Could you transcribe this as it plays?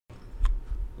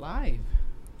Live.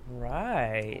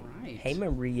 Right. All right. Hey,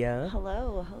 Maria.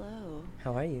 Hello, hello.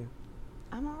 How are you?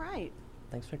 I'm all right.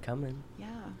 Thanks for coming. Yeah,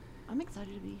 I'm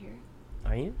excited to be here.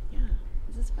 Are you? Yeah,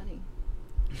 this is funny.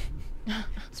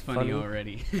 It's funny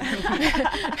already.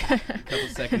 A couple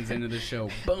seconds into the show,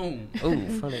 boom. Oh,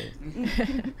 funny.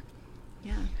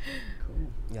 Yeah, Cool.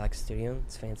 You like studio?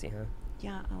 It's fancy, huh?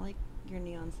 yeah, I like your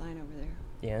neon sign over there.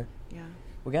 Yeah. Yeah.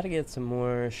 We got to get some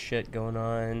more shit going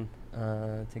on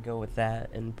to go with that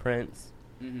and prints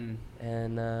Mm-hmm.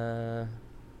 and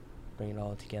bring it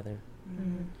all together.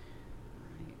 Mm-hmm.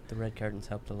 Right. The red curtains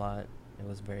helped a lot. It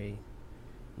was very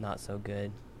not so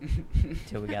good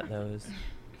till we got those.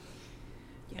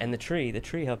 Yeah. And the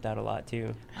tree helped out a lot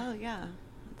too. Oh yeah,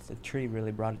 The tree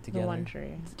really brought it The together. one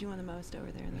tree. it's doing the most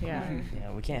over there in the Yeah. corner.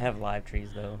 Yeah, we can't have live trees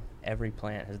though. Every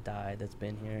plant has died that's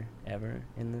been here ever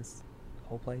in this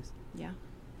whole place. Yeah.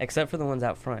 Except for the ones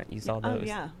out front. You saw Oh those.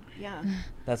 yeah, yeah.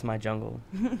 That's my jungle.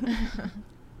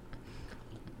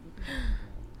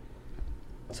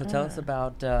 So tell us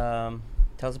about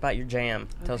your jam.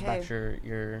 Tell us about Okay.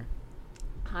 your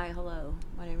Hi, hello.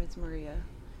 My name is Maria,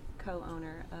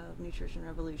 co-owner of Nutrition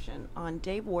Revolution on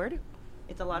Dave Ward.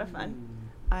 It's a lot of fun.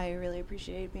 I really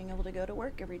appreciate being able to go to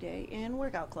work every day in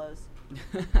workout clothes.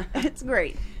 It's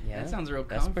great. Yeah. That sounds real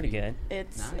That's pretty comfy. good.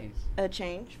 It's Nice. a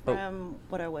change Oh. from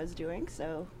what I was doing,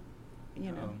 so,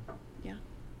 you know, yeah.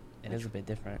 It is a bit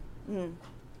different.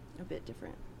 A bit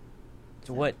different.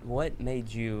 So what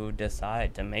made you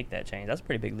decide to make that change? That's a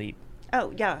pretty big leap.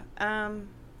 Oh, yeah. I'm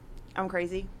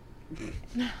crazy.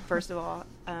 First of all,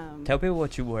 Tell people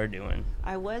what you were doing.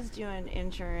 I was doing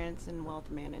insurance and wealth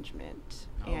management,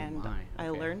 Oh, and my. I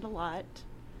Okay. learned a lot.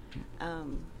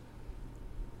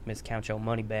 Miss Count Your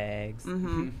Money Bags.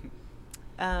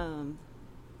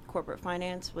 Corporate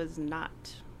finance was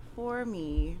not for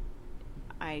me.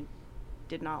 I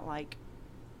did not like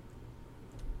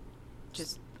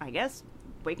just, I guess,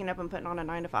 waking up and putting on a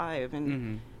 9 to 5 and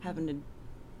Mhm. having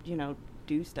to,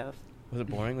 do stuff. Was it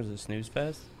boring? Was it a snooze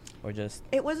fest? Or just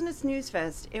It wasn't a snooze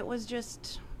fest. It was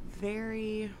just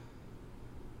very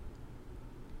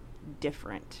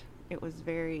different. It was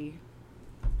very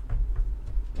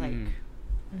like Mhm.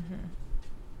 Mm-hmm.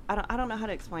 I don't know how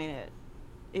to explain it.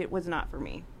 It was not for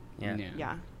me. yeah,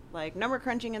 Yeah. Like number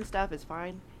crunching and stuff is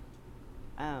fine.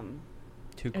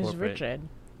 too It was corporate?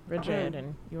 rigid,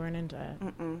 and you weren't into it.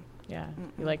 Mm-mm. Yeah,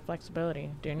 Mm-mm. you like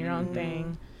flexibility, doing your own Mhm.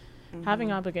 thing, Mhm.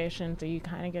 having obligations that you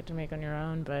kind of get to make on your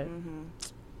own. But Mhm.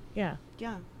 yeah,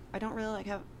 Yeah. I don't really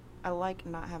I like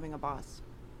not having a boss.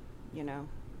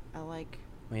 I like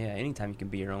Well, yeah, anytime you can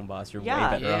be your own boss, you're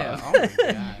Yeah. way better Yeah. off. Oh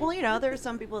my god. well, there are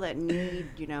some people that need,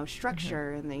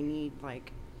 structure and they need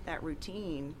like that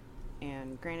routine.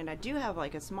 And granted, I do have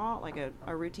like a small, like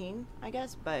a routine, I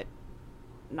guess, but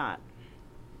not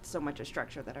so much a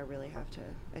structure that I really have to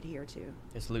adhere to.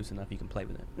 It's loose enough you can play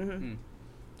with it. Mm-hmm. Mm.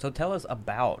 So tell us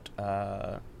about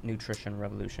Nutrition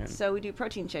Revolution. So we do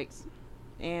protein shakes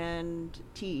and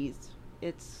teas.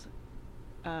 It's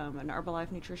an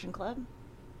Herbalife Nutrition Club.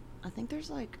 I think there's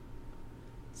like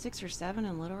 6 or 7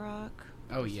 in Little Rock.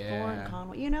 Oh, There's 4 yeah. in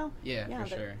Conway. Yeah, for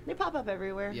they, sure. They pop up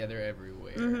everywhere. Yeah, they're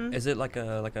everywhere. Mhm. Is it like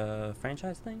a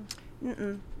franchise thing?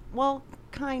 Mm-mm. Well,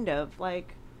 kind of.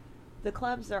 Like, the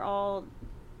clubs are all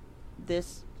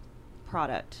this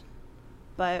product.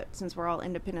 But since we're all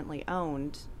independently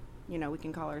owned, we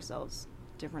can call ourselves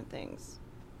different things.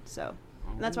 So,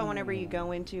 and that's why whenever you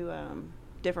go into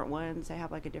different ones, they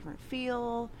have like a different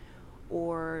feel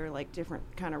or like different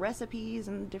kind of recipes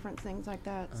and different things like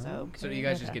that. So, So do you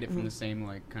guys just Okay. get it from Mhm. the same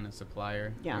like kind of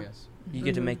supplier? Yeah. I guess. You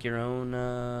get to Mhm. make your own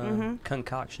Mhm.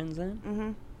 concoctions then?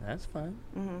 mm-hmm. That's fun.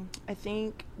 Mm-hmm. I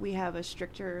think we have a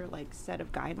stricter like set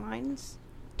of guidelines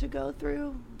to go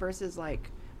through versus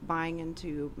like buying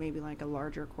into maybe like a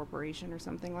larger corporation or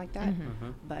something like that. Mhm.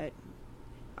 Mhm. But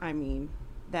I mean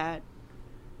that,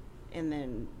 and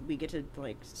then we get to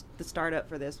like the startup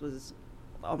for this was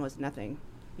almost nothing,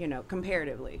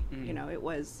 comparatively. Mm. It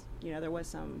was there was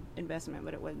some investment,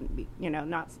 but it wouldn't be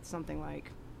not something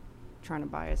like trying to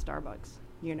buy a Starbucks.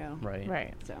 Right.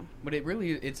 right. So But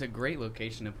it's a great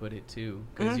location to put it too,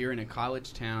 because Mhm. you're in a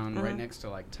college town right Mhm. next to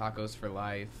like Tacos for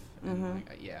Life. And Mhm.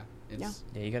 like, yeah, it's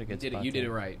Yeah, you got a good spot. you did it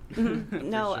there. right. Mhm. For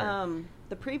No, sure.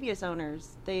 the previous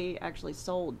owners, they actually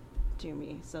sold to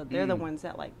me, so they're the Mm. ones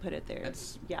that like put it there.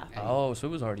 That's- yeah, Hey. Oh, so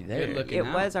it was already there. Good looking. it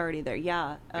out. was already there.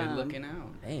 Yeah, Good looking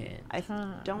out. Man. I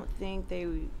Huh. don't think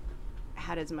they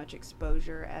had as much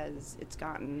exposure as it's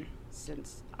gotten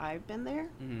since I've been there.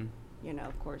 Mm-hmm.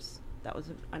 Of course, that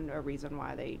was a reason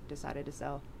why they decided to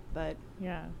sell. But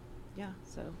Yeah. yeah,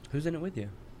 so Who's in it with you?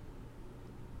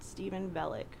 Stephen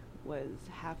Bellick was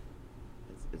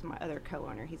is my other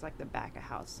co-owner. He's like the back of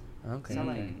house. Okay. So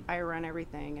like Mm. I run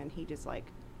everything, and he just like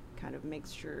kind of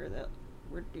makes sure that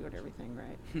we're doing everything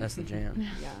right. That's the jam.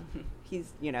 Yeah,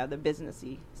 he's the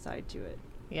businessy side to it.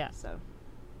 Yeah. So.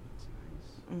 That's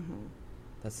nice.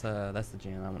 Mm-hmm. That's the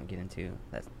jam I want to get into.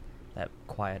 That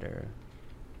quieter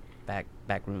back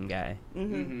room guy.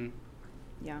 Mm-hmm. Mm-hmm.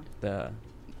 Yeah. The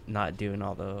not doing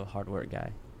all the hard work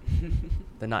guy.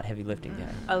 The not heavy lifting guy.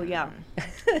 Oh yeah.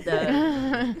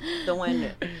 The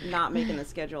one not making the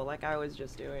schedule like I was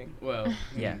just doing. Well,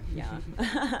 Yeah. Yeah.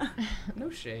 No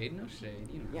shade, no shade.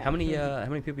 You know. Yeah. How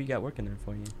many people you got working there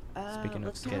for you? Speaking of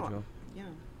let's count. schedule. Yeah.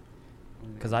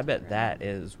 Because I bet that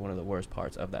is one of the worst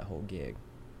parts of that whole gig.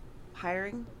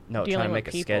 Hiring? No, Dealing trying to with make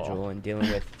a people. schedule and dealing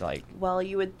with like, Well,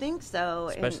 you would think so.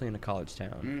 especially and in a college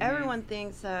town. Mhm. everyone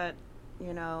thinks that,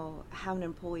 having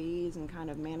employees and kind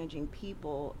of managing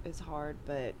people is hard,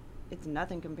 but it's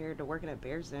nothing compared to working at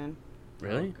Bears Den.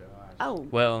 Really? Oh, gosh. Oh.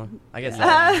 Well, I guess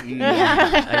Yeah.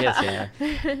 yeah. I guess yeah.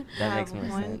 That I makes have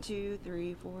more 1, sense. 2,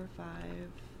 3, 4, 5,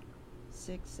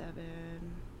 6,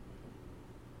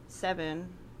 7,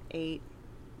 8,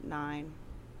 9,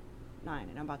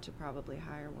 and I'm about to probably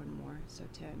hire one more, so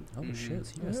 10. Oh Mhm. shit!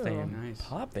 So you gotta Ooh. stay Nice.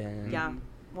 popping. Yeah. Mhm.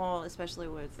 Well, especially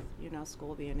with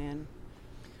school being in.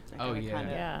 I Oh gotta yeah.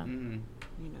 kinda, Yeah.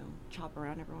 Mm-hmm. chop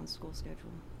around everyone's school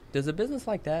schedule. Does a business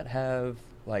like that have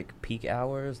like peak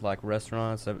hours, like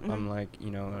restaurants? I'm Mhm. like,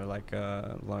 or like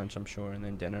lunch, I'm sure, and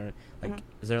then dinner. Like, Mhm.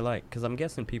 is there like? Because I'm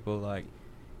guessing people like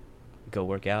go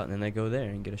work out and then they go there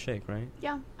and get a shake, right?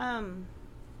 Yeah.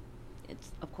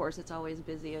 It's always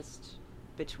busiest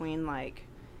between like.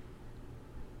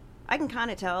 I can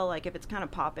kind of tell like if it's kind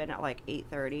of popping at like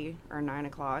 8:30 or 9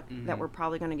 o'clock that Mhm. we're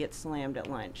probably going to get slammed at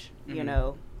lunch.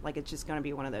 Mhm. Like it's just going to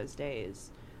be one of those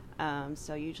days.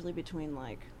 So usually between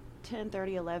like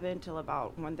 10:30, 11 till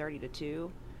about 1:30 to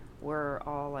 2, we're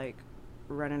all like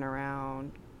running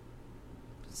around,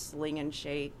 slinging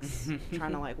shakes,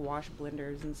 trying to like wash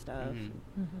blenders and stuff. Mhm.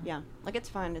 Mhm. Yeah, like it's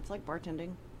fun. It's like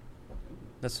bartending.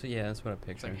 That's what I It's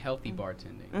picture. like healthy Mhm.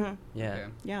 bartending. Mm-hmm. Yeah. Okay.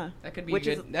 Yeah. That could be Which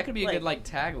a is, good. That could be a good like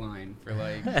tagline for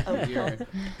like Oh, your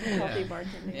healthy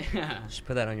bartending. Yeah. Should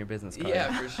put that on your business card.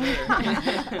 Yeah, for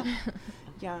sure.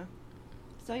 Yeah.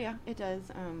 So yeah, it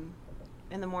does.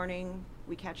 In the morning,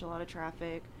 we catch a lot of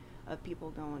traffic of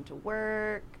people going to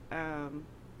work.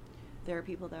 There are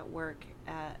people that work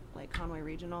at like Conway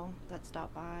Regional that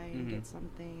stop by and Mhm. get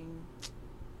something.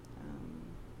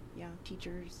 Yeah,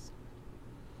 teachers.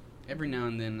 Every now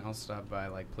and then I'll stop by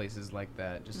like places like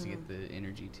that just to get Mhm. the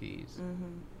energy teas.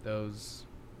 Mm-hmm. Those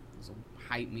will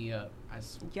hype me up.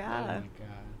 Yeah. Oh my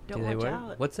god. Don't Do they watch work?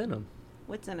 out. What's in them?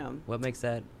 What's in them? What makes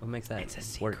that?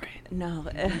 It's a work? secret. No.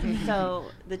 So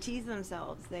the teas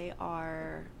themselves, they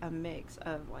are a mix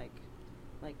of like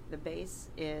the base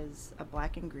is a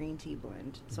black and green tea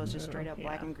blend. So it's just straight up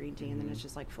black Yeah. and green tea, and then it's Mhm.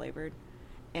 just like flavored.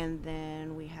 And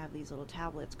then we have these little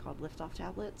tablets called Liftoff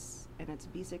tablets, and it's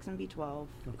B6 and B12.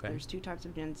 Okay. There's 2 types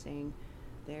of ginseng.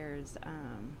 There's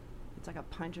it's like a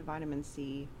punch of vitamin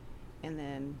C, and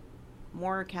then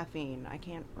more caffeine. I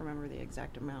can't remember the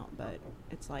exact amount, but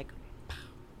it's like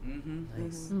Mm-hmm.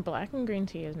 Nice. Mhm. Black and green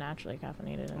tea is naturally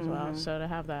caffeinated as well, Mhm. so to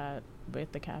have that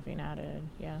with the caffeine added,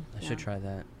 yeah. I Yeah. should try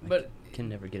that. But can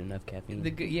never get enough caffeine.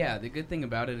 the good thing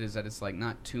about it is that it's like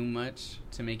not too much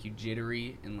to make you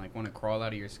jittery and like want to crawl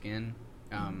out of your skin.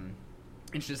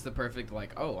 It's just the perfect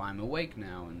like, oh, I'm awake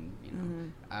now, and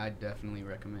Mhm. I definitely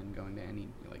recommend going to any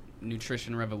like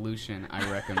Nutrition Revolution. I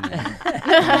recommend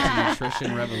going to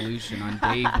Nutrition Revolution on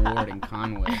Dave Ward and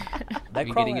Conway. That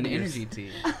You're crawl getting out an of your energy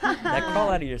tea. that crawl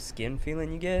out of your skin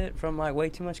feeling you get from like way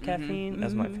too much caffeine.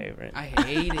 That's my Mhm. favorite. I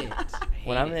hate it.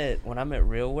 When I'm at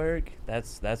real work,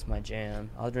 that's my jam.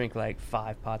 I'll drink like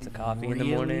 5 pots of coffee in the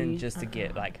morning Really? just to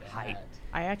get like hype.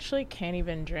 I actually can't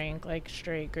even drink like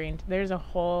straight green tea. There's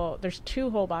 2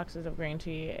 whole boxes of green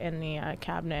tea in the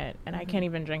cabinet, and I can't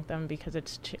even drink them because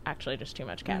it's actually just too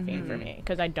much caffeine for Mhm. me,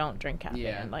 because I don't drink caffeine.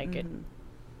 Yeah. Like it, Mhm.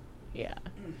 yeah.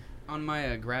 On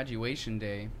my graduation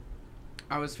day,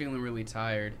 I was feeling really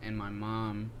tired, and my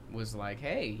mom was like,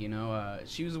 hey,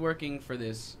 she was working for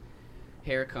this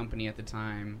hair company at the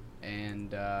time,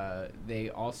 and they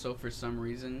also, for some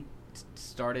reason,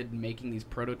 started making these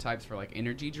prototypes for, like,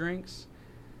 energy drinks.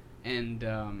 And,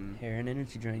 Hair and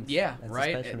energy drinks. yeah, That's a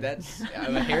right? specialty. That's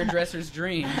a hairdresser's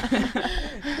dream.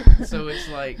 So it's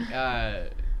like,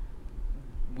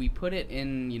 we put it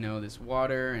in, this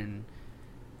water, and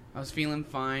I was feeling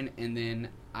fine, and then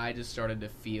I just started to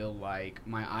feel like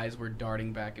my eyes were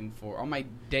darting back and forth. On my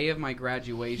day of my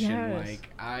graduation, Yes. like,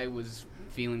 I was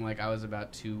feeling like I was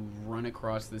about to run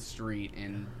across the street,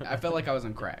 and I felt like I was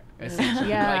on crack, essentially.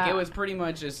 Yeah. Like, it was pretty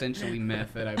much essentially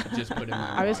meth that I just put in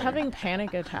my I was water. having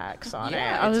panic attacks on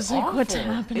Yeah, it. I it's was like, what's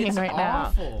awful. happening It's right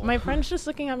awful. now? My friend's just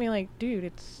looking at me like, dude,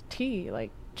 it's tea.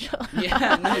 Like, chill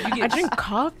Yeah, no, you out. get I drink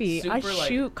coffee. I super, like-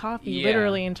 shoot coffee Yeah,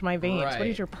 literally into my veins. What right.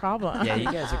 is your problem? Yeah, you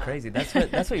guys are crazy. That's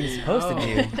what you're supposed to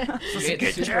do. You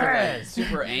get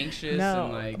super anxious No,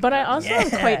 and like. but I also am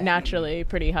Yeah. quite naturally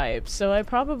pretty hyped, so I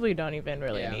probably don't even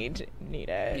really Yeah. need it.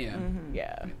 Yeah. Mhm.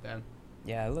 Yeah. I get that.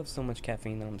 Yeah, I love so much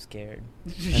caffeine that I'm scared.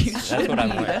 You That's should what I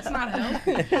be. want. That's not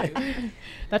healthy, dude.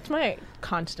 That's my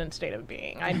constant state of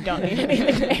being. I don't need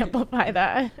anything to amplify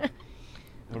that.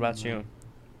 What about you?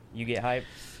 You get hype?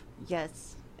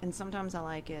 Yes, and sometimes I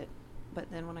like it,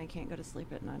 but then when I can't go to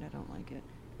sleep at night, I don't like it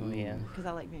Oh yeah. because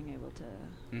I like being able to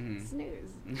Mhm.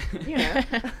 snooze. You know.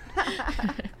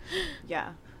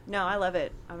 Yeah. No, I love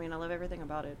it. I mean, I love everything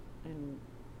about it, and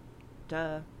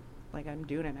like I'm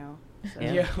doing it now. So.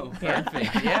 Yeah. Yo,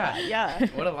 perfect. Yeah. Yeah.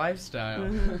 What a lifestyle.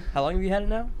 Mhm. How long have you had it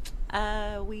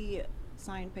now? We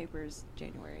signed papers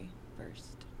January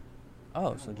 1st.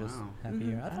 Oh, so just wow. half a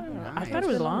year. Mhm. I thought, Oh, I nice. thought it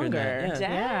was been than longer. that.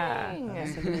 Yeah. Dang. I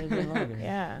was thinking it was longer.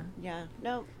 Yeah. Yeah.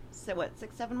 No. So what?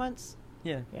 6-7 months?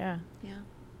 Yeah. Yeah. Yeah.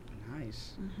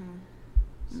 Nice.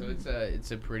 Mm-hmm. So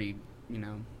it's a pretty,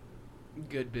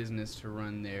 good business to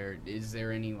run there. Is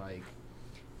there any like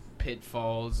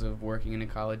pitfalls of working in a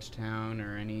college town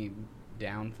or any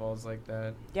downfalls like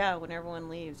that? Yeah. When everyone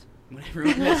leaves. When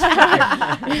everyone that's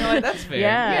fair. You know what? That's fair.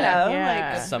 Yeah. You know, yeah. like-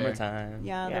 That's fair. Summertime.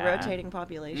 Yeah, Yeah. the rotating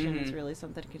population is Mhm. really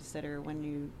something to consider when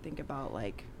you think about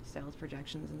like sales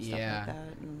projections and stuff Yeah. like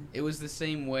that. And It was the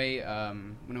same way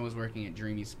when I was working at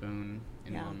Dreamy Spoon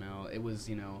in Yeah. Maumelle. It was,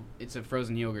 it's a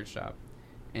frozen yogurt shop.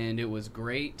 And it was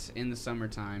great in the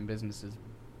summertime. Business is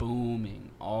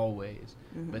booming, always.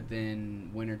 Mhm. But then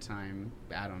wintertime,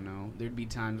 I don't know. There'd be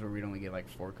times where we'd only get like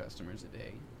 4 customers a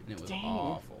day. And it was Dang.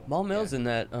 awful. Maumell's Yeah. in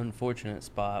that unfortunate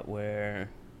spot where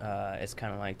it's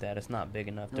kind of like that. It's not big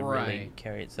enough to really Right.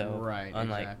 carry it. So right,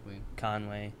 unlike exactly.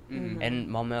 Conway Mhm. Mhm. and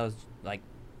Maumell's, like,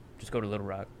 just go to Little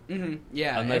Rock.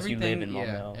 Yeah, Unless you live everything- in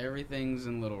Maumelle. everything's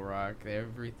in Little Rock.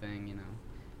 Everything,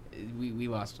 we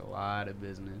lost a lot of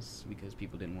business because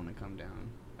people didn't want to come down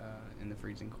in the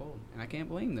freezing cold, and I can't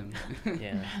blame them.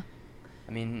 Yeah.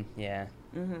 I mean, yeah.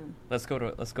 Mhm. Let's go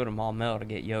to Maumelle to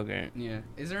get yogurt. Yeah.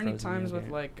 Is there any Frozen times with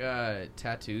yogurt. like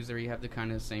tattoos where you have the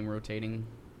kind of same rotating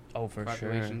Oh, for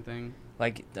population sure. thing?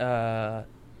 Like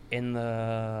in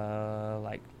the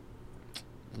like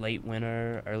late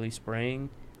winter, early spring,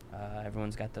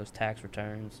 everyone's got those tax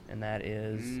returns, and that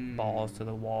is balls to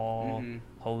the wall. Mhm.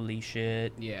 Holy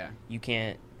shit! Yeah. You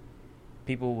can't.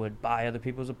 People would buy other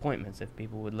people's appointments if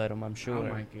people would let them. I'm sure. Oh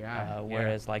my God, yeah.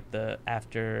 Whereas like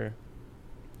after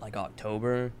like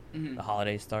October, Mhm. the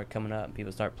holidays start coming up, and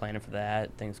people start planning for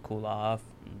that. Things cool off,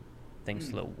 and things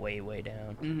Mm. slow way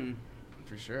down. Mhm.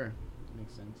 For sure.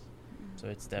 Makes sense. So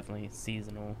it's definitely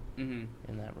seasonal Mhm.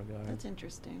 in that regard. That's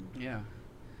interesting. Yeah.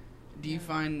 Do you Yeah.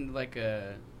 find like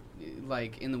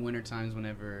in the winter times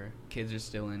whenever kids are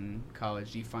still in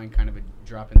college, do you find kind of a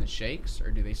drop in the shakes, or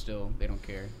do they don't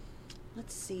care?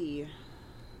 Let's see.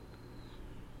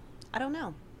 I don't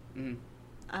know. Mhm.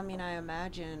 I mean, I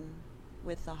imagine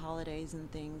with the holidays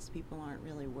and things, people aren't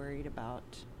really worried about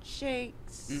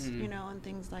shakes, Mhm. and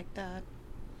things like that.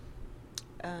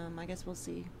 I guess we'll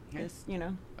see. Yeah. This,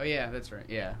 Oh yeah, that's right.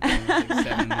 Yeah. Like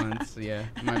 7 months. Yeah.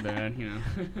 My bad.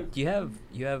 Do you have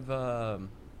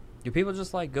do people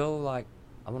just like go like,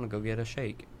 I want to go get a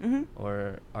shake, Mm-hmm.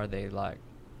 or are they like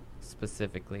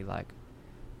specifically like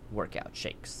workout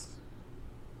shakes?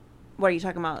 What are you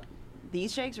talking about?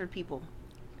 These shakes or people?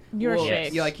 Your Well,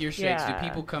 shakes. Yeah, like your shakes. Yeah. Do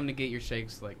people come to get your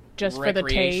shakes like Just for the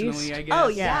recreationally, taste? I guess? Oh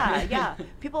Yeah. yeah.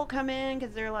 People come in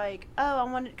because they're like, oh, I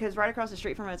wanted, because right across the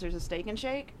street from us there's a Steak and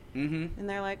Shake, Mm-hmm. and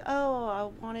they're like, oh,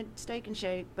 I wanted Steak and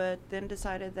Shake, but then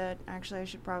decided that actually I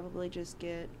should probably just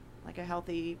get like a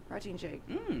healthy protein shake,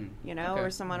 Mm. Or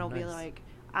someone will be Nice. like,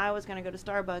 I was gonna go to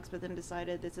Starbucks, but then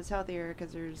decided this is healthier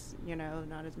because there's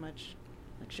not as much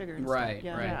like sugar and Right, stuff.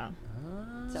 Yeah. right.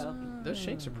 Yeah. So- Those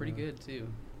shakes are pretty good too.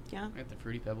 Yeah. I got the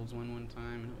Fruity Pebbles one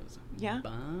time, and it was Yeah.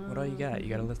 bomb. What all you got? You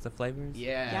got a list of flavors?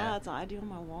 Yeah. Yeah, that's all I do on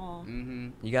my wall. Mm-hmm.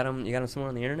 You got them somewhere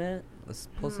on the internet? Let's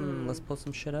pull Hmm.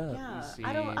 some shit up. Yeah, see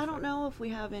I if don't know if we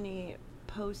have any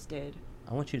posted.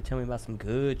 I want you to tell me about some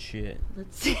good shit.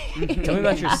 Let's see. Tell me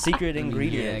about your secret Yeah,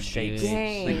 ingredient good. shapes.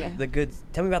 Dang. The good.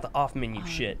 Tell me about the off-menu Oh,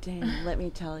 shit. Dang, let me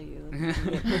tell you.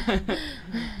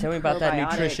 Tell me about that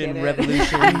Probiotic, nutrition get it?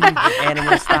 revolution,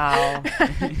 animal style.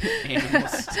 Animal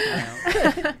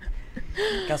style.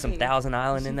 Got some Thousand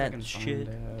Island See in if I that can shit.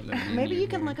 find, the Maybe menu you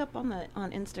can here. look up on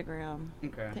Instagram.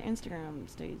 Okay. The Instagram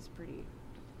stays pretty.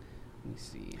 Let me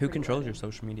see. Who controls your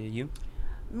social media? You?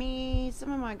 Me,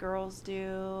 some of my girls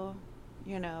do.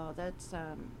 You know, that's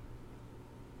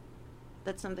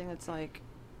something that's like,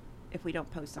 if we don't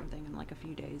post something in like a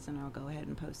few days, then I'll go ahead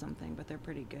and post something. But they're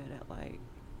pretty good at like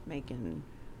making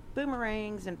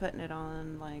boomerangs and putting it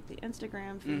on like the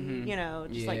Instagram feed. Mhm. You know,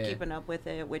 just like Yeah. keeping up with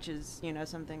it, which is, you know,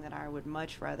 something that I would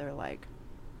much rather like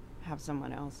have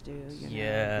someone else do. You know,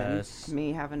 Yes. than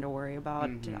me having to worry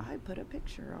about, did Mhm. I put a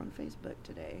picture on Facebook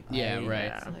today? Yeah,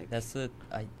 right. It's like, That's the.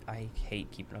 I hate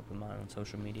keeping up with mine on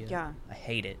social media. Yeah. I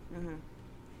hate it. Mm-hmm.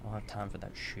 I don't have time for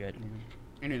that shit. Yeah.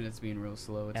 Internet's being real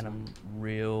slow. It's And I'm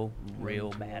real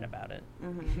bad about it.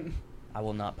 Mm-hmm. I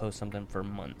will not post something for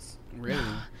months. really.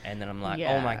 And then I'm like,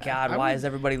 Yeah. oh my God, I why would- is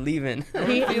everybody leaving? I would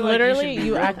He, feel like you literally, should be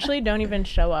you real. actually don't even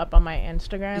show up on my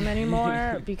Instagram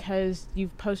anymore because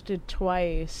you've posted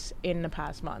twice in the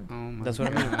past month. Oh my That's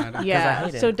what I mean. God. I Yeah,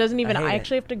 hate so it. it doesn't even. I hate I it.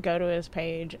 actually have to go to his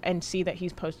page and see that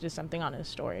he's posted something on his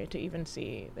story to even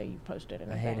see that you posted I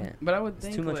anything. hate it. But I would It's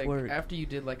think too much like work. after you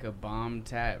did like a bomb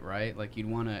tat, right? Like you'd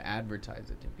want to advertise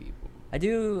it to people. I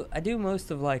do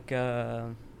most of like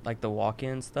the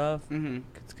walk-in stuff. Mm-hmm.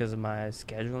 It's because of my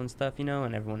schedule and stuff, you know,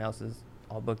 and everyone else is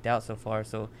all booked out so far.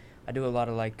 So I do a lot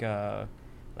of like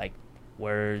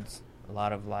words, a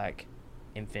lot of like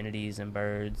infinities and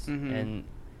birds, Mhm. and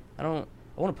I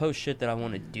want to post shit that I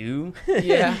want to do.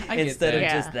 Yeah, I get instead of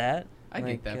that. just Yeah. that. I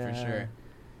Like, get that for sure.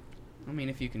 I mean,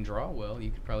 if you can draw well, you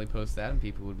could probably post that and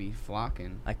people would be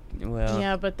flocking.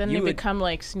 Yeah, but then you they would- become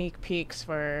like sneak peeks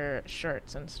for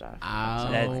shirts and stuff.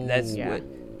 That's Yeah. what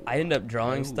I end up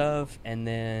drawing Ooh. stuff, and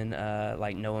then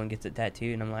like no one gets it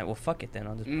tattooed, and I'm like, well, fuck it, then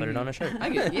I'll just put it on a shirt. I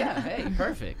get, yeah, hey,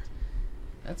 perfect.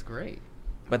 That's great.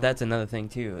 But that's another thing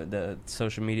too. The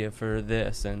social media for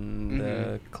this and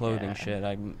the clothing Yeah. shit,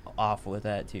 I'm awful with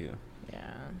that too.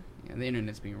 Yeah. Yeah, the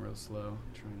internet's being real slow.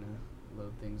 Trying to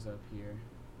load things up here.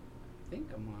 I think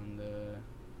I'm on the.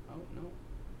 Oh no,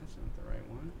 that's not the right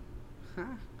one.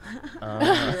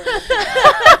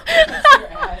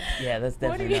 Yeah, that's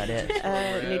What definitely are not you it.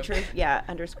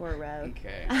 _rev.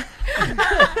 Okay.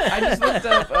 I just looked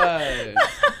up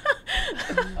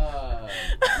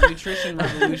Nutrition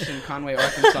Revolution Conway,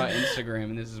 Arkansas Instagram,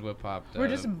 and this is what popped up. We're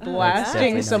just definitely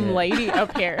blasting not some it. lady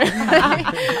up here.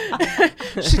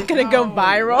 She's gonna go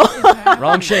viral.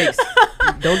 Wrong shakes.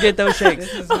 Don't get those shakes.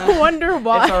 This is I not. wonder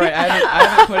why. It's alright. I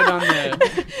haven't put it on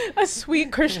the. A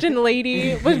sweet Christian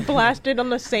lady was blasted on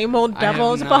the Same Old I have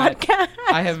Devils not- podcast.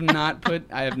 I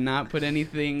have not put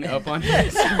anything up on the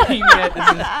screen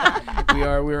yet.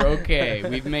 We're okay.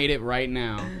 We've made it right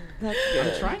now. That's I'm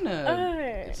good. trying to.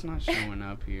 Alright. It's not showing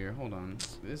up here. Hold on.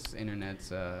 This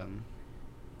internet's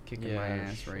kicking my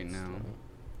ass right shit's now. slow.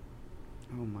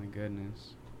 Oh my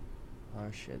goodness.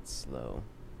 Our shit's slow.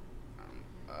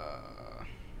 Uh,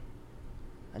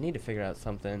 I need to figure out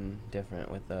something different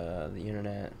with the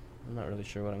internet. I'm not really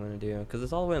sure what I'm gonna do because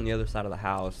it's all the way on the other side of the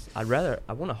house. I want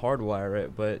to hardwire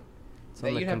it, but it's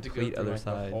on the you'd have to go complete through other like the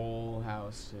side. whole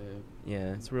house to.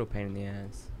 Yeah, it's a real pain in the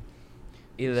ass.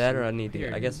 Either that or I need Here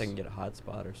to. it I guess I is. can get a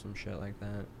hotspot or some shit like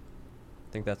that.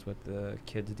 I think that's what the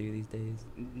kids do these days.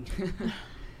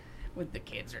 What the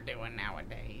kids are doing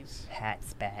nowadays. Hat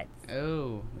spats.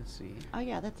 Oh, let's see. Oh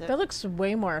yeah, that's it. That looks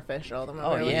way more official than what Oh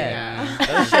we're looking yeah, at.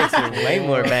 those shakes are way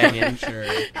more banging. Sure.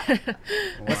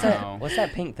 What's Wow. What's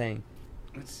that pink thing?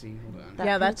 Let's see. Hold on. That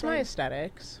Yeah, pink that's my thing?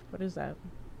 aesthetics. What is that?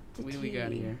 It's a What do we got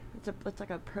tea. here? It's like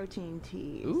a protein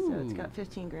tea. So it's Ooh. got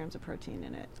 15 grams of protein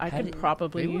in it. I How could do-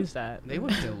 probably they look- use that. They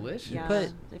look delicious. Yeah.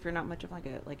 put- If you're not much of like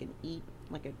a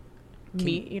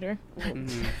Meat eater.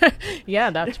 Mhm.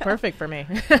 Yeah, that's perfect for me.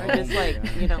 or just my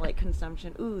like God. like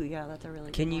consumption. Ooh, yeah, that's a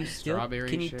really Can good you one. still? Strawberry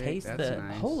Can you shake, taste that's the?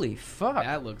 nice. Holy fuck!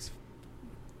 That looks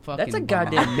fucking That's a bomb.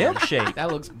 goddamn milkshake. That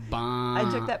looks bomb.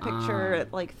 I took that picture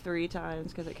like 3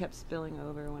 times because it kept spilling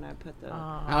over when I put the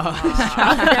Oh.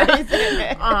 strawberries in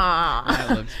it. Aw.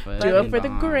 That looks fucking Do it for the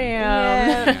bomb. gram.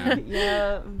 Yeah,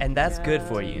 yeah. And that's good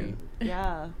for yeah. you.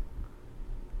 Yeah.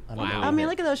 I don't Wow. believe I mean, it.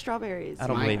 look at those strawberries. I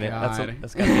don't My believe it. God.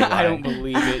 That's gotta be a lie. I don't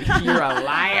believe it. You're a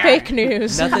liar. Fake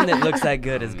news. Nothing that looks that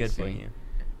good is Let me good for see.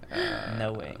 you.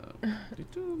 No way.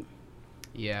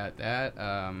 Yeah, that.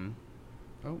 Oh,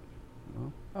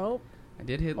 well, Oh, I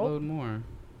did hit Oh. load more.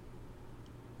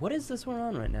 What is this one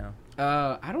on right now?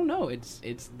 I don't know. It's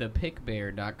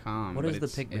thepickbear.com. What but is the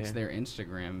it's, Pick Bear? It's their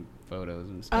Instagram photos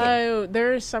and stuff. Oh,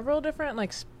 there's several different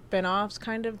like spin-offs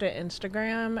kind of to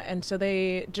Instagram, and so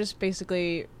they just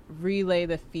basically relay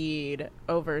the feed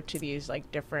over to these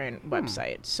like different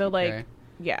websites. So Okay. like,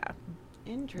 yeah,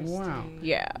 Interesting. Wow.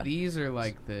 yeah. These are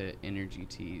like the energy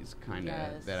teas, kind of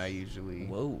Yes. that I usually.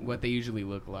 Whoa. What they usually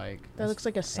look like. That looks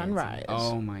like a fancy. sunrise.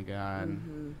 Oh my god.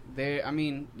 Mhm. I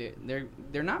mean,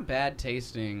 they're not bad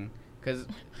tasting because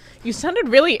You sounded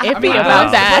really I iffy mean,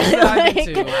 about that's what I that.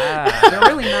 did too. Wow. They're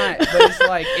really not, but it's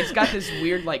like it's got this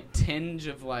weird like tinge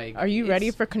of like. Are you ready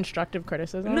it's- for constructive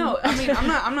criticism? No, I mean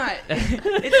I'm not.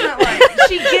 It's not like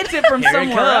she gets it from Here it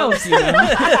somewhere comes. else. You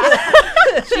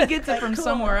know, she gets it from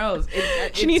somewhere else.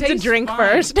 She it needs a tastes drink fine.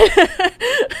 first.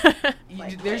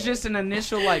 There's just an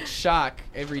initial like shock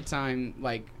every time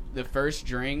like the first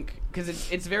drink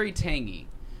because it's very tangy,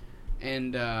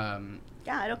 and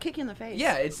Yeah, it'll kick you in the face.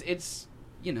 yeah, it's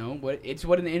you know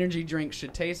what an energy drink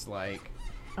should taste like.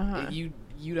 Uh-huh.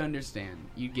 You'd understand.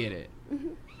 You'd get it.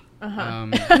 Uh-huh.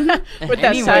 With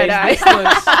that side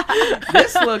eye.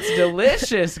 This looks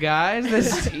delicious, guys.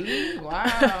 This tea.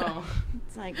 Wow.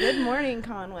 It's like, good morning,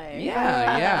 Conway.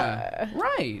 Yeah.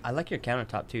 Right. I like your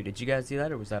countertop too. Did you guys do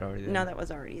that, or was that already there? No, that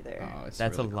was already there. Oh, it's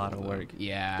That's a really lot cool, of though. work.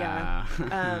 Yeah.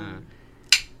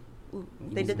 Ooh,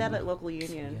 they did that at local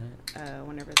union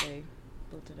whenever they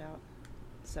built it out.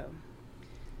 So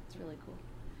it's really cool.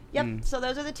 Yep. Mm. So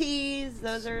those are the teas.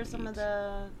 Those are some of Sweet.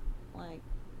 the like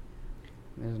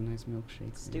There's a nice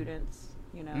milkshake. students,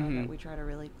 you know, Mhm. that we try to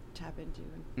really tap into.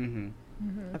 And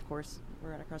Mm-hmm. of course,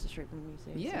 we're right across the street from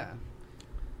UC. Yeah.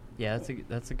 Yeah,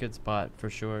 that's a good spot for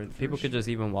sure. People could sure. just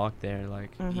even walk there,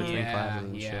 like Mhm. between Yeah, classes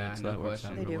and yeah, shit. So no that works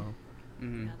out question. They really do. well.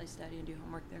 Mm-hmm. Yeah, they study and do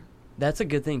homework there. That's a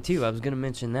good thing too. I was gonna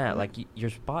mention that. Mhm. Like your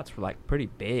spots were like pretty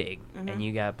big, Mhm. and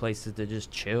you got places to just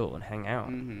chill and hang out.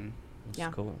 Mm-hmm. It's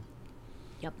Yeah. cool.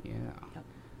 Yep. Yeah.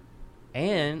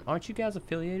 And aren't you guys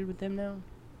affiliated with them now?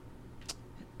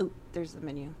 Ooh, there's the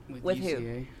menu. With who?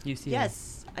 UCA. UCA.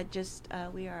 Yes, I just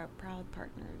we are proud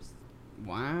partners.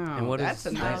 Wow. And what that's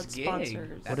is- a nice Proud gig.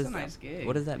 sponsors. That's What a is- nice gig.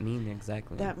 What does that mean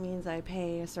exactly? That means I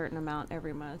pay a certain amount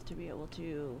every month to be able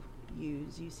to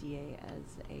use UCA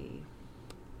as a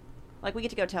like we get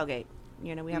to go tailgate.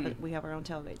 You know, we have Mm. we have our own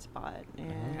tailgate spot, and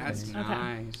That's Okay.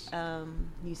 nice.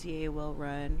 UCA will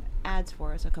run ads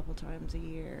for us a couple times a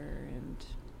year, and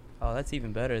Oh, that's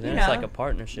even better. Then You it's know. like a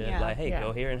partnership. Yeah. Like, hey, Yeah.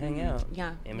 go here and hang Mhm. out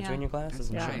yeah, in yeah. between your classes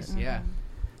That's and nice. shit. Yeah.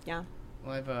 Yeah.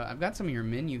 Well, I've got some of your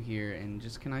menu here, and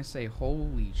just can I say,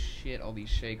 holy shit, all these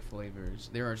shake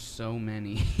flavors. There are so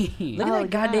many. Look Oh, at that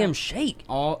goddamn yeah. shake.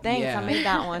 All Thanks, yeah, I made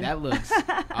that one. That looks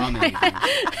amazing.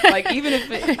 Like even if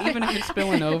it's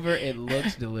spilling over, it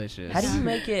looks delicious. How do you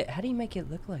make it? How do you make it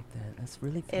look like that? That's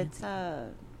really fancy.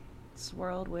 It's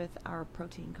swirled with our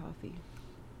protein coffee.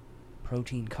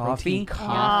 Protein Protein coffee. coffee?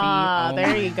 Ah, Oh there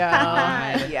my you go.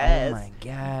 God. Yes. Oh my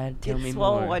god! Tell Get me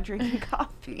swole more. while drinking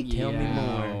coffee. Tell me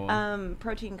Yeah. more.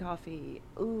 Protein coffee.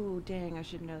 Ooh, dang! I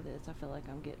should know this. I feel like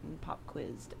I'm getting pop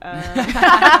quizzed.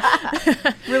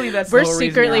 Really, that's We're the whole reason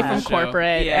secretly you're on from the show.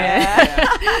 corporate. Yeah.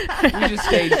 We just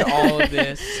staged all of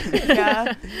this.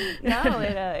 yeah. No,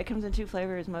 it comes in two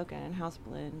flavors: mocha and house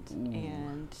blend, Ooh.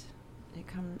 and it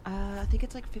comes. I think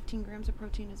it's like 15 grams of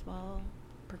protein as well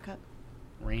per cup.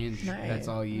 Ranch. Nice. That's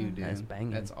all you, Mhm. dude. That's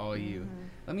banging. That's all you. Mhm.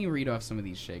 Let me read off some of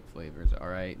these shake flavors, all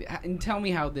right? And tell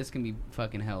me how this can be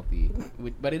fucking healthy.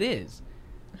 But it is.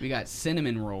 We got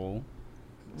cinnamon roll,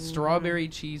 strawberry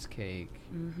cheesecake,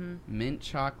 Mm-hmm. mint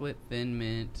chocolate thin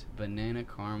mint, banana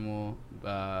caramel,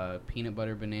 peanut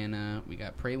butter banana. We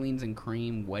got pralines and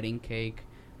cream, wedding cake,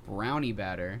 brownie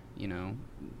batter, you know,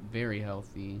 very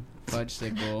healthy.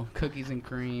 Fudgesicle, cookies and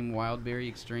cream, wild berry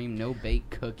extreme, no bake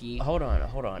cookie. Hold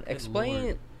on. Good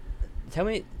Explain.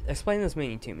 Lord. Explain this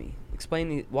menu to me.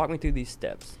 Walk me through these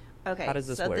steps. Okay. How does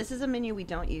this so work? this is a menu we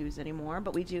don't use anymore,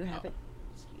 but we do have it.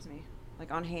 Excuse me,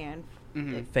 like on hand.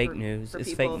 Mhm. if- Fake for- news. for It's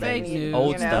people fake that Fake need, news.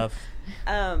 Old you know.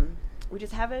 stuff. We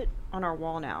just have it on our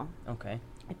wall now. Okay.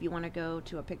 If you want to go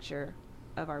to a picture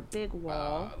of our big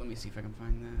wall, Let me see if I can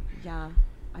find that. yeah,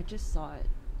 I just saw it.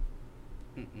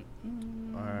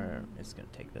 Or it's gonna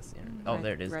take this in. Oh, Right-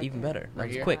 there it is. right Even there. better. That Right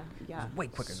was here? quick. Yeah. It was way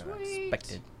quicker than I Sweet.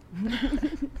 expected.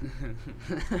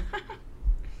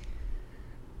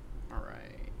 All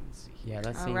right. Let's see. Yeah,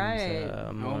 that All seems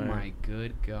right. more, Oh my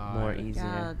good god. more easier.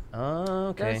 Yeah. Oh,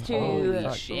 okay. Those two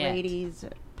Holy shit. ladies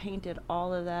painted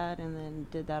all of that and then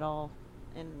did that all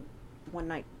in one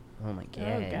night. Oh my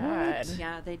god. Oh God.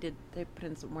 Yeah, they did. They put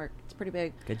in some work. It's pretty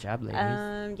big. Good job,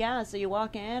 ladies. Yeah. So you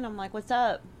walk in. I'm like, "What's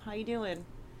up? How you doing?"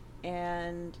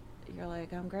 And you're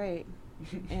like, "I'm great."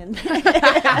 And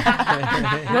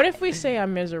What if we say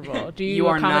I'm miserable? Do you, You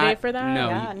are accommodate not- for that? no.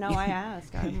 yeah, no, I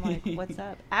ask. I'm like, what's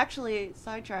up? Actually,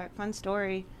 sidetrack, fun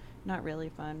story. Not really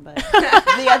fun, but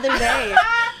the other day,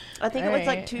 I think it was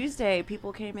like Alright. Tuesday,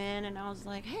 people came in and I was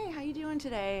like, hey, how you doing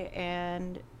today?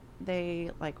 And they,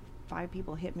 like, 5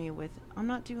 people hit me with, I'm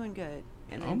not doing good.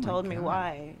 And Oh then my told me God.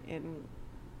 why. And,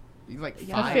 Like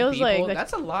Yeah. 5 It feels people. like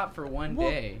That's a lot for one well,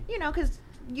 day. you know, because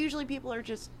usually people are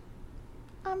just,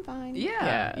 I'm fine. Yeah,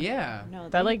 Yeah. yeah. No,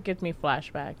 That they- like gives me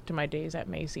flashback to my days at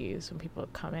Macy's when people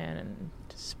would come in and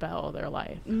spell their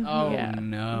life. Mhm. Oh Yeah.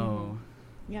 no.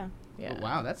 Yeah. Yeah. Oh,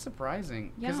 wow, that's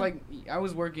surprising. Because Yeah. like I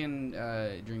was working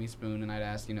Dreamy Spoon, and I'd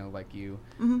ask, like you,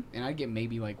 hmm and I'd get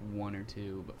maybe like 1 or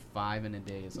 2, but 5 in a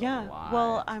day is a Yeah. lot.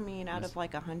 Well, I mean, out That's- of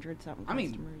like 100 something I mean,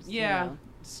 customers. yeah, You know.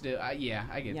 still, yeah,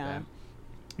 I get Yeah. that.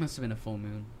 Must have been a full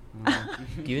moon. I don't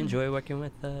know. Do you enjoy working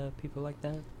with people like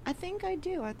that? I think I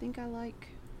do. I think I like,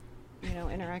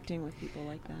 interacting with people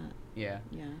like that. Yeah,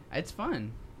 Yeah. it's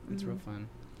fun. It's real Mhm. fun.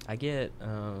 I get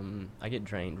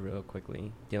drained real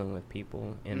quickly dealing with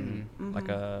people in Mhm. like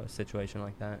Mhm. a situation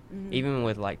like that. Mhm. Even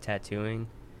with like tattooing,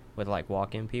 with like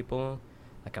walk-in people,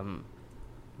 like I'm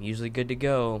usually good to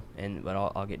go, but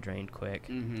I'll get drained quick.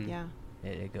 Mm-hmm. Yeah.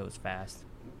 It goes fast.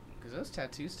 Because those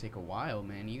tattoos take a while,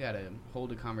 man. You gotta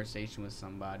hold a conversation with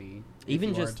somebody. Even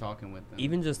if you just- are talking with them.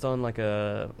 Even just on like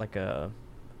a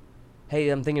hey,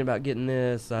 I'm thinking about getting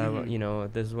this.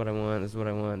 Mhm. This is what I want. This is what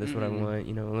I want. This is what I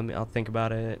Mhm. want. I'll think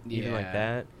about it. Even like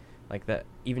Yeah. that.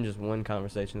 Even just one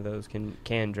conversation of those can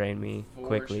drain me For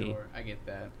quickly. sure. I get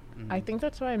that. Mhm. I think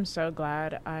that's why I'm so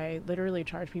glad I literally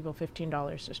charge people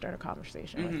 $15 to start a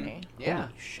conversation with Mhm. me. Yeah.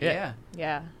 Holy shit. Yeah.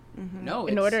 Yeah. Mm-hmm.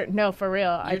 No, For real.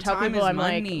 I your tell time people, is I'm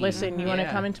like, money. listen, you want to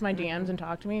Yeah. come into my DMs and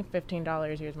talk to me?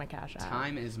 $15, here's my cash app.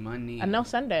 Time is money. And they'll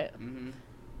send it. Mm-hmm.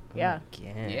 Yeah.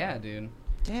 Yeah, dude.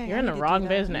 Dang, You're I in need the to wrong do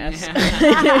that. business. I'm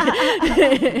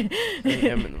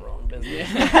in the wrong business.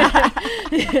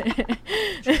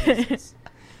 Jesus.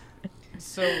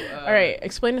 So, All right,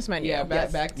 explain this menu. Yeah,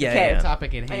 Yes. back to Yeah, the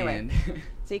topic at Anyway. hand.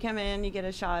 So you come in, you get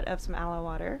a shot of some aloe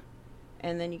water,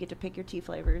 and then you get to pick your tea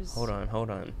flavors. Hold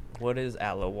on. What is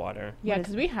aloe water? Yeah, What is-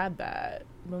 because we had that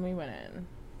when we went in.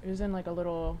 It was in like a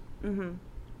little. Mm-hmm.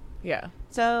 Yeah.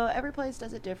 So every place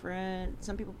does it different.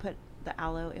 Some people put the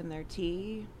aloe in their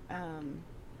tea.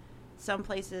 Some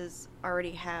places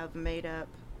already have made up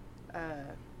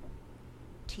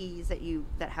teas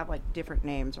that have like different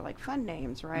names or like fun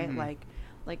names, right? Mhm. Like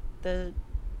the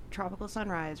tropical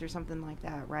sunrise or something like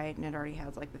that, right? And it already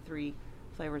has like the 3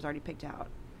 flavors already picked out.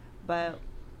 But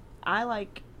I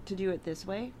like to do it this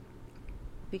way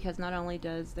because not only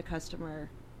does the customer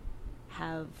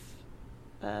have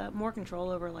more control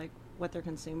over like what they're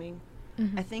consuming,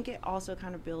 Mhm. I think it also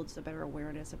kind of builds a better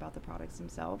awareness about the products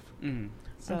themselves. Mhm.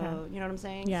 So Okay. you know what I'm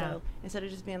saying? Yeah. So instead of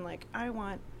just being like, I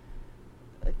want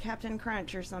a Captain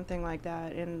Crunch or something like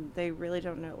that, and they really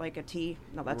don't know, like a tea.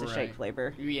 No, that's a shake Right.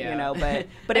 flavor. Yeah. You know, but I if get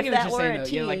what that you're were saying, a though.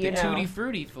 tea, Yeah, like the you know. tutti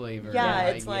frutti flavor. Yeah,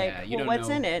 it's like, yeah, you well, don't what's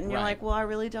know. in it? And you're Right. like, well, I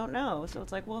really don't know. So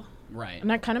it's like, well, Right. And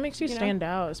that kind of makes you You know? stand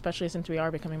out, especially since we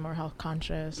are becoming more health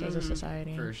conscious as a Mhm.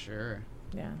 society. For sure.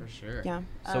 Yeah. For sure. yeah.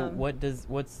 So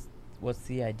what's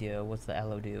the idea? What's the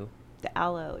aloe do? The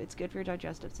aloe, it's good for your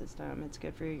digestive system. It's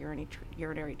good for your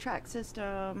urinary tract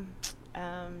system.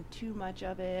 Too much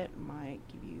of it might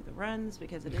give you the runs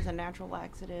because it is a natural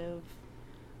laxative.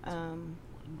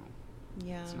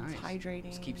 Yeah, It's it's nice. hydrating.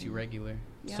 Just keeps you regular.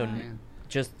 Yeah. So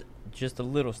Yeah. Just a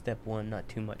little step 1, not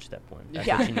too much step 1. That's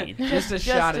Yeah. what you need. Just a Just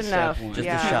shot of enough. step 1. Just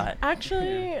Yeah. a shot.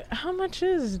 Actually, how much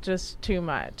is just too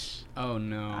much? Oh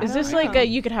no. I Is don't this know. like a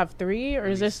you could have 3, or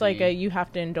Let is me this like a see. you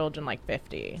have to indulge in like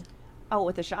 50? Oh,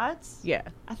 with the shots? Yeah.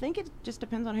 I think it just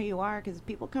depends on who you are because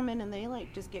people come in and they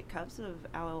like just get cups of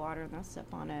aloe water and they'll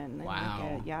sip on it. And they Wow.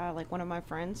 Like it. Yeah, like one of my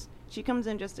friends, she comes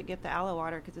in just to get the aloe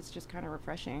water because it's just kind of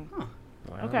refreshing. Huh.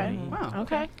 Okay. Mhm. Wow.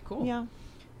 Okay. Cool. Yeah.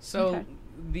 So Okay.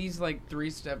 these like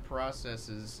 3-step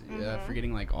processes Mhm. for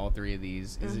getting like all 3 of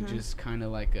these, is it Mhm. just kind of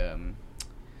like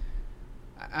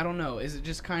I don't know, is it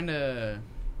just kind of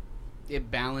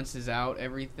it balances out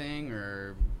everything,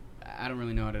 or I don't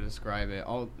really know how to describe it.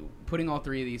 Putting all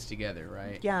 3 of these together,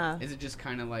 right? Yeah. Is it just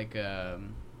kind of like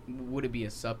would it be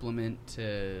a supplement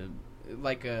to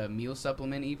like a meal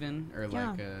supplement even, or Yeah.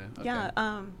 like a okay.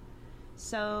 Yeah.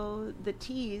 So the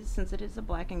teas, since it is a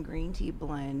black and green tea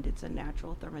blend, it's a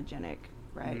natural thermogenic,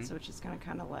 right? Mhm. So it's just gonna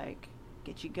kind of like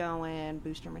get you going,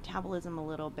 boost your metabolism a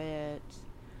little bit,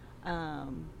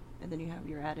 and then you have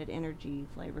your added energy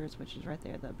flavors, which is right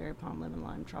there: the berry palm, lemon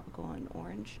lime, tropical, and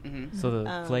orange. Mhm. So the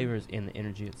Um, flavors in the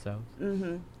energy itself.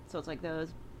 Mm-hmm. So it's like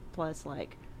those plus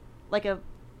like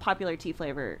popular tea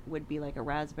flavor would be like a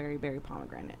raspberry berry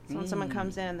pomegranate. So when someone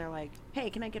comes in, they're like, "Hey,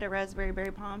 can I get a raspberry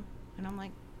berry pom?" And I'm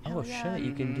like, "Hell Oh yeah." shit!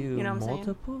 You can do You know what I'm saying?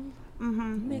 multiple.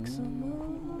 Mm-hmm. Mix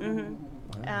them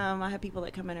up. Wow. I have people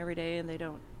that come in every day and they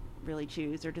don't really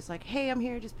choose. They're just like, "Hey, I'm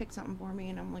here. Just pick something for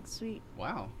me." And I'm like, "Sweet."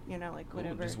 Wow. You know, like Cool.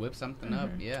 whatever. Just whip something up.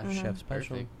 Yeah. Chef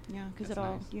special. Perfect. Yeah, because That's it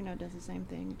all nice. does the same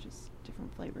thing, just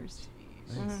different flavors.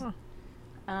 Jeez. Nice. Huh.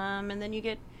 And then you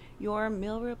get your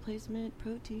meal replacement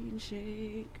protein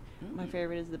shake. My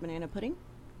favorite is the banana pudding.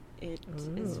 It is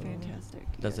Ooh. fantastic.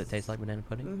 Does it yes. taste like banana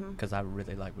pudding? Mhm. Because I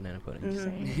really like banana pudding.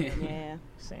 Mhm. Same. Yeah,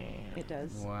 Same. it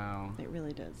does. Wow. It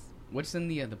really does. What's in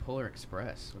the Polar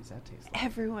Express? What's that taste like?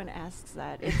 Everyone asks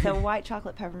that. It's a white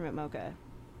chocolate peppermint mocha.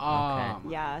 Oh, Okay.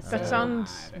 my Yeah, That so-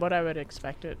 sounds God. what I would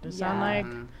expect it to sound Yeah. like.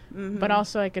 Uh-huh. But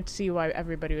also, I could see why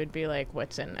everybody would be like,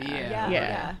 "What's in that?" Yeah.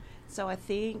 Yeah. So I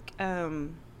think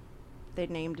they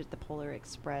named it the Polar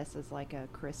Express as like a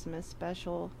Christmas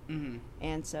special, Mhm.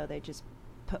 and so they just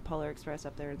put Polar Express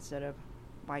up there instead of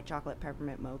white chocolate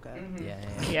peppermint mocha. Mhm.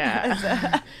 Yeah.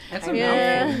 Yeah. That's a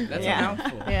Yeah. mouthful. That's Yeah. a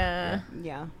mouthful. Yeah.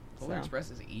 Yeah. Polar Express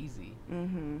is easy.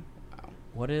 Mm-hmm. Wow.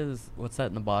 What's that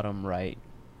in the bottom right?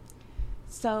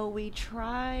 So we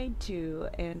tried to,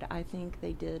 and I think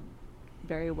they did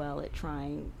very well at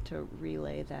trying to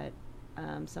relay that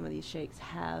some of these shakes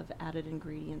have added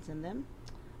ingredients in them.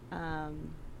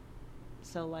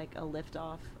 So like a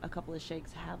liftoff, a couple of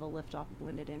shakes have a liftoff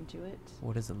blended into it.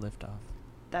 What is a lift off?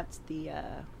 That's the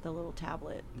little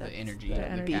tablet. The That's energy, the the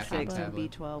energy B6 tablet. and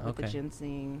B12 with the Okay.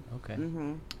 ginseng. Okay.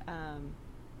 Mm-hmm. A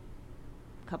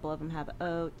couple of them have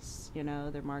oats. You know,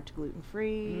 they're marked gluten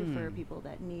free for Mm. people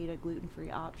that need a gluten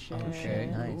free option. Okay.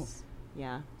 Nice.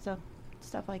 Yeah. So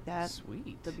stuff like that.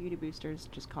 Sweet. The beauty boosters,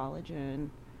 just collagen.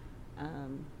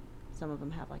 Some of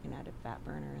them have like an added fat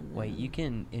burner in them. Wait, you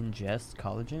can ingest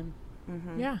collagen?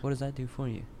 Mm-hmm. Yeah. What does that do for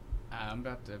you? I'm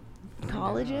about to.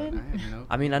 Collagen? I have no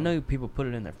I mean, I clue. know people put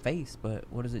it in their face, but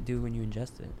what does it do when you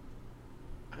ingest it?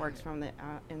 Works from the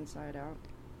inside out.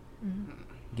 Mhm.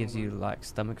 Gives you like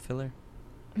stomach filler?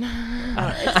 It's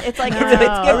like No. it's good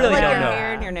I for really like don't your know.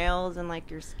 hair and your nails and like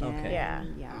your skin. Okay. Yeah.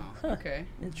 Yeah. Oh, okay.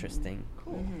 Interesting.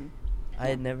 Cool. Mhm. I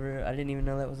didn't even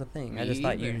know that was a thing. I Me just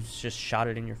thought you either. just shot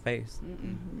it in your face.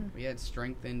 Mm-mm. Mhm. Yeah, it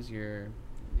strengthens your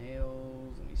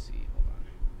nails. Let me see.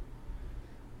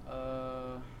 Hold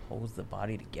on. Holds the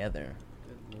body together.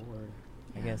 Good lord.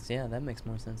 I guess, yeah, that makes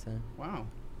more sense then. Wow.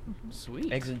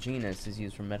 Sweet. Exogenous is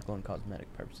used for medical and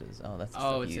cosmetic purposes. Oh, that's the Oh,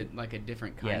 stuff it's you, like a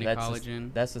different yeah, kind of that's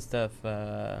collagen. that's the stuff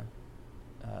that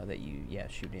you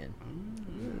shoot in.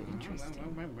 Mm,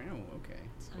 interesting. Okay.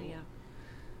 So cool. yeah,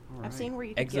 All I've right. seen where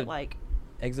you can Exo- get like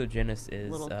Exogenous is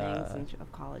little things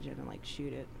of collagen and like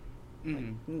shoot it. Like Mhm.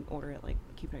 you can order it, like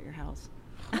keep it at your house.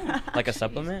 like a Jeez.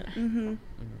 supplement. Mm-hmm.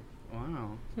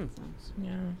 Wow. Hmm.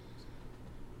 Yeah.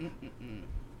 Mm-mm-mm.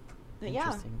 But yeah,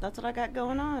 Interesting. that's what I got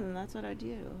going on, and that's what I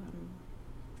do.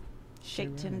 Shake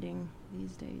Alright. tending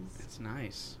these days. It's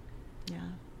nice. Yeah,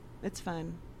 it's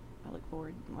fun. I look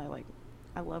forward.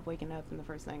 I love waking up, and the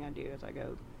first thing I do is I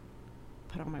go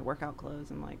put on my workout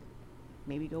clothes and like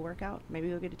maybe go work out, maybe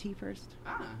go get a tea first.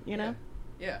 Ah, You know?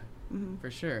 Yeah, Mm-hmm. for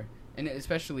sure. And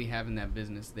especially having that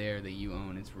business there that you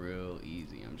own, it's real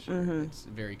easy, I'm sure. Mhm. It's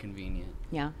very convenient.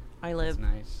 Yeah, I It's live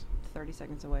nice. 30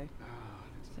 seconds away. Oh,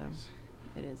 that's So. nice.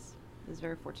 It is. It's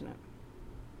very fortunate.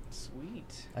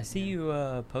 Sweet. I see you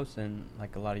posting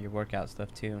like a lot of your workout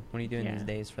stuff too. What are you doing these Yeah.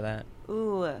 days for that?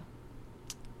 Ooh,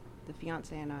 the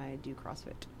fiance and I do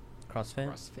CrossFit. CrossFit?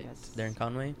 CrossFit. Yes. There in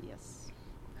Conway? Yes.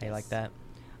 How you like Yes. that?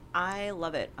 I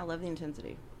love it. I love the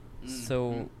intensity. Mm,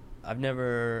 So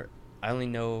I only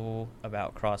know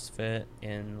about CrossFit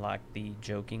in like the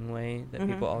joking way that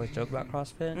people Mhm. always joke about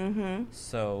CrossFit. Mm-hmm.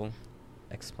 So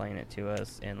explain it to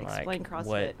us and like Explain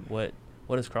CrossFit.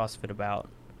 what is CrossFit about?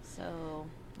 So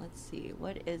let's see.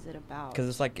 What is it about? Because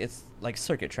it's like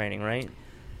circuit training, right?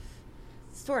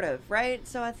 Sort of, right?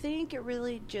 So I think it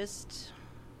really just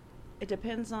it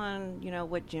depends on,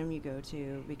 what gym you go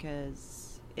to,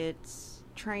 because it's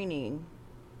training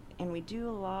and we do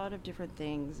a lot of different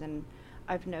things, and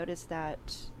I've noticed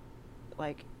that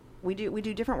like we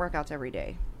do different workouts every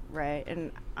day, right?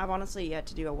 And I've honestly yet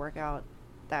to do a workout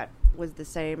that was the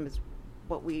same as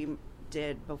what we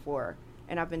did before,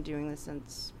 and I've been doing this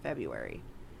since February.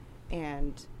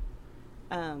 And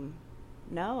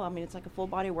no, I mean, it's like a full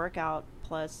body workout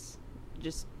plus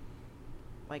just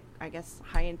like, I guess,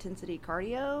 high intensity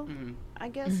cardio, Mhm. I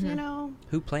guess, Mhm.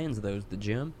 Who plans those? The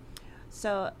gym?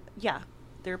 So yeah,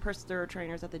 there are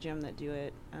trainers at the gym that do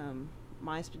it.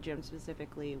 My gym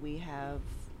specifically, we have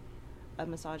a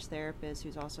massage therapist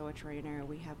who's also a trainer.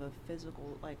 We have a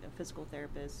physical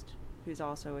therapist who's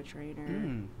also a trainer.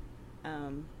 Mm.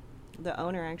 The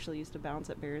owner actually used to bounce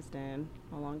at Bears Den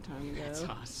a long time ago. That's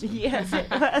awesome. Yes, it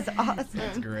was awesome.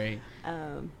 That's great.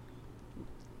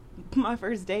 My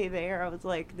first day there, I was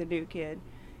like the new kid,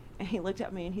 and he looked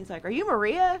at me and he's like, "Are you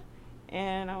Maria?"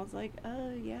 And I was like,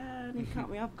 yeah. And he caught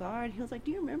me off guard. He was like,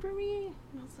 "Do you remember me?"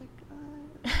 And I was like,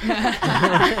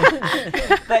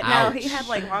 But no, he had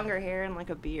like longer hair and like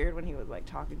a beard when he was like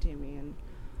talking to me, and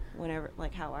whenever,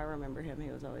 like how I remember him, he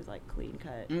was always like clean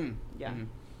cut. Yeah.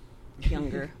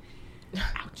 Younger.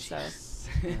 Ouch. So, Yes.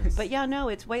 but yeah, no,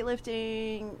 it's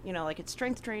weightlifting, you know, like it's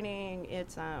strength training.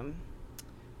 It's a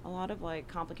lot of like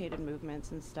complicated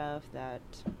movements and stuff that,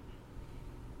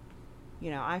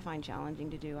 you know, I find challenging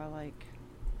to do. I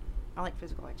like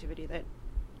physical activity that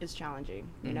is challenging.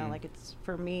 You know, like it's,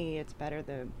 for me, it's better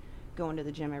than going to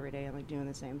the gym every day and like doing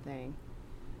the same thing.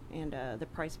 And the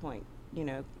price point, you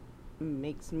know,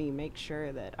 makes me make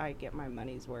sure that I get my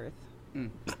money's worth. Yeah,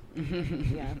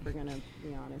 if we're gonna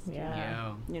be honest.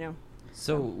 Yeah. You know.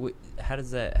 So how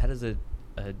does a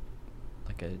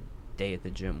like a day at the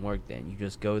gym work then? You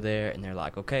just go there and they're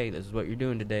like, okay, this is what you're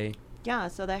doing today. Yeah,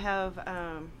 so they have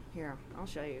here, I'll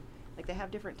show you. Like they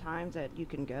have different times that you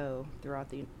can go throughout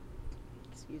the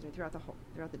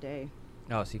throughout the day.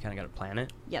 Oh, so you kind of got to plan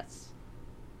it? Yes.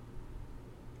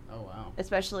 Oh wow.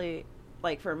 Especially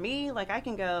like for me, like I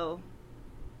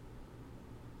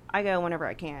go whenever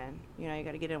I can. You know, you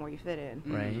got to get in where you fit in.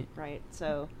 Right. Right.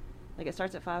 So like it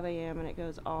starts at 5 a.m. and it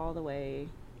goes all the way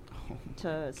to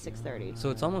 6:30. So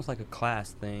it's almost like a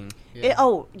class thing. Yeah.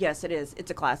 Oh, yes, it is.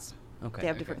 It's a class. Okay. They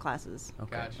have different classes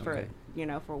Okay. Gotcha. for, Okay. you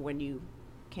know, for when you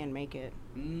can make it.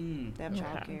 They have Okay.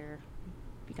 childcare.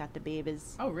 You got the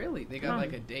babies. Oh really? They got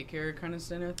like a daycare kind of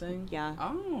center thing? Yeah.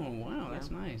 Oh wow, that's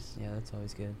Yeah. nice. Yeah, that's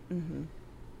always good.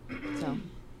 So,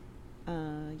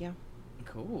 yeah.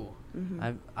 Cool.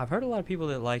 I've heard a lot of people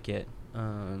that like it,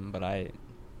 but I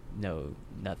know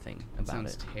nothing That about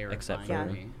sounds it terrifying except to for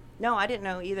me. No, I didn't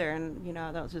know either, and you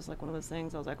know that was just like one of those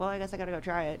things. I was like, well, I guess I gotta go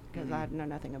try it because I know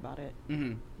nothing about it.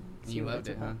 See You what loved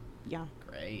it's it, huh? about. Yeah.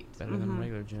 Great. better than a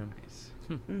regular gym. Nice.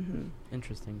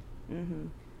 Interesting.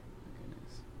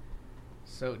 Goodness.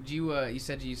 So, do you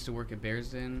said you used to work at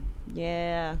Bears Den?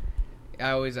 Yeah.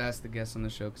 I always ask the guests on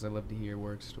the show because I love to hear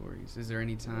work stories. Is there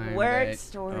any time Work that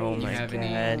stories. Oh you my have God.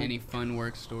 any fun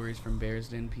work stories from Bears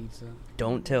Den Pizza?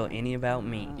 Don't tell any about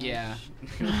me. Yeah.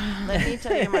 Let me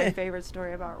tell you my favorite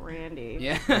story about Randy.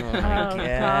 Yeah. Oh my Oh,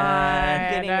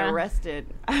 God. Getting arrested.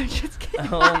 I'm just kidding.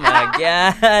 Oh my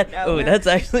God. No, Oh, we're- that's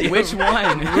actually Which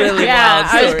one? Really Yeah, wild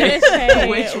I was story. gonna say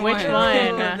Which which one?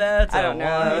 Oh, one. that's I a don't know.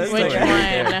 wild Which story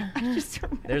right one? there. I just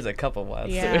remember. There's a couple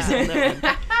wild Yeah. stories on that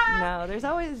one. No, there's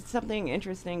always something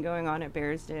interesting going on at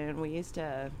Bears Den. We used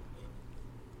to,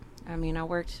 I mean, I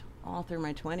worked all through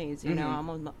my 20s, you know,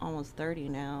 I'm almost 30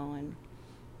 now, and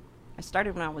I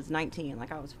started when I was 19,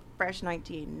 like I was fresh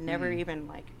 19, never even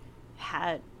like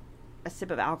had a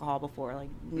sip of alcohol before, like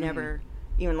never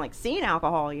even like seen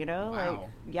alcohol, you know? Wow. Like,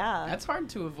 yeah. That's hard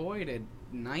to avoid at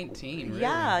 19, really.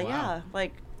 Yeah, Wow. yeah.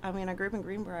 Like, I mean, I grew up in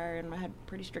Greenbrier and I had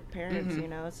pretty strict parents, you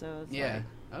know, so it's Yeah.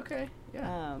 Okay.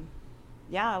 Yeah.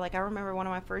 yeah, like I remember one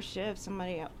of my first shifts,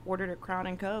 somebody ordered a Crown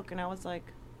and Coke, and I was like,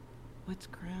 "What's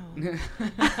Crown?"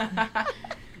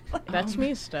 That's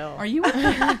me still. Are you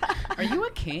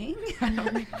a king?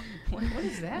 what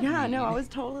is that? Yeah, mean? no, I was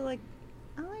totally like,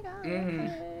 "Oh my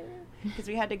god," because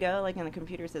we had to go like in the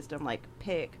computer system, like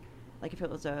pick, like if it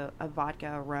was a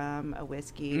vodka, a rum, a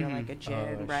whiskey, or like a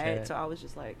gin, Oh, right? shit. So I was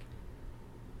just like,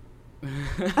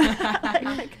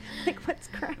 like what's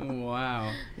Crown?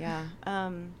 Wow. Yeah.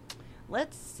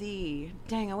 Let's see.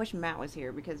 Dang, I wish Matt was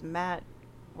here because Matt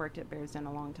worked at Bears Den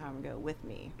a long time ago with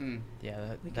me.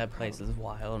 Yeah, We could that place is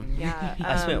wild. Yeah.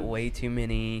 I spent way too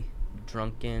many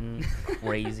drunken,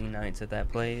 crazy nights at that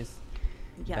place.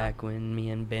 Yeah. Back when me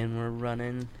and Ben were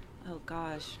running. Oh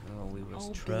gosh. Oh, we was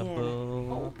Oh,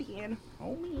 trouble. Ben.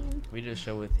 Oh man. We did a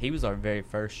show with. He was our very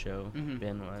first show.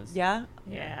 Ben was. Yeah.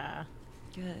 Yeah.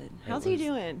 Good. How's he was-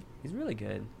 doing? He's really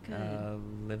good. Good.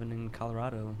 Living in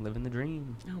Colorado, living the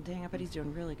dream. Oh dang, I bet he's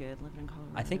doing really good living in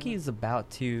Colorado. I think he's about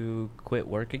to quit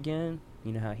work again.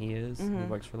 You know how he is. He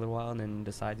works for a little while and then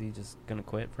decides he's just gonna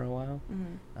quit for a while.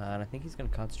 And I think he's gonna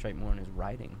concentrate more on his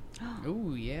writing.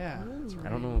 Oh yeah. That's I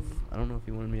don't know if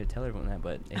he wanted me to tell everyone that,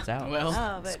 but it's out. Well,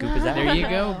 Oh, but- Scoop is out. there you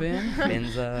go, Ben.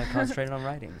 Ben's concentrating on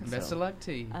writing. Best so. of luck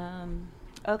to you.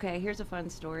 Okay, here's a fun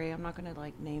story. I'm not gonna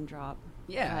like name drop.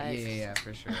 yeah, but- yeah,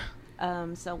 for sure.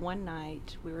 So one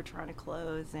night we were trying to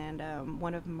close, and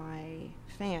one of my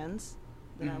fans,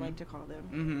 that I like to call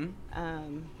them,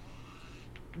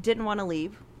 didn't want to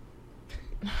leave.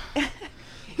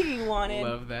 He wanted,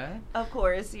 Love that. of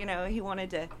course, you know, he wanted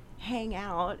to hang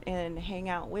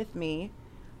out with me,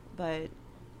 but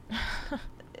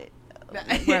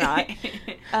we're not.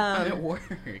 I'm at work.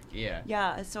 Yeah.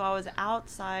 Yeah, so I was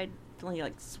outside,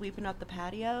 like sweeping up the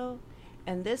patio,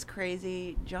 and this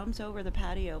crazy jumps over the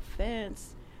patio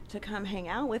fence to come hang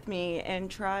out with me and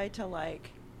try to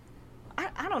like,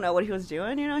 I don't know what he was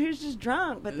doing, you know, he was just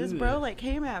drunk, but this bro like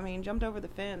came at me and jumped over the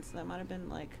fence. That might have been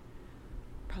like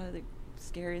probably the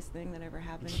scariest thing that ever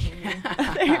happened to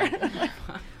me.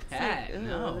 Pat,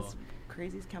 no. This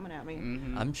crazy's coming at me.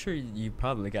 Mhm. I'm sure you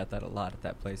probably got that a lot at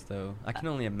that place, though. I can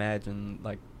only imagine,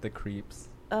 like, the creeps.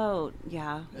 Oh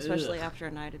yeah, especially Ugh. after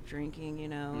a night of drinking, you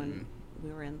know, and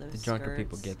we were in those The drunker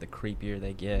people skirts. get, the creepier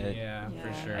they get. Yeah, Yeah.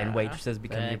 for sure. And waitresses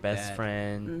become your Bet best that.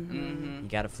 friend. Mhm. You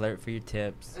gotta flirt for your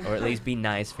tips, or at least be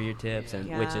nice for your tips, and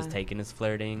which is Yeah. taken as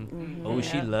flirting. Mhm. Oh,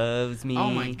 she Yeah. loves me. Oh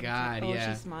my God, Oh,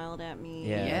 yeah. she smiled at me.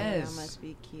 Yeah. Yes. That must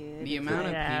be cute. The It's amount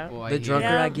like, Yeah. of people I The hear. drunker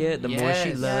Yeah. I get, the more she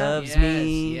Yes, loves yes,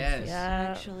 me. Yes. Yeah.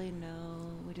 actually,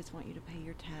 no, we just want you to pay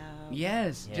your tab.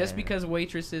 Yes. Just Yeah. because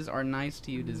waitresses are nice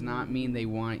to you does not mean they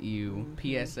want you. Mhm.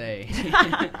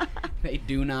 PSA. They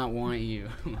do not want you.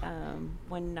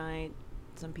 One night,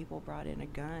 some people brought in a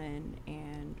gun,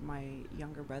 and my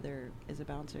younger brother is a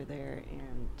bouncer there,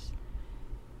 and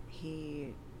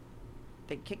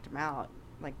they kicked him out,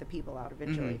 like the people out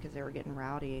eventually, Mhm. because they were getting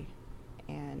rowdy,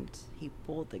 and he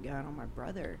pulled the gun on my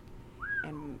brother,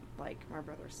 and like my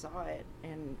brother saw it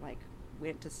and like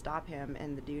went to stop him,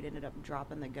 and the dude ended up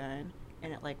dropping the gun,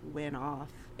 and it like went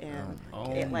off, and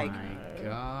Oh it like my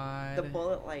God. the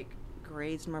bullet like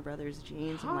grazed my brother's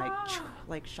jeans and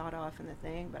like shot off in the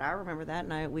thing. But I remember that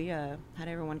night we had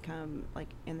everyone come like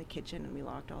in the kitchen, and we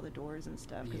locked all the doors and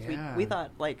stuff, because Yeah. we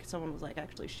thought like someone was like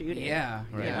actually shooting. Yeah,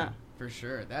 Right. yeah, for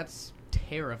sure. That's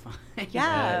terrifying.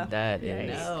 Yeah. That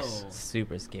Yikes. is No.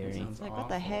 super scary. Sounds It's like, what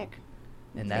the awful. heck?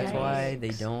 And that's why they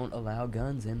Yikes. don't allow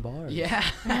guns in bars. Yeah.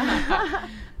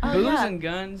 Oh, Booze yeah. and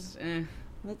guns.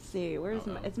 Let's see. Where's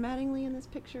Uh-oh. is Mattingly in this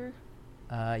picture?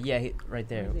 Yeah, right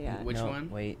there. Where's he at? Which No, one?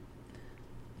 Wait.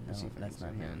 No, Let's see if I that's can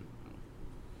not zoom him.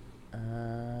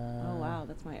 Oh wow,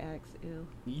 that's my ex. Ew.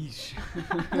 in. Yeesh.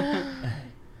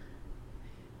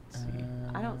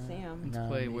 I don't see him. Let's no,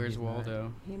 play maybe Where's he's not.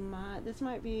 Waldo? This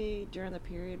might be during the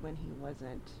period when he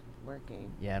wasn't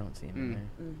working. Yeah, I don't see him in Mm.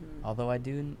 there. Mm-hmm. Although I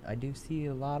do see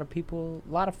a lot of people,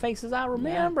 a lot of faces I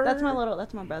remember. That's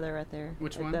my brother right there.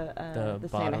 Which At one? The The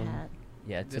Santa bottom. hat.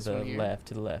 Yeah, to This the one here? left,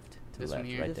 to the left, to This the one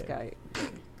left, here? right This there. guy.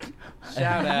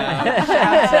 Shout out.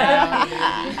 Shouts out.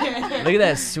 Look at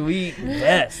that sweet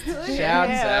vest. Shouts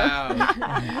out.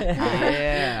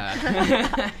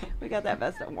 Yeah. We got that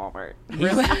vest at Walmart. He's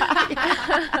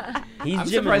I'm gymming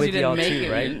surprised with he y'all didn't make too,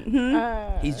 it, right?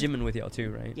 man. He's gymming with y'all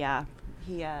too, right? Yeah,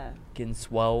 he Getting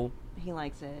swole. he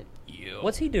likes it.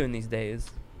 What's he doing these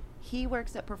days? He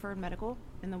works at Preferred Medical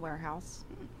in the warehouse.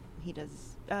 He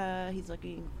does. He's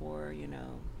looking for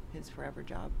his forever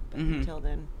job. But Mhm. until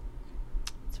then,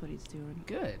 that's what he's doing.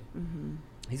 Good. Mm-hmm.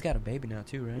 He's got a baby now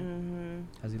too, right? Mm-hmm.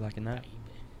 How's he liking that?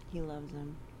 He loves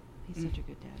him. He's such a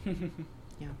good dad.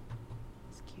 Yeah,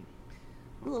 he's cute.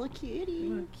 A little cutie.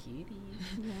 Little kitty.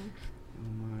 Yeah.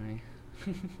 Oh my.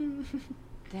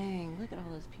 Dang! Look at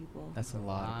all those people. That's a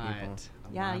lot of people.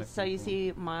 A Yeah. lot of So you people.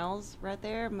 see Miles right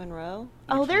there, Monroe. Which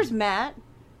Oh, there's one? Matt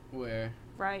Where?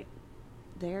 right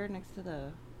there next to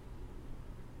the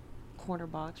corner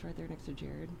box right there next to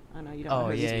Jared. I know you don't know Oh,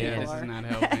 who yeah, these yeah. people This are. is not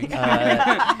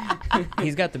helping.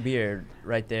 He's got the beard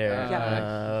right there.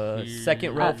 Yeah.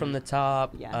 Second row from the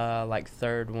top. Yeah. Like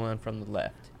third one from the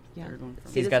left. Yeah. Third one from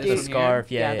See He's this got the dude?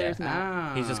 scarf. Yeah, yeah. there's Matt.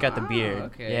 Ah, He's just got the beard.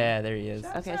 Okay. Yeah, there he is.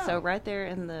 Shouts Okay, so out. right there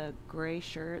in the gray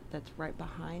shirt that's right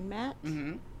behind Matt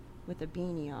Mm-hmm. with a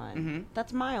beanie on. Mhm.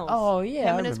 That's Miles. Oh, yeah,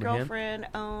 Him I and his remember him. girlfriend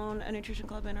own a nutrition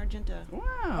club in Argenta. Wow.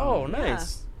 Oh, Yeah.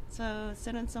 nice. So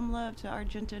sending some love to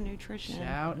Argenta Nutrition.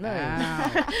 Shout Nice.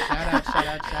 out. Shout out, shout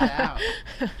out, shout out.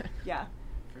 Yeah.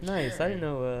 For Nice. sure. I didn't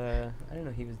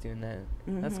know he was doing that.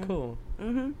 That's Mhm. cool.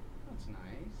 Mm-hmm. That's nice.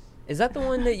 Is that the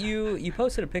one that you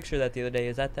posted a picture of that the other day?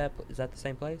 Is that the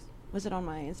same place? Was it on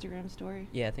my Instagram story?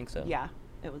 Yeah, I think so. Yeah,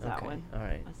 it was that Okay. one. All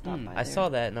right. I stopped by I there. saw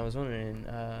that and I was wondering.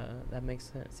 That makes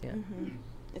sense. Yeah. Mm-hmm.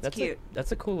 It's That's cute.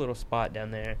 That's a cool little spot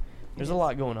down there. There's a is.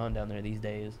 lot going on down there these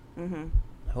days. Mm-hmm.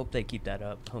 I hope they keep that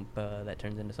up. Hope that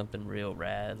turns into something real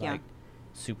rad, Yeah. like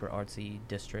super artsy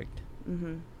district.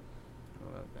 Mm-hmm.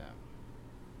 I love that.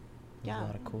 There's Yeah. a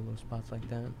lot of cool little spots like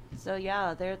that. So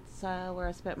yeah, that's where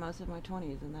I spent most of my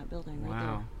 20s, in that building right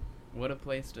Wow. What a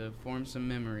place to form some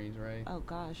memories, right? there. Oh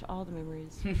gosh, all the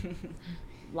memories.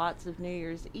 Lots of New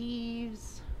Year's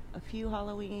Eves, a few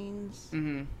Halloweens,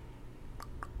 Mm-hmm.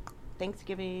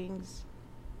 Thanksgivings.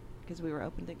 because we were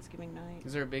open Thanksgiving night.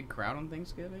 Is there a big crowd on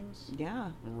Thanksgivings?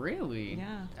 Yeah. Really?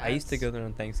 Yeah. I used to That's- go there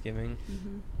on Thanksgiving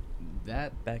Mm-hmm.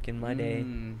 That back in my day.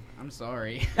 I'm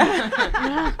sorry.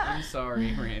 I'm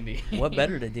sorry, Randy. What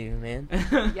better to do, man?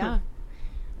 Yeah.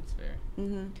 That's fair.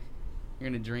 Mm-hmm. You're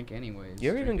gonna drink anyways. You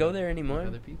ever even drink go with there anymore?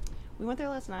 Other people. We went there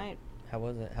last night. How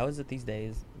was it? How is it these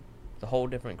days? The whole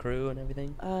different crew and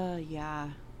everything? Yeah.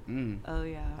 Mm. Oh,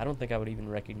 yeah. I don't think I would even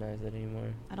recognize it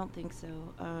anymore. I don't think so.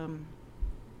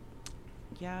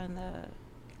 Yeah, and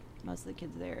most of the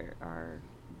kids there are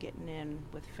getting in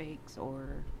with fakes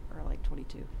or are like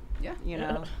 22. Yeah. You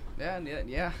know? Yeah.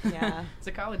 Yeah. Yeah. It's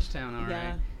a college town, all Yeah.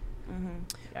 right.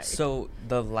 Mm-hmm. So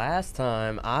the last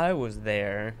time I was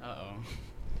there, Uh-oh.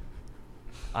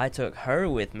 I took her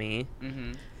with me.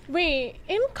 Mm-hmm. Wait,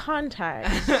 in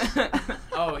context.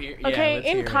 Oh, here. Yeah, Okay, let's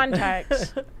in hear it.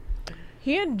 context.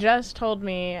 He had just told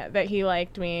me that he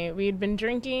liked me. We'd been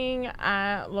drinking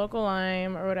at Local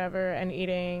Lime or whatever and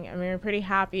eating, and we were pretty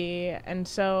happy. And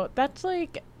so that's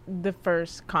like the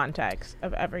first context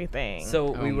of everything.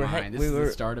 So Oh we were my, this we is were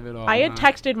the start of it all. I had huh?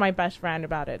 texted my best friend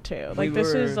about it too. We Like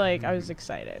this is were- like I was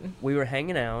excited. we were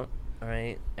hanging out, all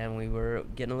right, and we were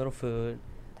getting a little food,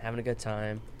 having a good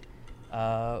time.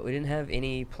 We didn't have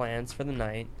any plans for the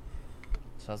night,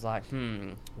 so I was like,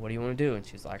 what do you want to do? And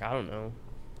she's like, I don't know,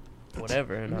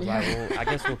 whatever. And I was like, well, I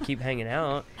guess we'll keep hanging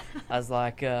out. I was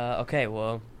like, okay,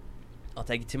 well, I'll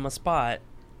take you to my spot,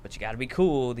 but you gotta be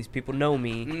cool. These people know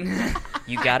me.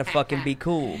 You gotta fucking be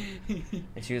cool.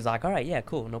 And she was like, all right, yeah,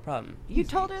 cool, no problem. You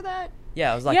told her that?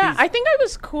 Yeah, I was like, yeah, these- I think I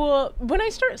was cool. When I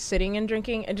start sitting and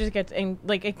drinking, it just gets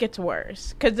it gets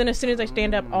worse. Because then as soon as I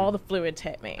stand up, all the fluids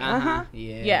hit me. Uh-huh.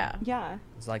 Yeah. Yeah. Yeah.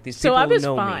 it's like these So people I was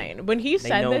know fine. me. When he They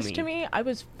said know this me. to me, I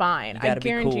was fine. You I gotta be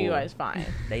guarantee you cool. I was fine.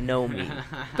 They know me.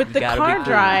 But You the gotta be car cool.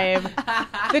 drive,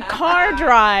 the car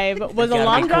drive was You a gotta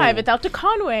long be drive. cool. It's out to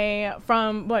Conway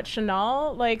from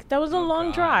Chanel. Like that was a Oh, long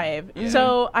God. drive. Yeah.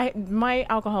 So my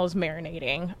alcohol is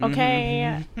marinating.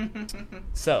 Okay.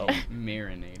 So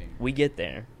Marinating. we get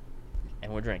there,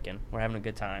 and we're drinking. We're having a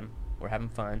good time. We're having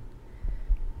fun.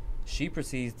 She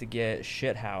proceeds to get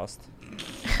shithoused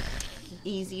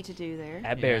Easy to do there.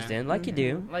 at Bears Yeah. Den, like you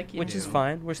do, Like you which is do.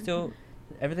 fine. We're still,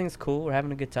 everything's cool. We're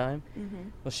having a good time. Mm-hmm.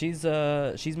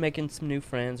 Well, she's making some new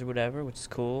friends or whatever, which is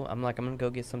cool. I'm like, I'm gonna go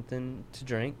get something to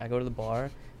drink. I go to the bar.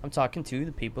 I'm talking to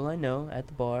the people I know at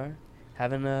the bar,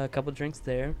 having a couple drinks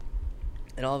there,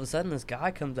 and all of a sudden, this guy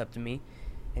comes up to me,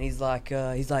 and he's like,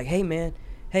 hey man,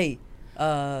 hey,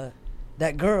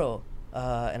 that girl,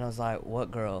 and I was like,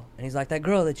 what girl? And he's like, that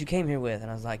girl that you came here with,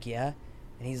 and I was like, yeah,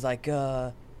 and he's like,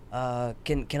 can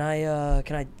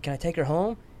I take her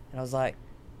home? And I was like,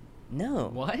 no.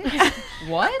 What?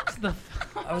 What the?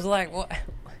 I was like, what?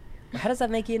 How does that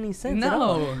make any sense at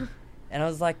all? No. And I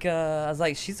was like,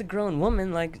 she's a grown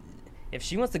woman. Like, if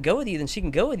she wants to go with you, then she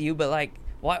can go with you. But like,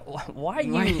 why are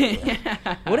you?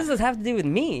 What does this have to do with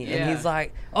me? And Yeah. he's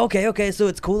like, okay, so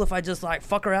it's cool if I just like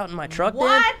fuck her out in my truck. Then?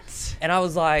 What? And I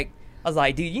was like,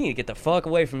 dude, you need to get the fuck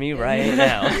away from me right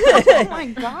now. Oh my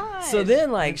god. So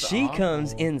then, like, That's she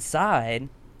comes awful. inside,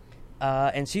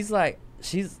 and she's like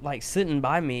sitting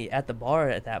by me at the bar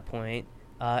at that point,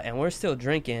 and we're still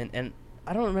drinking, and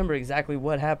I don't remember exactly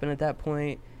what happened at that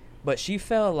point, but she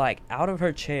fell like out of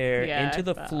her chair Yeah, into I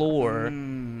the fell. floor,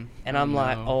 Mm, and I'm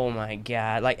like, no. oh my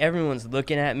god, like everyone's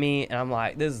looking at me, and I'm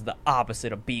like, this is the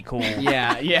opposite of be cool.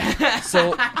 Yeah.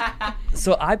 So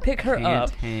I pick her Can't up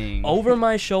hang. over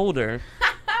my shoulder.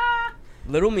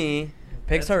 Little me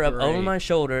picks That's her up over great. my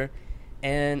shoulder,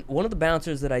 and one of the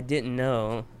bouncers that I didn't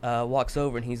know walks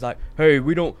over, and he's like, "Hey,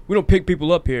 we don't pick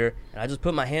people up here." And I just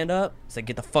put my hand up, said,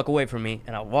 "Get the fuck away from me!"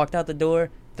 And I walked out the door,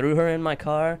 threw her in my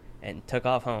car, and took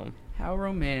off home. How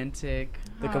romantic.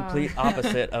 The complete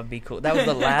opposite of be cool. That was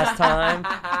the last time,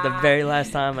 the very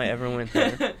last time I ever went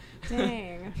there.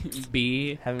 Dang.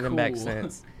 Be Haven't cool. been back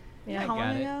since. Yeah. How got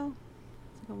long it. ago?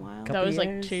 It's like a while. Couple That was like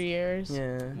years? 2 years.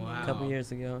 Yeah, Wow. a couple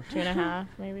years ago. 2.5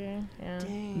 maybe. Yeah.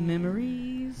 Dang.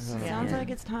 Memories. Oh, Sounds yeah. like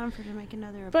it's time for her to make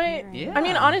another But appearance. Yeah. I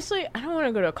mean, honestly, I don't want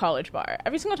to go to a college bar.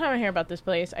 Every single time I hear about this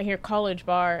place, I hear college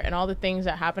bar and all the things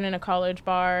that happen in a college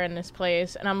bar and this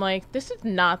place, and I'm like, this is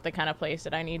not the kind of place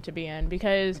that I need to be in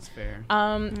because That's fair.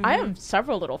 I have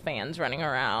several little fans running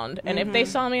around, and if they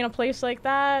saw me in a place like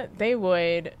that, they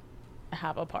would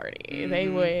have a party. They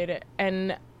would,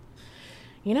 and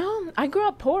you know, I grew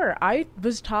up poor. I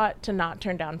was taught to not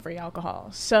turn down free alcohol,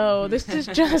 so this is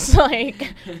just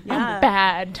like Yeah. a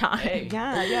bad time. Hey,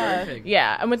 Yeah, yeah. perfect.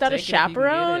 Yeah, and without Take a it if you can get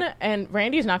chaperone, it. and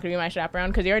Randy's not going to be my chaperone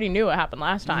because he already knew what happened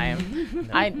last time.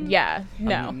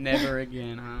 No. Never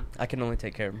again, huh? I can only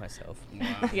take care of myself.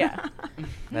 Wow. Yeah.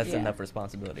 That's Yeah. enough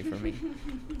responsibility for me.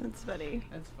 That's funny.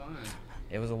 That's fun.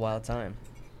 It was a wild time.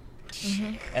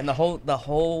 Mhm. And the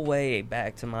whole way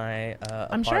back to my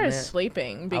I'm sure I was apartment,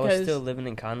 sleeping I because was still living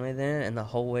in Conway then, and the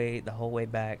whole way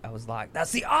back, I was like,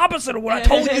 "That's the opposite of what I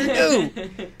told you to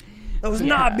do. That was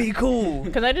not be cool."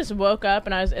 because I just woke up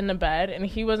and I was in the bed and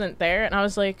he wasn't there and I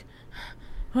was like,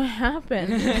 "What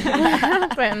happened? What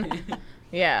happened?"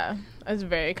 Yeah, I was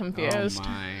very confused. Oh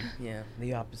my. Yeah,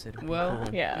 the opposite. Of Well,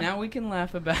 cool. Yeah. now we can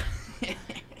laugh about it.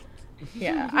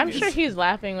 Yeah, I'm sure he's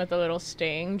laughing with a little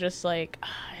sting, just like,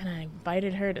 and I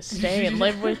invited her to stay and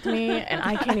live with me, and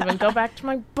I can't even go back to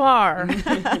my bar.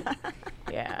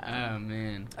 Yeah. Oh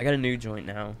man. I got a new joint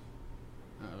now.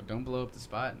 Oh, don't blow up the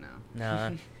spot now.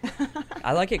 Nah,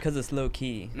 I like it because it's low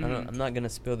key. Mhm. I'm not gonna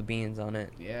spill the beans on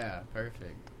it. Yeah,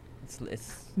 perfect.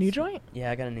 It's New joint? Yeah,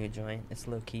 I got a new joint. It's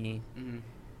low key, Mm-hmm.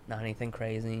 not anything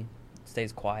crazy.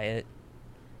 Stays quiet,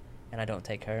 and I don't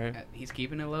take her. He's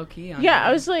keeping it low key. On Yeah, you.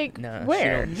 I was like, Nah,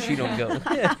 where? She don't go.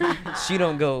 She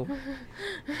don't go.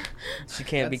 She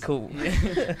can't be That's- cool.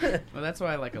 Well, that's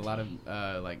why like a lot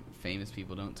of like famous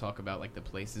people don't talk about like the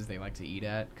places they like to eat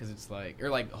at because it's like or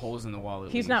like holes in the wall. At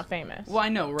He's least. not famous. Well, I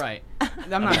know, right?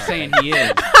 I'm not saying he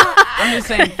is. I'm just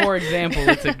saying, for example,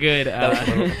 it's a good.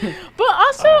 But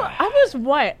also, I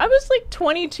was like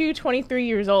 22, 23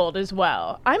 years old as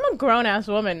well. I'm a grown ass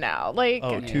woman now. Like,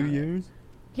 Oh, 2 Yeah. years?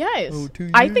 yes. Oh,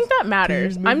 2 I years? think that 2 matters.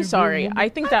 years make I'm you sorry. grown? I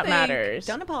think that matters.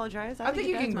 Don't apologize. I think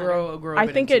you it can does matter. grow. I a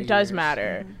bit think in it 2 does years.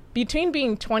 matter. Between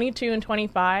being 22 and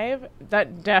 25,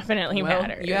 that definitely Well,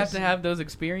 matters. you have to have those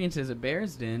experiences at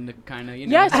Bears Den to kind of,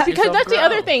 Yes, let because yourself that's the grow.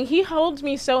 other thing. He holds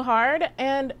me so hard,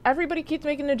 and everybody keeps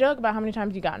making a joke about how many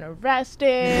times you gotten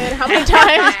arrested, how many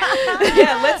times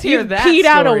Yeah, let's hear you that peed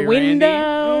out a story,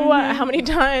 window, Randy. how many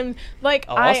times. Like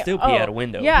Oh, I'll still pee out a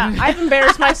window. Yeah, I've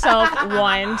embarrassed myself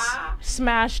once,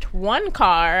 smashed one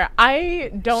car.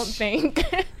 I don't think.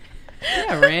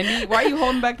 Yeah, Randy, why are you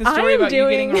holding back the story I'm about you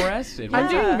doing- getting arrested? I'm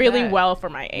What's doing up with really that? well for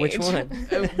my age. Which one?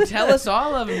 Tell us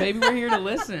all of them. Maybe we're here to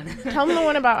listen. Tell me the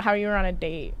one about how you were on a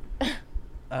date.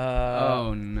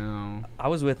 Oh no. I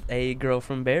was with a girl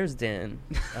from Bears Den.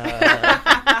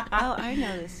 Oh, I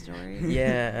know this story.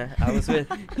 Yeah, I was with.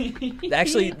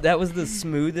 Actually, that was the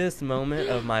smoothest moment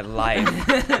of my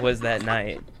life. Was that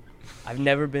night? I've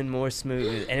never been more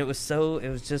smooth, and it was so. It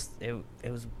was just. It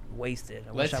was wasted.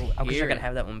 I wish I hear could it.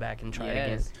 have that one back and try it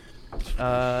again.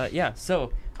 Yes. Yeah.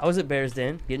 So I was at Bears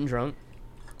Den, getting drunk,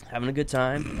 having a good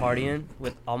time, partying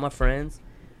with all my friends,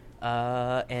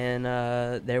 and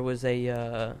there was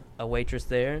a waitress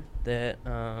there that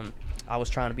I was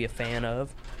trying to be a fan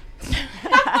of.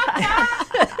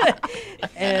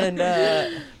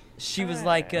 And she was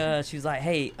like,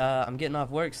 "Hey, I'm getting off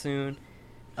work soon.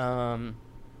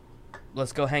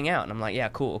 Let's go hang out." And I'm like, "Yeah,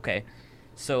 cool, okay."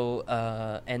 So,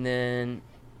 and then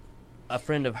a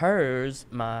friend of hers,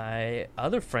 my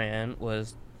other friend,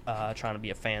 was trying to be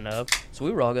a fan of. So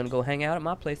we were all gonna go hang out at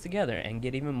my place together and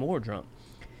get even more drunk.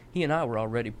 He and I were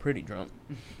already pretty drunk.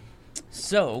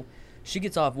 So she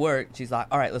gets off work. She's like,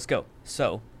 "All right, let's go."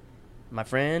 So my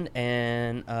friend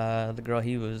and the girl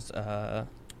he was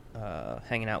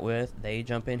hanging out with, they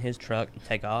jump in his truck and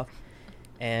take off.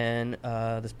 And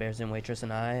this Bears Den waitress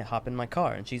and I hop in my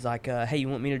car. And she's like, "Hey, you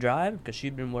want me to drive?" Because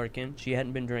she'd been working. She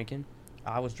hadn't been drinking.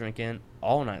 I was drinking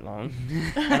all night long.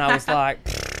 And I was like,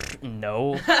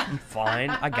 "No, I'm fine.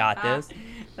 I got this."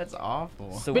 That's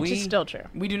awful. So Which is still true.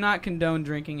 We do not condone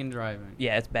drinking and driving.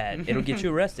 Yeah, it's bad. It'll get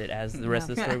you arrested, as the rest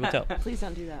of the story will tell. Please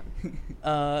don't do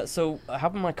that. So I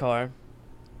hop in my car,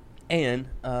 and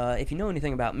if you know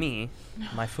anything about me,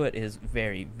 my foot is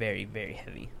very, very, very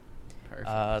heavy.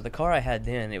 Perfect. The car I had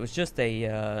then, it was just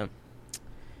a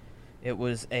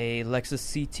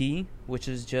Lexus CT, which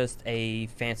is just a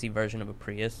fancy version of a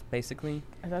Prius, basically.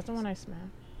 Is that the one I smashed?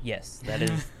 Yes, that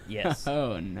is, yes.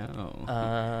 Oh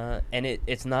no. And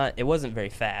it wasn't very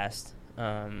fast,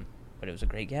 but it was a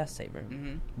great gas saver.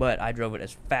 Mm-hmm. But I drove it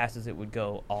as fast as it would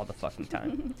go all the fucking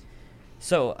time.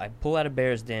 So I pull out of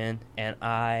Bears Den and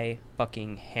I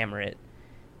fucking hammer it.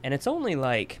 And it's only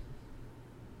like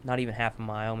not even half a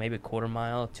mile, maybe a quarter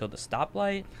mile till the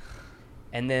stoplight.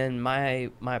 And then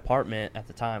my apartment at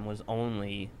the time was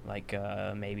only like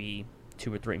maybe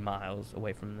 2 or 3 miles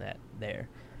away from that there.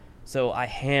 So I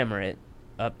hammer it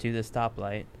up to the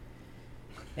stoplight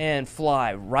and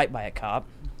fly right by a cop.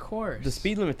 Of course. The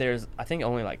speed limit there is, I think,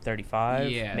 only like 35,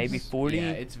 Yes. maybe 40.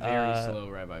 Yeah, it's very slow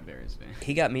right by Bears Den.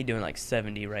 He got me doing like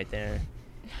 70 right there.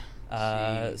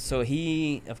 Jeez. So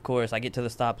he, of course, I get to the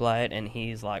stoplight and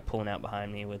he's like pulling out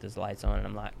behind me with his lights on, and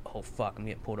I'm like, "Oh fuck, I'm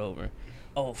getting pulled over.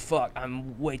 Oh fuck,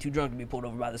 I'm way too drunk to be pulled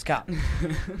over by this cop."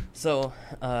 So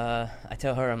I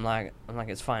tell her, I'm like,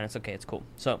 "It's fine, it's okay, it's cool."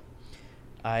 So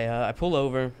I pull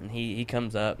over, and he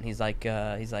comes up, and he's like,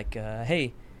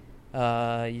 hey,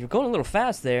 you're going a little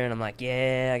fast there. And I'm like,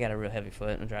 yeah, I got a real heavy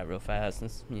foot, and I drive real fast.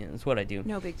 That's, that's what I do.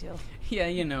 No big deal. Yeah,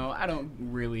 I don't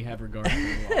really have regard for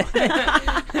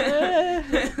the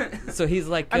law. So he's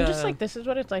like, I'm just like, this is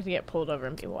what it's like to get pulled over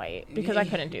and be white, because I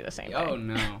couldn't do the same Oh, thing.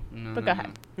 no. But go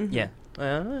ahead. yeah.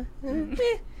 Yeah.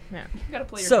 You gotta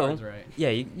play your So, cards right. yeah,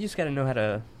 you just got to know how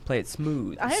to play it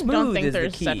smooth. I Smooth don't think is the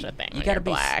there's key. such a thing You when gotta you're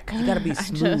be black. You got to be I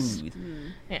smooth. just-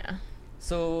 Yeah.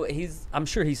 So I'm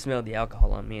sure he smelled the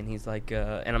alcohol on me, and he's like,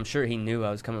 and I'm sure he knew I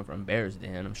was coming from Bears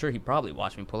Den. I'm sure he probably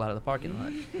watched me pull out of the parking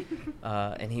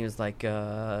lot. And he was like,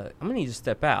 I'm gonna need you to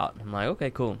step out. I'm like,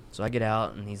 okay, cool. So I get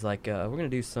out, and he's like, we're gonna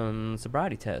do some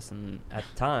sobriety tests. And at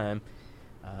the time,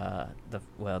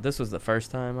 this was the first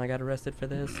time I got arrested for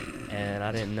this, and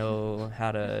I didn't know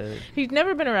how to. He's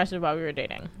never been arrested while we were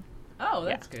dating. Oh,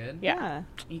 that's good. Yeah.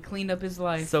 He cleaned up his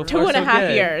life. So for- far, 2.5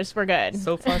 good. years. We're good.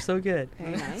 So far, so good.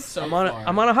 Very nice. so I'm on far.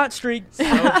 I'm on a hot streak. So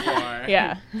far.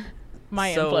 Yeah.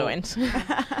 My So- influence.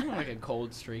 I'm like a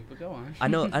cold streak, but go on. I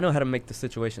know how to make the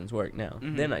situations work now.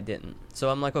 Mhm. Then I didn't. So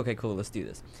I'm like, okay, cool, let's do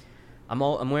this. I'm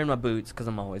wearing my boots because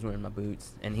I'm always wearing my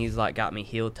boots, and he's like got me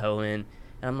heel toeing, and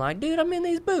I'm like, dude, I'm in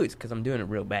these boots because I'm doing it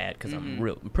real bad because I'm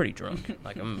pretty drunk.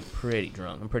 Like I'm pretty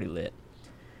drunk. I'm pretty lit.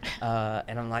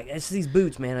 And I'm like, it's these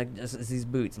boots, man. It's these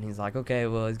boots. And he's like, okay,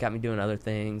 well, he's got me doing other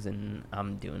things, and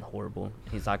I'm doing horrible.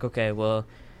 He's like, okay, well,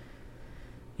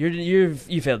 you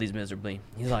failed these miserably.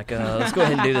 He's like, let's go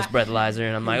ahead and do this breathalyzer.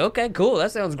 And I'm like, okay, cool.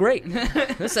 That sounds great.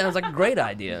 This sounds like a great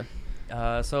idea.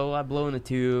 So I blow in the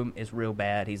tube. It's real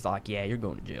bad. He's like, yeah, you're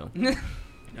going to jail. And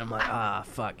I'm like,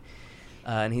 fuck.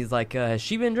 And he's like, has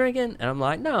she been drinking? And I'm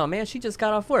like, no, man, she just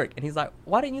got off work. And he's like,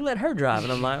 why didn't you let her drive?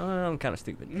 And I'm like, I'm kind of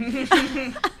stupid.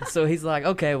 So he's like,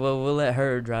 okay, well, we'll let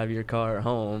her drive your car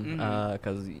home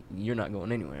because you're not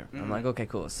going anywhere. I'm like, okay,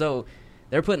 cool. So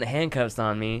they're putting the handcuffs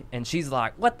on me, and she's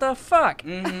like, what the fuck?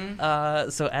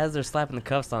 So as they're slapping the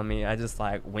cuffs on me, I just,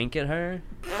 like, wink at her.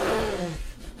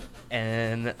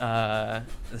 And the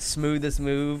smoothest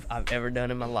move I've ever done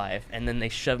in my life. And then they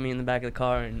shove me in the back of the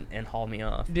car and haul me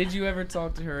off. Did you ever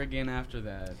talk to her again after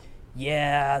that?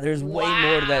 Yeah, there's way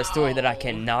more to that story that I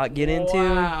cannot get into.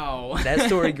 Wow. That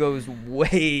story goes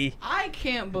way... I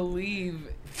can't believe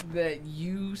that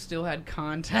you still had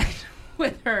contact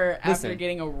with her after Listen.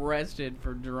 getting arrested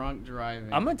for drunk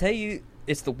driving. I'm going to tell you,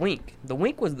 it's the wink. The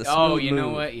wink was the smooth Oh, you know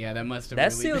move. what? Yeah, that must have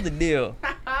That really sealed the deal.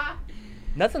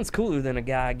 Nothing's cooler than a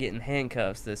guy getting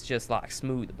handcuffs that's just, like,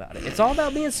 smooth about it. It's all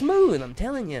about being smooth, I'm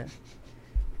telling you.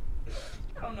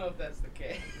 I don't know if that's the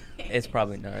case. It's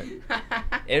probably not.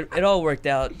 It all worked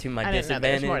out to my I didn't know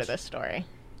there was disadvantage. more to this story.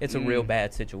 It's a real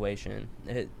bad situation.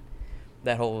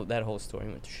 That whole story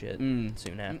went to shit Mm.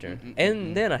 soon after.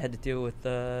 And then I had to deal with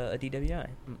a DWI,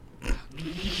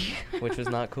 which was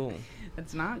not cool.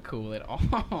 That's not cool at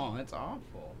all. That's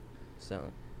awful. So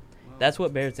Well, that's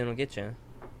what Bears Den will get you.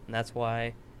 And that's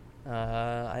why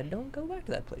I don't go back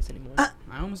to that place anymore. I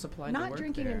almost applied to Not work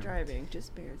drinking there. and driving,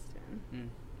 just Bearsden.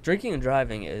 Drinking and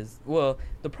driving is, well,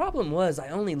 the problem was I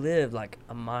only lived like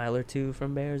a mile or two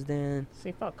from Bears Den. So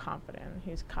he felt confident.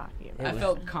 He's cocky. I about was-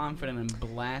 felt it. confident in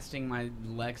blasting my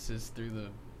Lexus through the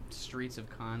streets of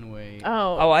Conway.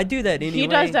 Oh, I do that anyway. He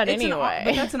does that It's anyway.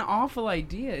 but that's an awful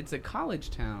idea. It's a college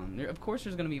town. Of course,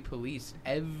 there's going to be police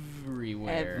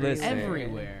everywhere. Listen,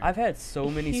 Everywhere. I've had so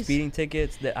many He's- speeding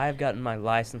tickets that I've gotten my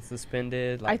license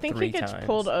suspended like I think 3 he gets times.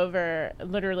 pulled over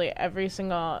literally every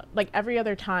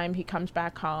other time he comes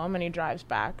back home and he drives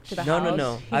back to the No, house. no,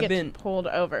 no. He I've gets been- pulled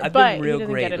over. I've but been real he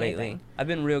doesn't great get lately. anything. I've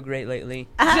been real great lately.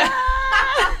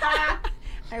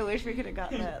 I wish we could have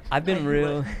gotten that. I've been Like,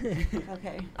 real.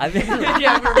 Okay. I've been.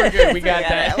 Yeah, we're good. We got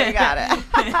that. We got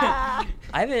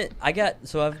it.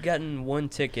 I've gotten one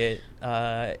ticket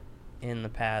in the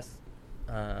past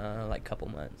couple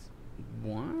months.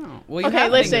 Wow. Well, you Okay,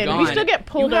 have listen, been we gone. still get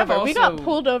pulled You have over. We got also-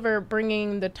 pulled over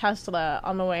bringing the Tesla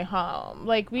on the way home.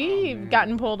 Like, we've man.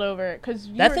 gotten pulled over because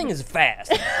That thing is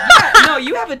fast. No,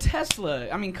 you have a Tesla.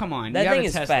 I mean, come on. That you have thing a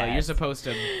is Tesla. fast. You're supposed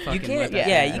to fucking You let can't. that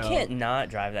Yeah, thing you go. can't not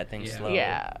drive that thing Yeah. slow.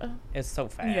 Yeah. It's so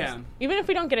fast. Yeah. Even if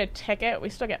we don't get a ticket, we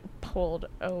still get pulled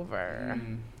over.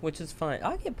 Mm. Which is fine.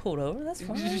 I'll get pulled over. That's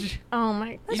fine. Oh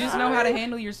my You just know how to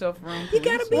handle yourself around You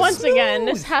gotta police be Once officers. again,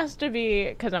 this smooth. has to be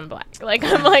because I'm black. Like,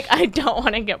 I'm like, I don't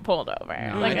want to get pulled over.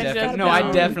 No, like, I, I just no, I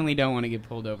don't. definitely don't want to get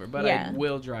pulled over, but Yeah. I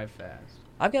will drive fast.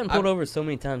 I've gotten pulled I've- over so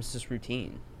many times, just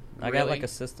routine. I got Really? like a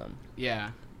system. Yeah.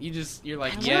 You're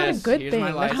like, That's yes, not a good here's thing. my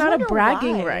That's license. not a wonder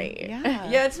bragging why. right. Yeah.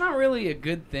 Yeah, it's not really a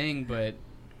good thing, but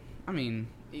I mean,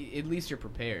 at least you're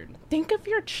prepared. Think of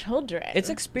your children. It's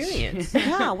experience.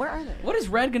 Yeah, where are they? What is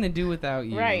Red gonna do without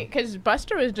you? Right, because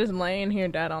Buster was just laying here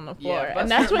dead on the floor, Yeah,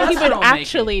 and that's Buster- what he Buster would will make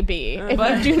actually be if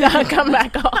But- you do not come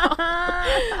back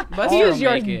home. Buster He will is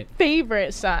your make it.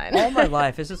 favorite son. All my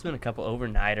life, it's just been a couple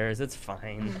overnighters. It's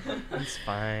fine. It's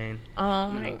fine.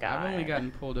 Oh No, my god. I've only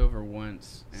gotten pulled over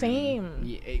once. and- Same.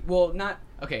 Yeah, well, not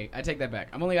okay. I take that back.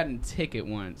 I've only gotten a ticket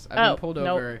once. I've Oh, been pulled nope.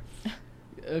 over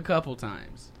a couple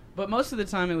times, but most of the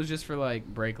time it was just for like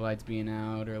brake lights being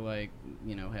out or like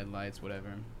headlights,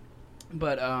 whatever.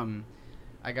 But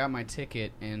I got my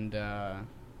ticket and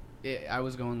I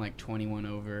was going like 21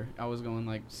 over. I was going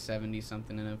like 70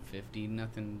 something and a 50.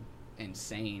 Nothing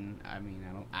insane. I mean,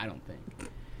 I don't think.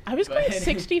 I was But- going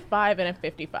 65 and a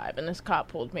 55, and this cop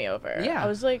pulled me over. Yeah. I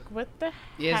was like, what the heck?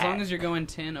 Yeah, as long as you're going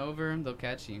 10 over, they'll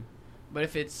catch you. But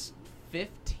if it's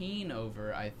 15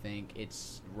 over, I think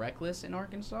it's reckless in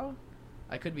Arkansas.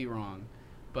 I could be wrong,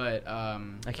 but I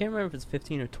can't remember if it's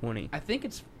 15 or 20. I think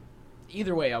it's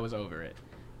either way. I was over it,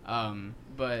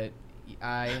 but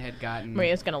I had gotten.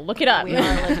 Maria's going to look it up. We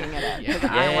are looking it up. Yeah. 'cause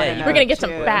I Yeah, wanna yeah. know We're gonna get some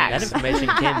too. facts. That information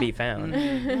can be found.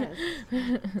 Yes.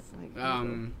 It's like,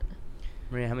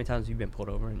 Maria, how many times have you been pulled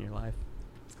over in your life?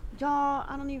 y'all,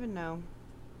 I don't even know.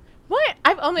 What?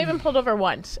 I've only been pulled over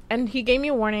once, and he gave me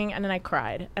a warning, and then I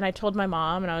cried, and I told my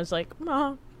mom, and I was like,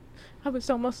 Mom, I was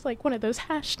almost like one of those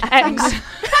hashtags.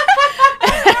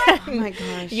 Oh my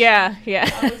gosh. Yeah.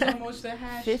 I was almost a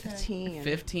hashtag. 15.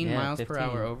 15 Yeah, miles per 15.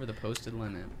 hour over the posted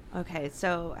limit. Okay,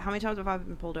 so how many times have I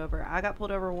been pulled over? I got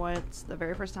pulled over once, the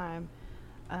very first time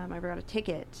I ever got a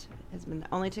ticket. Has been the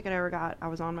only ticket I ever got. I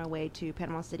was on my way to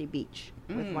Panama City Beach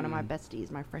with one of my besties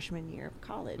my freshman year of Was it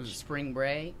college. spring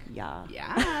break? Yeah.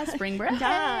 Yeah, spring break.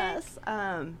 Yes.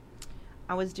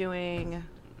 I was doing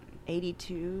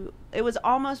 82. It was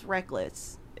almost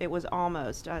reckless. It was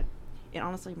almost. It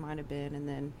honestly might have been. And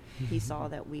then he saw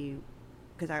that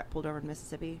because I got pulled over in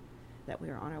Mississippi, that we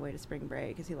were on our way to spring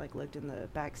break. Because he looked in the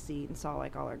back seat and saw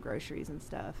all our groceries and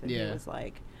stuff. And he was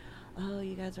like, "Oh,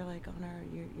 you guys are on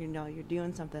our. You're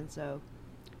doing something." So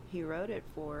he wrote it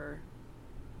for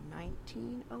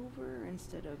 19 over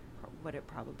instead of what it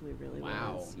probably really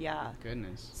was. Yeah.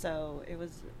 Goodness. So it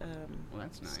was Well,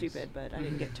 that's nice. stupid, but I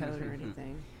didn't get towed or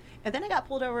anything. And then I got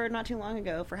pulled over not too long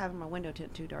ago for having my window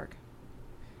tint too dark.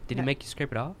 Did he make you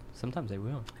scrape it off? Sometimes they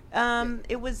will.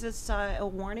 It was a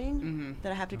warning Mm-hmm.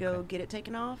 that I have to go Okay. get it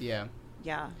taken off. Yeah.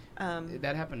 Yeah.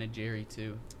 That happened to Jerry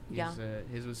too. Yeah.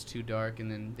 His was too dark, and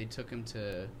then they took him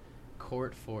to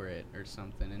court for it or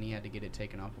something, and he had to get it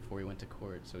taken off before he went to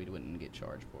court, so he wouldn't get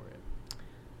charged for it.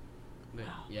 But,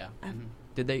 Wow. yeah. I've- Mhm.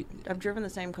 Did they? I've driven the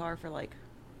same car for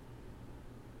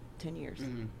 10 years.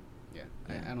 Mhm. Yeah.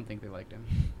 Yeah. I don't think they liked him.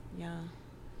 Yeah.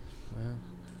 Well,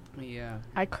 Yeah.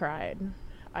 I cried.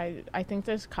 I think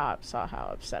this cop saw how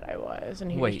upset I was,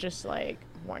 and he Wait. was just like,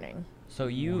 warning. so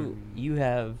you Warning.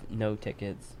 have no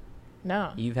tickets.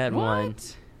 No. You've had one.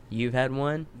 What? You've had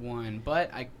one. One,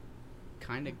 but I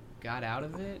kind of got out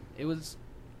of it. It was.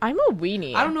 I'm a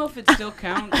weenie. I don't know if it still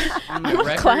counts on my I'm a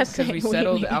record class because we A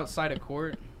settled weenie. outside of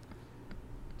court.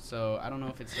 So I don't know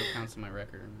if it still counts on my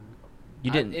record or not.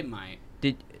 You didn't. It might.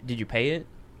 Did you pay it?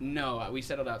 No, we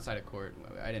settled outside of court.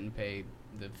 I didn't pay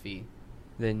the fee.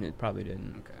 Then it probably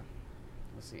didn't. Okay.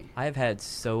 Let's see. I've had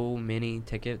so many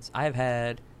tickets. I've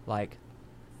had like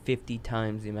 50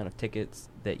 times the amount of tickets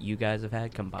that you guys have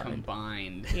had combined.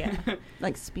 Combined. Yeah.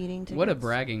 Like speeding tickets. What a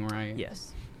bragging right.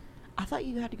 Yes. I thought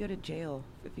you had to go to jail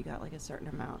if you got a certain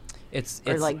amount. It's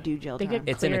Or do jail They time. get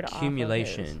it's an cleared off of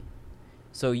accumulation. his.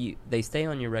 So they stay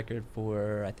on your record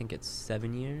for I think it's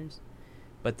 7 years,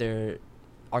 but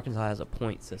Arkansas has a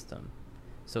point system.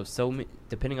 So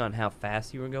depending on how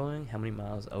fast you were going, how many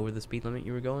miles over the speed limit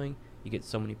you were going, you get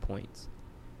so many points.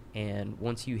 And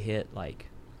once you hit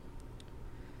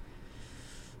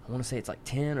I want to say it's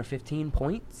 10 or 15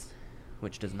 points,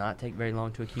 which does not take very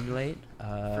long to accumulate.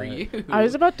 For you. I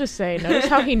was about to say, notice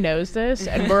how he knows this,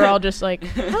 and we're all just like,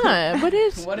 huh, what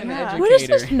is What an Yeah. educator. what is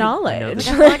this I know knowledge? this.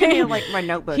 I feel like I need my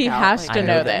notebook He out. has to I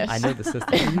know that- this. I know the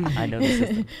system. I know the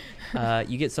system.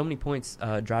 You get so many points.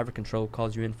 Driver control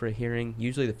calls you in for a hearing.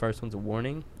 Usually the first one's a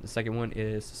warning. The second one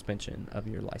is suspension of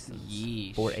your license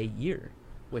Yeesh. for a year,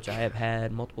 which I have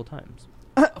had multiple times.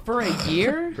 For a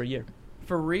year? For a year.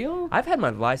 For real? I've had my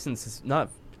license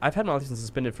I've had my license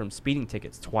suspended from speeding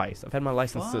tickets twice. I've had my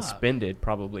license Fuck. suspended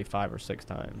probably 5 or 6k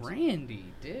times. Randy,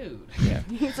 dude. Yeah.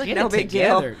 He's like, Get no it big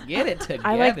together. deal. Get it together.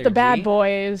 I like the bad G.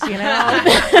 boys, you know?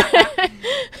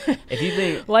 If you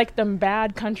think like them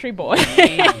bad country boys.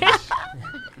 Jeez.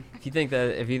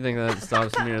 if you think that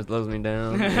stops me or slows me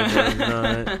down, it does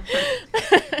not.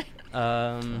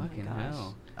 Fucking gosh.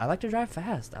 hell. I like to drive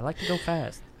fast. I like to go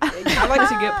fast. I like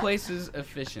to get places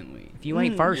efficiently. If you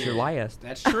ain't first, you're last.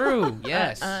 That's true.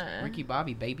 Yes. Ricky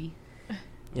Bobby, baby.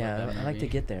 Yeah, that I like to movie.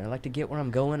 get there. I like to get where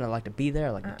I'm going. I like to be there. I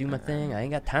like to do my thing. I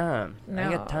ain't got time. I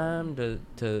ain't got No. time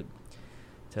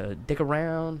to dick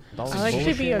around. With all I this like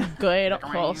to be a bullshit. good,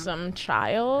 wholesome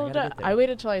child. I gotta get there. I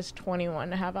waited till I was 21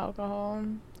 to have alcohol.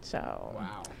 So,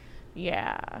 Wow.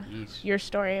 yeah. Yeesh. Your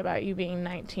story about you being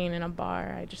 19 in a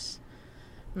bar, I just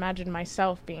imagined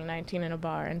myself being 19 in a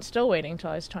bar and still waiting till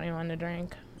I was 21 to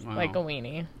drink. Wow. Like a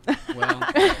weenie. Well,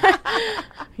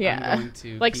 Yeah. I'm going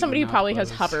to Like keep somebody my who mouth probably has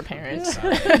closed. hover parents.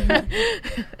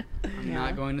 I'm Yeah.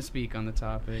 not going to speak on the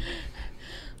topic.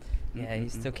 Yeah, you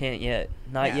still can't yet.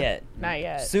 Not yet. Not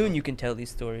yet. Soon you can tell these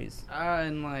stories.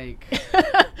 In like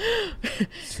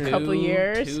Couple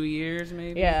years. 2 years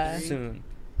maybe. Yeah. 3? Soon.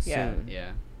 Yeah. Soon.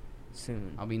 Yeah.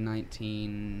 Soon. I'll be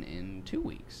 19 in 2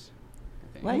 weeks. I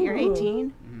think. What? You're Ooh.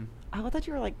 18? Mhm. Oh, I thought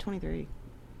you were like 23.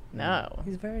 No.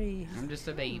 He's very. I'm just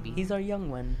a baby. He's our young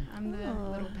one. I'm the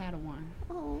Oh. little Padawan.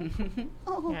 Oh.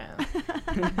 Oh. Yeah.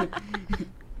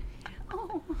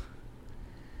 Oh.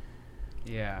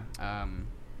 Yeah.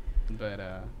 But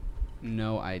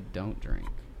no, I don't drink.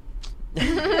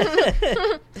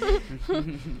 It's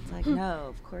like, no,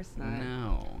 of course not.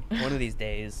 No. One of these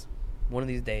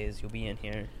days, you'll be in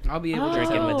here. I'll be able to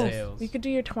Drinking tell with the us. tales. We could do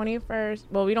your 21st.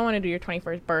 Well, we don't want to do your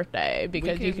 21st birthday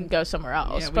because you could- could go somewhere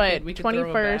else. yeah, but we could throw a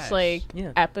 21st bash. like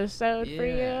Yeah. episode for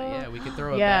you. Yeah, we could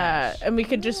throw a Yeah, bash. and we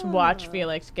could just watch Yeah.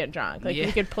 Felix get drunk. Like Yeah.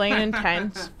 we could play an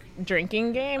intense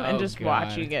drinking game and Oh, just watch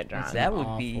God. you get drunk. That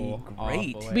would be Awful,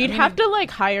 great. awful. We'd I mean, have to like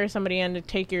hire somebody in to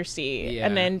take your seat Yeah.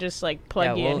 and then just like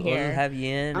plug you we'll, in we'll here. just have you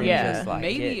in. I and mean, Yeah. just, like,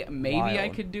 maybe get I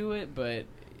wild. could do it, but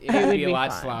it It would would be a be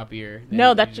lot fun. sloppier. than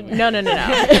No, that's usual. no. No.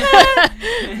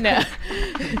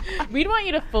 We'd want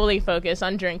you to fully focus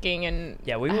on drinking and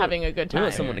Yeah, we would- having a good We time.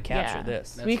 want someone to capture Yeah.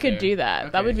 this. That's We could fair. do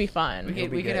that. That Okay. would be fun. We It'll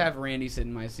could, be we could good. have Randy sit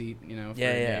in my seat, for Yeah, a yeah.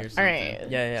 day or All something. right.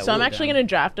 Yeah, So I'm we'll- actually going to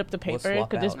draft up the We'll paper swap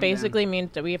because this out. basically means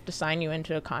that we have to sign you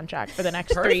into a contract for the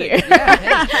next Perfect. 3 years. Yeah,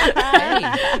 hey.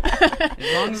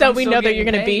 As long as So I'm we still know that you're getting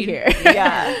going to be paid. here.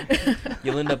 Yeah.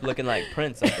 You'll end up looking like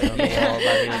Prince up there on the wall by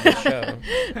the end of the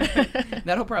show.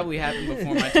 That'll probably happen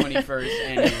before my 21st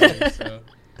anyway, so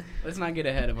let's not get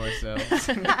ahead of ourselves.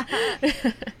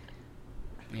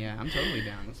 Yeah, I'm totally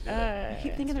down. Let's do it. I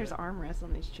keep thinking there's armrests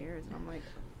on these chairs, and I'm like,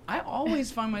 I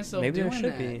always find myself Maybe there doing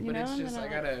should that, be. but You know, it's I'm just gonna, I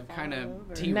gotta like, kind fall of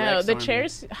over. T-Rex No, the on me.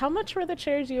 chairs. How much were the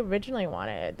chairs you originally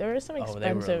wanted? They were some Oh,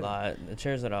 expensive. they were a lot. The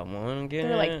chairs that I want to get. They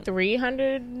were like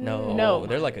 300. No,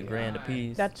 they're like $1,000 a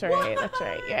piece. That's right. That's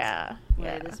right. Yeah. yeah,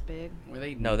 Yeah. this big. Were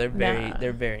they? No, they're very Nah.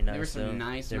 they're very nice. They were some though.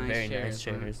 nice They're very chairs, nice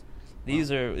huh? chairs.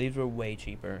 These were way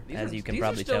cheaper, These as are- you can these are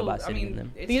probably still- tell by I sitting mean, in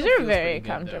them. it These still are feels very pretty good,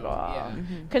 though. comfortable. Yeah.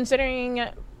 Mhm. Considering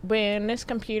when this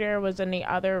computer was in the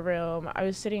other room, I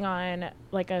was sitting on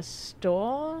like a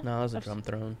stool. No, it was a drum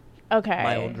throne. Okay.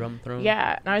 My old drum throne.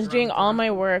 Yeah, and I was Drum doing all throne.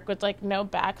 my work with like no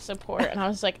back support, and I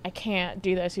was like, I can't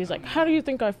do this. He's like, How do you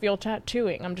think I feel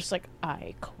tattooing? I'm just like,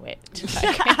 I quit.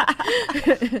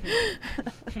 I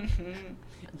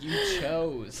You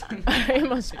chose.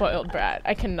 I'm a spoiled brat.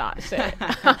 I cannot sit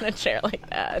on a chair like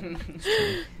that.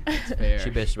 It's fair.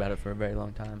 She bitched about it for a very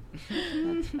long time,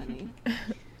 That's funny.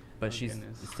 but Oh, she's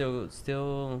goodness.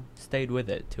 still stayed with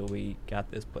it till we got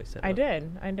this place set up. I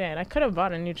did. I could have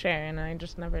bought a new chair, and I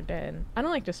just never did. I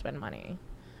don't like to spend money.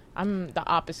 I'm the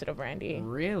opposite of Randy.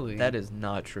 Really? That is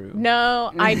not true.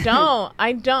 No, I don't.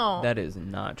 I don't. That is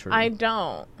not true. I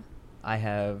don't. I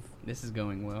have This is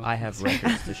going well. records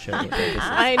to show that this is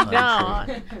I untrue.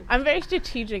 don't. I'm very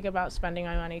strategic about spending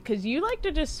my money because you like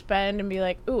to just spend and be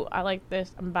like, "Ooh, I like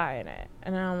this. I'm buying it,"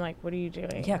 and then I'm like, "What are you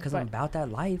doing?" Yeah, because I'm But- about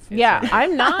that life. Yeah,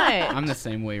 I'm not. I'm the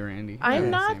same way, Randy. I'm the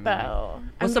not same way. though.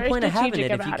 What's I'm the very point of having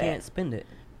strategic it if you about can't spend it?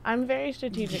 I'm very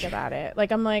strategic about it.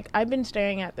 Like I've been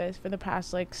staring at this for the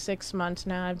past like 6 months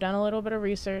now. I've done a little bit of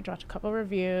research, watched a couple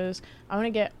reviews. I want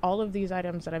to get all of these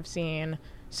items that I've seen.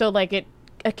 So like it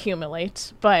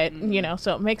accumulates, but you know,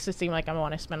 so it makes it seem like I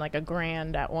want to spend like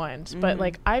 $1,000 at once. But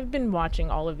like I've been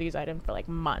watching all of these items for like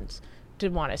months to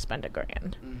want to spend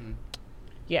 $1,000. Mhm.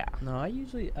 Yeah. No, I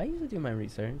usually do my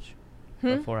research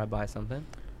Hmm? before I buy something.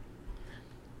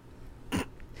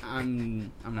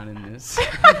 I'm not in this.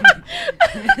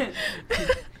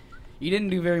 You didn't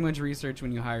do very much research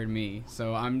when you hired me,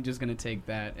 so I'm just gonna take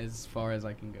that as far as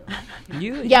I can go.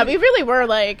 Yeah, we really were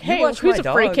like, hey, watch who's my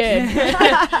a free dogs. kid?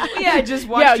 Yeah, I just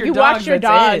watched Yeah, your you dogs. watch your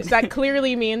that's dogs. it. That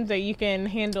clearly means that you can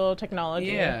handle technology.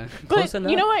 Yeah. But Close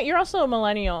enough. you know what? You're also a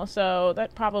millennial, so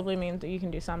that probably means that you can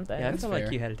do something. Yeah, I That's feel fair.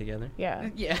 like you had it together. Yeah.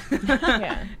 Yeah.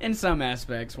 Yeah. In some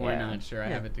aspects, why Yeah. not? Sure, I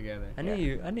Yeah. have it together. I knew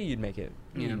you'd make it.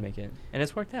 I knew Yeah. you'd make it, and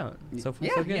it's worked out. So far,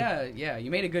 Yeah, so good. yeah. You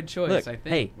made a good choice, Look, I think.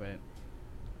 hey. But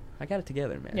I got it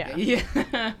together, man. Yeah.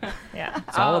 yeah. Yeah.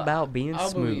 It's all about being I'll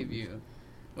smooth. believe you.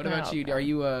 What about Oh, you? God. Are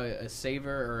you a saver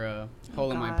or a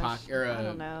hole in my gosh, pocket or I a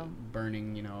don't know.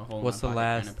 burning, a hole What's in the my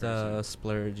pocket last kind of person?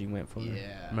 splurge you went for?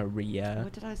 Yeah. Maria.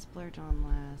 What did I splurge on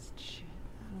last? Shit,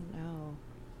 I don't know.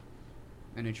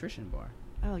 A nutrition bar.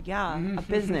 Oh yeah, a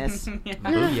business. Yeah.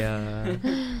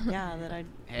 Booyah. Yeah, that I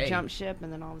Hey. jumped ship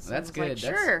and then all of a sudden That's was good. like,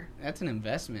 That's, sure. that's an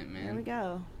investment, There we man.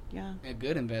 go. Yeah. A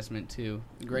good investment too.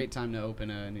 Great time to open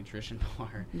a nutrition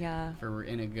bar Yeah. for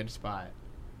in a good spot.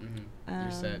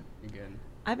 You're set. You're good.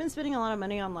 I've been spending a lot of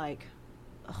money on like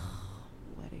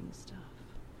wedding stuff.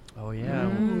 Oh yeah.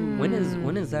 Mm.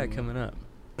 When is that coming up?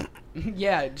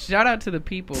 Yeah, shout out to the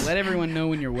people. Let everyone know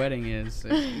when your wedding is.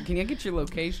 Can you get your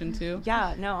location too?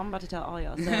 Yeah, no, I'm about to tell all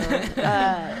y'all.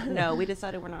 So, no, we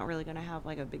decided we're not really going to have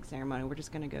like a big ceremony. We're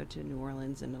just going to go to New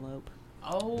Orleans and elope.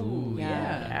 Oh, Ooh, yeah.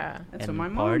 yeah. That's And what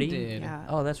my party? mom did. Yeah.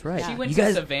 Oh, that's right. She Yeah. went You to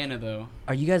guys, Savannah though.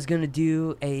 are you guys gonna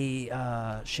do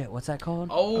a shit? What's that called?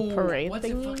 Oh, parade what's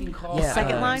it thingy? fucking called? Yeah,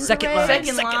 Second line Second parade? line.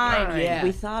 Second line. Yeah.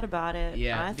 We thought about it.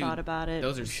 Yeah, I dude, thought about it.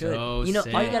 Those are Should. so You know,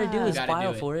 sick. all you gotta do Yeah. is You gotta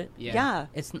file do it. for it. Yeah.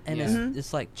 It's Yeah.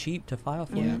 it's like cheap to file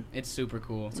for. Yeah. it. It's super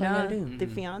cool. That's all you gotta No, do. the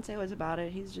Mhm. fiance was about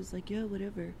it. He's just like, yeah,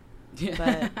 whatever.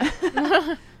 Yeah.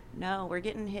 But no, we're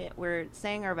getting hit. We're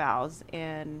saying our vows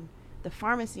in the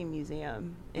pharmacy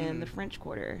museum in the Mm. French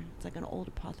Quarter. It's like an old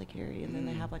apothecary, and then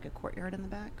they Mm. have like a courtyard in the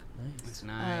back. It's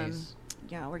nice.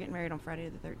 Yeah, we're getting married on Friday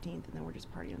the 13th, and then we're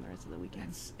just partying the rest of the weekend.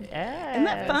 That's Yeah. Isn't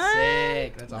that that's fun?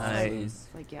 sick. That's awesome. Nice. It's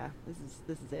like, yeah,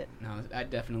 this is it. No, I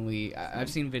definitely.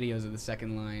 I've seen videos of the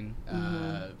second line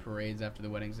Mhm. parades after the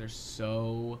weddings. They're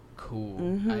so cool.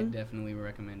 Mhm. I definitely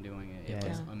recommend doing it. It Yeah.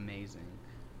 was Yeah. amazing.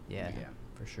 Yeah, Yeah.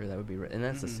 for sure. That would be, and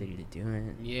that's the Mhm. city to do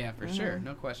it. Yeah, for sure. Mhm.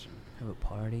 No question. Have a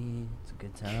party. It's a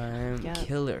good time. Yeah.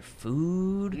 Killer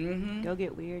food. Mm-hmm. Go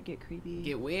get weird, get creepy.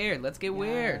 Get weird. Let's get Yeah.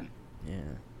 weird. Yeah.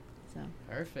 So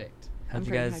Perfect. How'd I'm you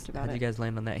pretty guys? hyped about How'd you it. guys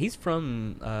land on that? He's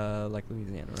from like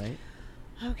Louisiana, right?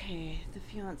 okay, the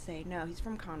fiance. No, he's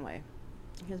from Conway.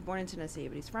 He was born in Tennessee,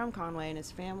 but he's from Conway, and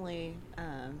his family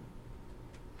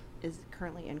is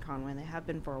currently in Conway. And they have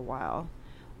been for a while,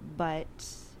 but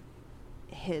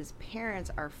his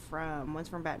parents are from. One's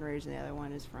from Baton Rouge, and the other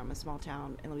one is from a small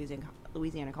town in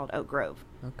Louisiana called Oak Grove.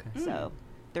 Okay. So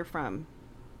they're from,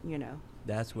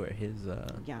 That's where his.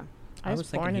 yeah, I was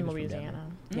thinking born he in was from down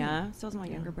Louisiana. yeah. So is my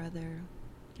Yeah. younger brother.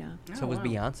 Yeah, So Oh, was wow.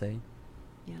 Beyonce.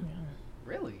 yeah,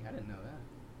 Really? I didn't know that.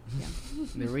 yeah.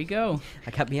 There we go.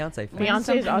 I got Beyonce. Fans. Beyonce is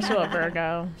something also a happen.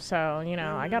 Virgo, so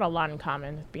I got a lot in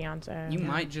common with Beyonce. You Yeah.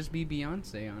 might just be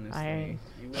Beyonce, honestly. I-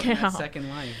 You live Yeah. that second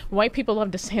life. White people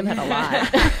love to say that a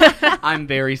lot. I'm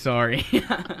very sorry.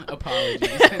 Apologies.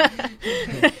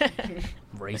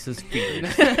 Racist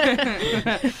fears.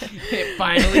 It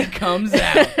finally comes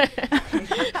out.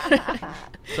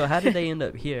 So how did they end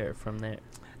up here from there?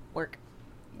 Work.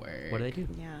 Word. What do they do?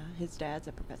 Yeah, his dad's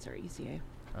a professor at UCA.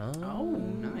 Oh,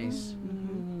 nice.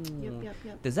 Mhm.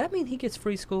 Yep. Does that mean he gets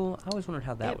free school? I always wondered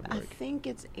how that would I work. think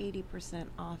it's 80%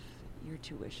 off your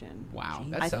tuition. Wow.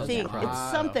 Jeez. That I sounds think like a it's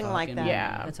lot something of like fucking that. money.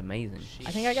 Yeah. That's amazing.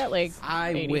 I think I got like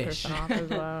I 80% wish. off as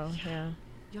well. Yeah.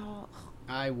 Y'all,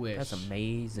 I wish. That's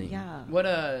amazing. yeah.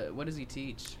 What does he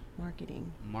teach?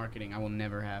 Marketing. Marketing. I will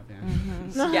never have him.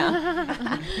 Mhm.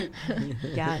 Yeah.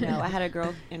 Yeah, no, I had a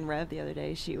girl in Rev the other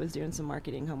day. She was doing some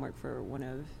marketing homework for one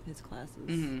of his classes.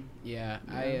 Hmm. Yeah,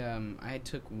 Yeah. I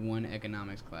took one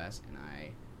economics class and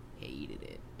I hated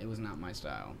it. It was not my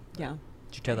style. Yeah.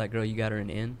 Did you tell that girl you got her an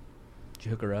in? Did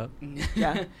you hook her up?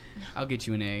 Yeah. I'll get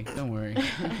you an A. Don't worry.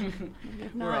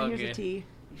 If We're not, all here's good. a T.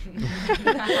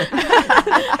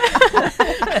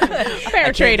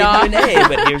 Fair trade off. An A,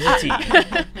 but here's a T.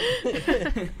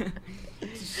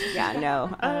 Yeah, no.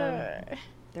 Uh,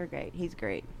 They're great. He's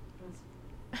great.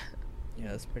 Yeah,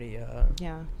 that's pretty.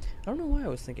 Yeah. I don't know why I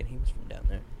was thinking he was from down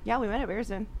there. Yeah, we met at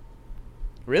Bearsden.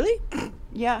 Really?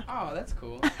 Yeah. Oh, that's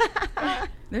cool.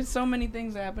 There's so many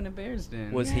things that happen at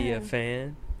Bearsden. Was he Yeah. a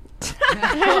fan?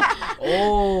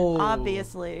 Oh.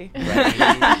 Obviously.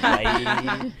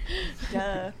 Right.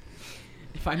 Duh.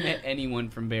 If I met anyone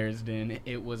from Bearsden,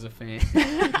 it was a fan.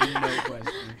 No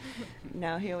question.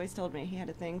 No, he always told me he had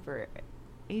a thing for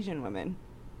Asian women.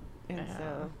 And Yeah.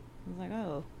 so I was like,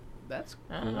 oh, That's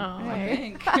cool, Oh, I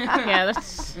think. Yeah,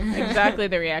 that's exactly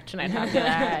the reaction I'd have to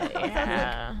that.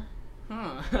 Yeah.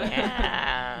 Huh.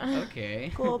 Yeah.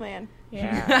 Okay. Cool, man.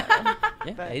 Yeah.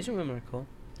 Yeah, But- Asian women are cool.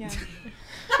 Yeah.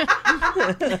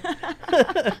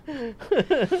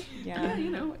 Yeah, Yeah. you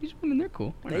know, Asian women, they're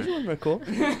cool. Why Asian not? women are cool.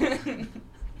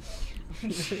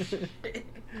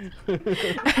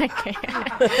 I can't.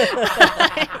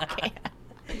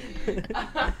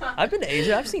 I've been to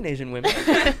Asia. I've seen Asian women.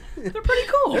 They're pretty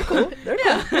cool. They're cool. They're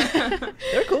Yeah. cool.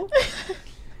 They're cool.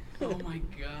 Oh my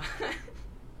god.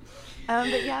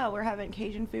 But yeah, we're having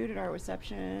Cajun food at our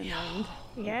reception. And Yeah.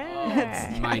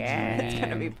 my yeah. it's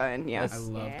gonna be dream. fun. Yeah. I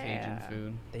love Yeah. Cajun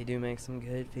food. They do make some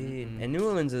good food, Mhm. and New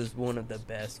Orleans is one of the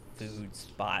best food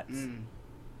spots. Mm.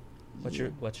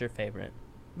 What's your favorite?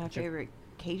 My What's your- favorite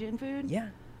Cajun food? Yeah.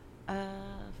 I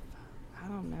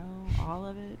don't know. All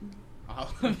of it. All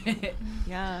of it.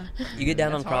 Yeah. You get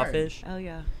down That's on hard. crawfish? Oh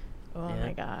yeah. Oh Yeah.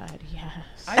 my god,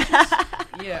 yes.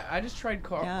 I just tried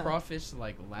Yeah. crawfish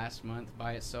like last month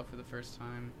by itself for the first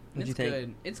time. What'd you It's think?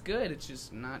 good. It's good. It's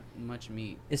just not much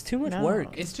meat. It's too much No.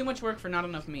 work. It's too much work for not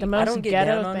enough meat. The I most don't get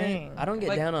ghetto down on thing. it. I don't get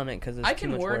Like, down on it because it's I too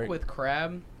can much work work. with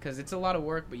crab because it's a lot of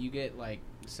work, but you get like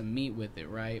some meat with it,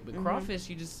 right? But Mhm. crawfish,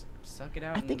 you just suck it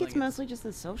out. I and, think like, it's mostly just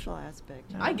the social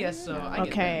aspect. I guess so. I get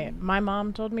Okay, that. my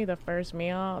mom told me the first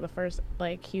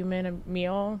like human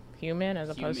meal, human as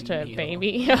opposed Human to meal.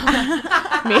 baby meal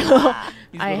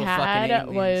These I little fucking had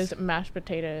aliens. was mashed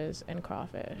potatoes and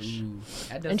crawfish. Ooh,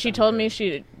 that does And she sound told me good.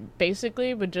 she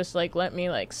basically would just like let me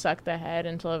like suck the head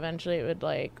until eventually it would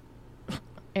like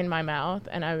in my mouth,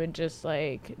 and I would just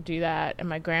like do that, and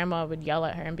my grandma would yell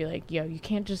at her and be like, yo, you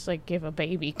can't just like give a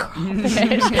baby crawfish.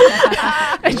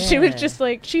 And she was Yeah. just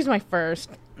like, she's my first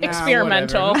Nah,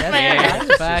 experimental. whatever. That's what I was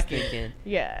just Fuck it. thinking.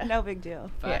 Yeah. No big deal.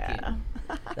 Fuck Yeah.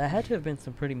 That had to have been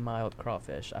some pretty mild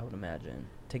crawfish, I would imagine,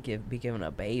 to be given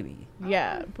a baby.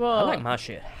 Yeah. I Well, like my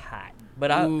shit hot,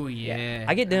 but I Ooh, yeah.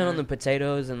 I get down on the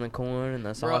potatoes and the corn and the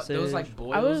Bro, sausage. those like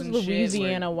boils I was and shit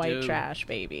Louisiana where- white dude, trash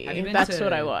baby. Have you been That's to-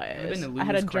 what I have you been was. to I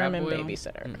had a Lulu's crab German boil?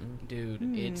 babysitter. Mm-mm. Dude,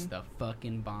 Hmm. it's the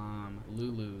fucking bomb.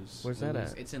 Lulu's. Where's that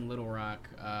Lulu's. at? It's in Little Rock.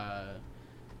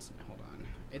 Hold on.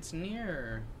 It's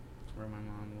near where my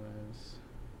mom lives.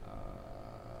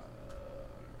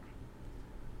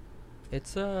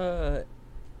 It's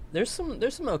there's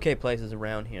some okay places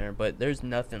around here, but there's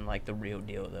nothing like the real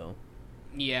deal though.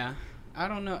 Yeah, I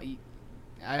don't know.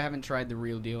 I haven't tried the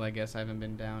real deal. I guess I haven't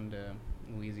been down to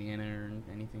Louisiana or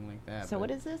anything like that. So but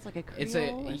what is this? Like a Creole it's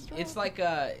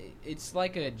restaurant? it's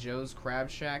like a Joe's Crab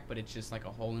Shack, but it's just like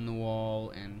a hole in the wall,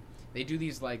 and they do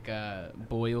these like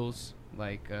boils,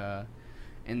 like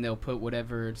and they'll put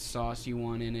whatever sauce you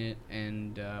want in it,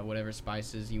 and whatever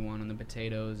spices you want on the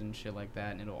potatoes and shit like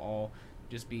that, and it'll all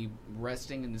just be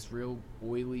resting in this real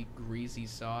oily, greasy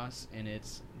sauce, and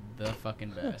it's the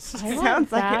fucking best. I want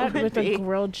Sounds like it that would with be. a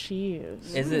grilled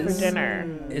cheese Is it for dinner.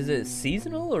 Is it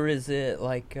seasonal or is it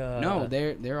like No,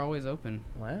 they're always open.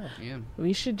 Wow. Yeah,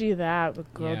 We should do that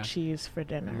with grilled Yeah. cheese for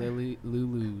dinner.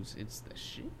 Lulu's. It's the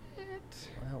shit.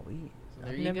 Wow, There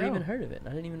I've you never go. even heard of it. I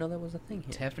didn't even know that was a thing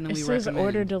here. Definitely It says recommend.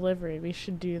 order delivery. We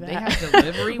should do that. They have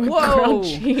delivery? with Whoa! grilled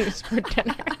cheese for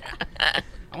dinner.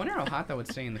 I wonder how hot that would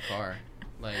stay in the car.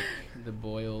 Like the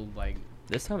boiled, like.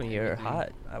 This time of year, everything.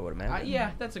 hot, I would imagine.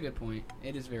 Yeah, that's a good point.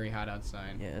 It is very hot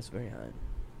outside. Yeah, it's very hot.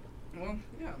 Well,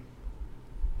 yeah.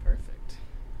 Perfect.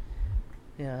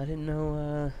 Yeah, I didn't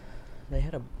know they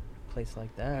had a place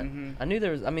like that. Mhm. I knew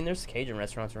there was. I mean, there's Cajun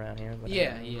restaurants around here. But I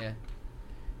Yeah, didn't know. yeah.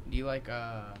 Do you like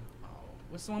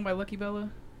what's the one by Lucky Bella?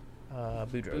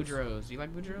 Boudreaux's. Boudreaux's. Do you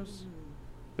like Boudreaux's?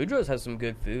 Boudreaux's has some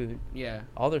good food. Yeah.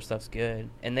 All their stuff's good,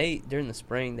 and they during the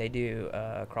spring they do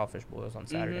crawfish boils on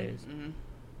Saturdays. Mhm.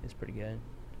 It's pretty good.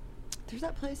 There's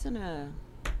that place in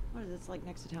what is it? It's like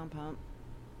next to Town Pump.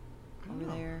 Over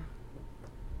Oh. there.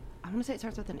 I want to say it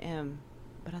starts with an M,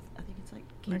 but I think it's like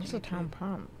Next to Cajun Town food.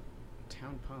 Pump.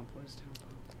 Town Pump. What is Town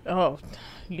Pump? Oh,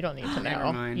 you don't need to Never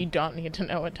know. mind. You don't need to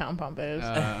know what Town Pump is.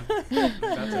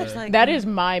 There's like That is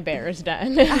my bear's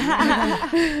den.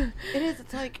 it is.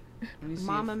 It's like Let me see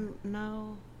Mama. if-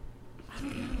 No, I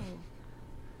don't know.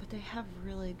 But they have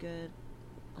really good,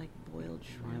 like boiled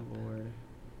My shrimp. lord.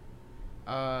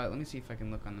 Let me see if I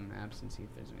can look on the maps and see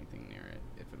if there's anything near it.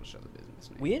 If it'll show the business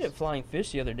name. We ate at Flying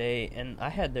Fish the other day, and I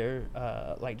had their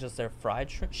like just their fried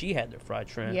shrimp. She had their fried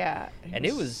shrimp. Yeah. And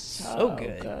it was so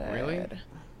good. Really?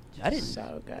 I didn't.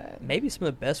 So good. Maybe some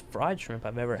of the best fried shrimp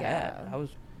I've ever Yeah. had. I was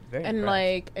very And impressed.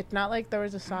 like, it's not like there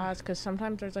was a sauce, because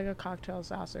sometimes there's like a cocktail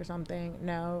sauce or something.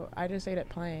 No, I just ate it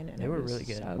plain. And They it were was really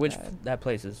good. so Which good. that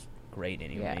place is great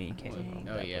anyway. Yeah. You can't go wrong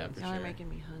with Oh, that yeah, place. for Y'all are sure. making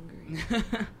me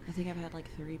hungry. I think I've had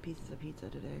like 3 pieces of pizza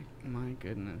today. My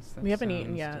goodness. That We haven't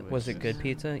eaten sounds yet. Was it good Yeah.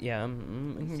 pizza? Yeah,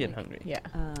 I'm It's getting like- hungry. Yeah.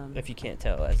 If you can't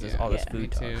tell, as this, all this Yeah. Me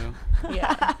food talk. too.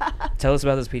 Yeah. Tell us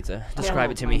about this pizza. Describe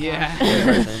Oh it to my me. gosh.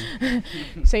 Yeah.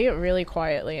 Say it really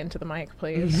quietly into the mic,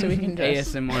 please, so we can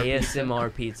just. ASMR.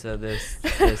 ASMR pizza. This.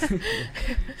 Put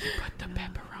the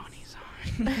pepperonis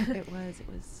on. It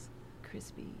was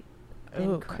crispy.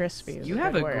 Ooh, and crust. crispy. is You a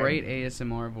have good a word. great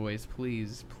ASMR voice.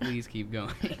 Please keep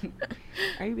going.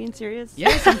 Are you being serious?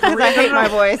 Yes, I'm for 'Cause real. I hate No, my no,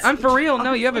 voice. I'm for real.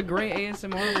 No, you have a great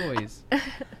ASMR voice.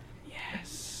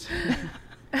 Yes.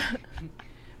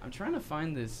 I'm trying to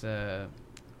find this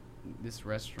this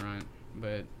restaurant,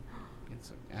 but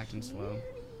it's acting slow.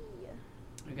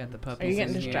 We got the puppies. Are you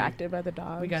getting in here. distracted by the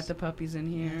dogs? We got the puppies in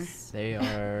here. Yes. They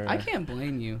are. I can't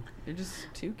blame you. They're just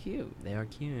too cute. They are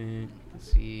cute.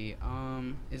 Let's see.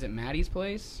 Is it Maddie's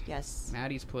place? Yes.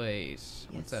 Maddie's place.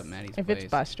 What's Yes. up, Maddie's If place?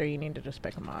 it's Buster, you need to just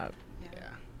pick him up.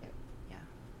 Yeah.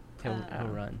 He'll Uh,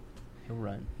 run. He'll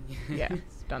run. Yeah,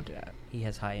 don't do that. He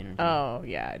has high energy. Oh,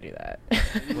 yeah, I do that.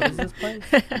 What is this place?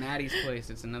 Maddie's place.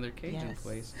 It's another Cajun Yes.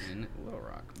 place in Little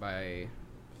Rock by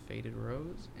Faded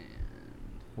Rose and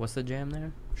What's the jam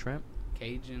there? Shrimp?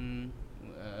 Cajun.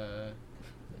 Let's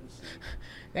see.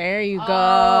 There you go. look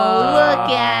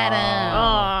at him.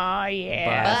 Oh,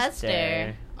 yeah.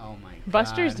 Buster. Oh my god.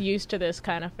 Buster's used to this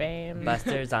kind of fame.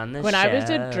 Buster's on the When show. I was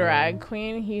a drag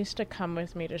queen, he used to come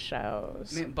with me to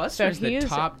shows. Man, Buster's the he's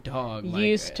top dog. like,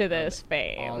 used to of this all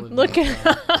fame. of Look these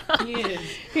at dogs. him. He is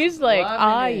He's like, loving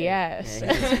ah, it. yes.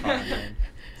 Yeah, he's fun, man.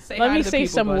 Say Let hi me to the say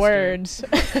people, some Buster. words.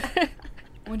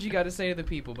 What you got to say to the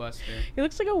people, Buster? He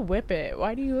looks like a whippet.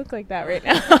 Why do you look like that right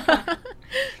now?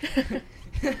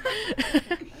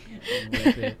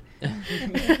 Whippet.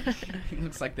 He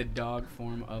looks like the dog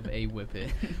form of a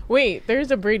whippet. Wait,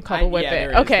 there's a breed called I- a yeah, whippet.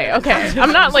 there is, Okay, there is. okay. I'm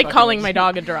I'm not just like fucking calling with my you.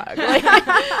 dog a drug.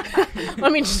 Like,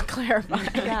 let me just clarify.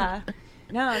 Yeah.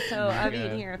 No, so my I've God.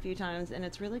 eaten here a few times, and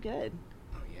it's really good.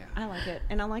 Oh yeah. I like it,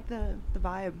 and I like the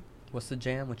vibe. What's the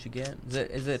jam? What you get?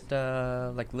 Is it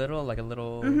like little, like a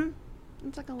little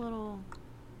It's like a little.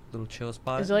 chill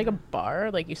spot? Is it like a bar?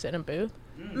 Like you sit in a booth?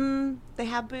 They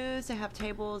have booths, they have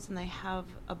tables, and they have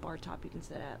a bar top you can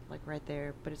sit at, like right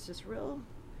there. But it's just real,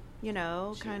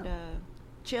 Chill. kind of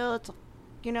chill. It's,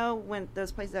 when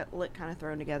those places that look kind of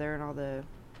thrown together and all the,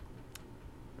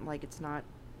 like, it's not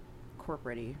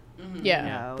corporate-y.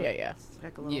 Yeah. Yeah, yeah. It's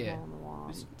like a little Yeah. hole in the wall.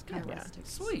 It's It's kind of yeah. rustic.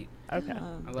 Sweet. Okay. I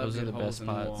love Those are good the holes best in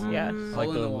the spots. wall. Yes. Mhm. I like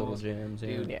Hole the in the little walls. jams.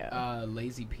 Dude, Yeah.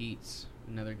 Lazy Pete's,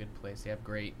 another good place. They have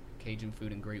great Cajun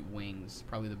food and great wings.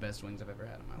 Probably the best wings I've ever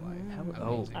had in my life. Mm.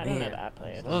 Amazing. I don't know Man. that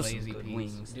place. Love some Lazy good Pete's.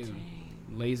 wings. Dude, Dang.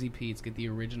 Lazy Pete's. Get the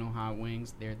original hot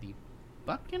wings. They're the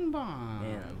fucking bomb.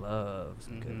 Man, I love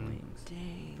some good Mhm. wings.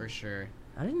 Dang. For sure.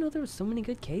 I didn't know there was so many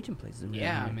good Cajun places around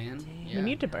Yeah, here. man. Dang. Yeah. You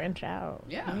need to branch out.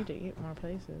 Yeah. You need to eat more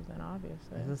places, then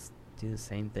obviously. I just do the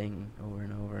same thing over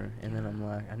and over, and then I'm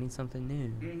like, I need something new.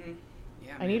 Mm-hmm.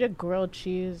 Yeah, I need a grilled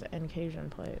cheese and Cajun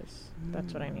place.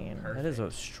 That's what I need. That is a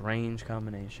strange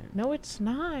combination. No, it's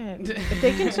not. If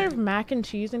they can serve mac and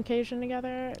cheese and Cajun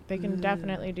together, they can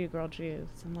definitely do grilled cheese.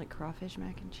 Some like crawfish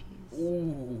mac and cheese.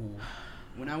 Ooh.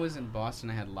 When I was in Boston,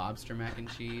 I had lobster mac and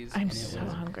cheese. I'm and so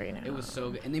hungry now. It was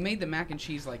so good, and they made the mac and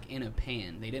cheese like in a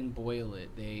pan. They didn't boil it.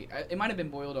 It might have been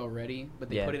boiled already, but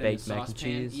they Yeah, put it in a baked mac and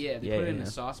saucepan. cheese. Yeah, they Yeah, put it in yeah. a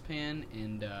saucepan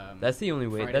and. That's the only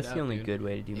way. fried it That's up, the only dude. good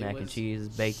way to do It mac and was cheese. Is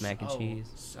baked mac and so- cheese.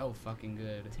 So fucking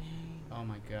good. Dang. Oh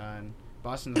my god,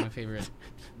 Boston's my favorite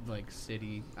like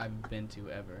city I've been to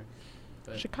ever.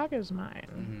 But Chicago's mine.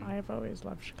 Mhm. I've always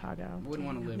loved Chicago. wouldn't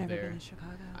want Dang, to I've live never there. been to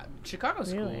Chicago.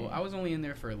 Chicago's Really? cool. I was only in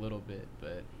there for a little bit,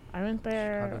 but. I went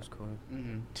there Chicago's cool.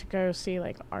 Mm-hmm. to go see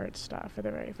like art stuff for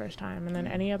the very first time, and then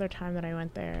any other time that I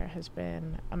went there has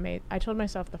been amazing. I told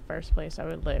myself the first place I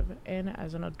would live in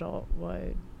as an adult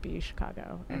would be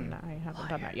Chicago, and I haven't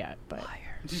done that yet. But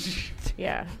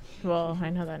yeah, well,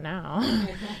 I know that now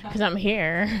because I'm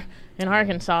here in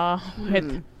Arkansas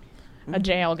with a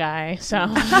jail guy, so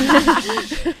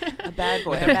A bad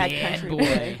boy, a bad country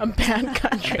boy. a bad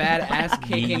country. Bad ass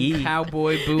kicking Yeet.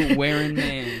 cowboy boot wearing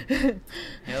man.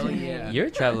 Hell yeah. You're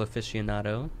a travel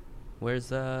aficionado.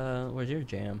 Where's your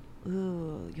jam?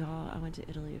 Ooh, y'all! I went to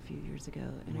Italy a few years ago,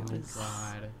 and it Oh was.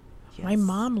 God. My Yes.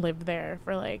 mom lived there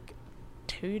for like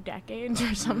 2 decades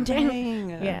or something. Dang.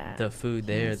 Yeah. The food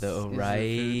there, Yes. though, Is the food right?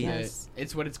 Yes.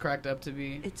 It's what it's cracked up to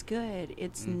be. It's good.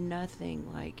 It's Mm.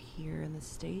 nothing like here in the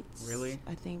States. Really?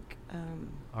 I think.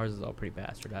 Ours is all pretty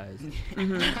bastardized.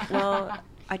 Well,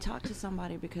 I talked to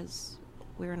somebody because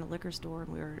we were in a liquor store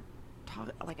and we were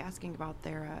asking about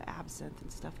their absinthe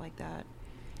and stuff like that.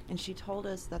 And she told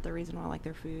us that the reason why I like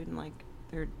their food and like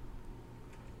their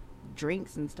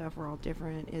drinks and stuff were all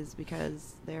different is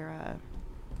because their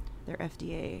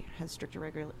FDA has stricter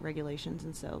regulations,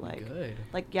 and so Good.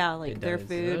 like It their does.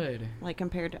 food Good. like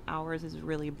compared to ours is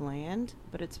really bland,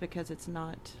 but it's because it's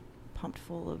not pumped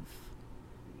full of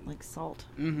like salt,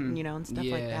 Mm-hmm. you know, and stuff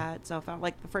like that. So if I,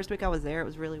 like the first week I was there, it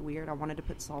was really weird. I wanted to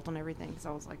put salt on everything, so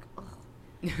I was like, ugh.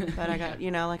 But I got,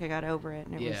 I got over it,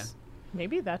 and it Yeah. was,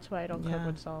 Maybe that's why I don't cook Yeah.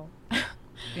 with salt. yeah.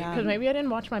 Because maybe I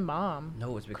didn't watch my mom.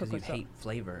 No, it's because Cook you with salt. hate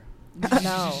flavor.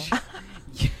 No.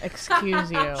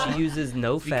 Excuse you. She uses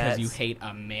no fats. Because you hate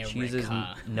America. She uses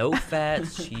no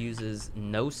fats. She uses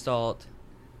no salt.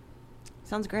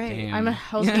 Sounds great. Damn. I'm a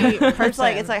healthy person.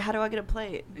 It's like, how do I get a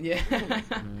plate? Yeah.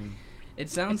 Mm. It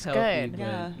sounds It's healthy, good. but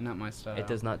Yeah. not my style. It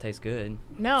does not taste good.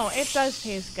 No, it does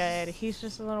taste good. He's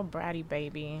just a little bratty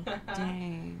baby.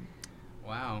 Dang.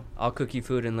 Wow. I'll cook you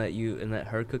food and let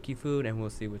her cook you food, and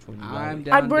we'll see which one you I'm like.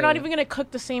 down. We're not even gonna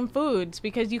cook the same foods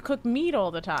because you cook meat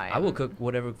all the time. I will cook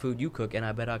whatever food you cook, and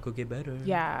I bet I'll cook it better.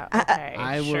 Yeah. Okay.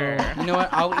 I sure. will. You know what?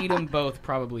 I'll eat them both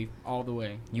probably all the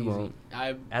way. You Easy. won't.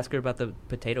 I. Ask her about the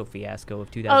potato fiasco of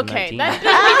 2019. Okay, that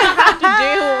doesn't even have to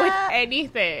do with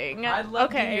anything. I'd love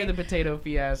okay. to hear the potato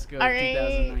fiasco of All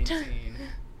right. 2019.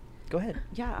 Go ahead.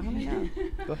 Yeah, I want to know.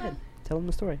 Go ahead. Tell them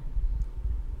the story.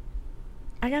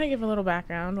 I gotta give a little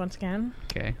background once again.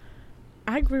 Okay.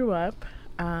 I grew up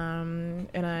in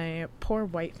a poor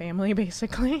white family,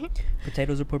 basically.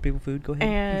 Potatoes are poor people food. Go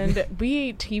ahead. And we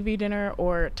ate TV dinner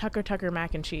or Tucker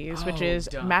mac and cheese, which Oh, is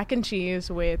dumb. mac and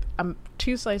cheese with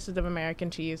 2 slices of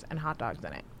American cheese and hot dogs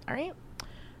in it. All right.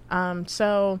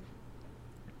 So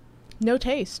no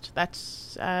taste.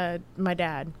 That's my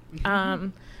dad.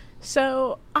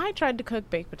 So I tried to cook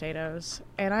baked potatoes,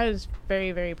 and I was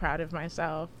very, very proud of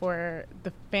myself for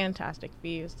the fantastic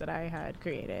feast that I had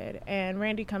created. And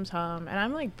Randy comes home, and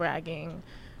I'm like bragging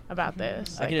about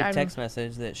this. I Like, get a I'm- text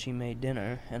message that she made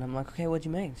dinner, and I'm like, okay, what'd you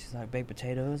make? She's like, baked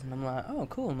potatoes, and I'm like, oh,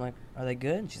 cool. I'm like, are they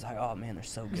good? And she's like, oh man, they're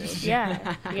so good. Yeah,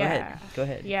 Go yeah, ahead. Go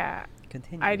ahead. yeah.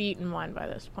 Continue. I'd eaten one by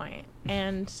this point,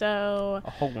 and so a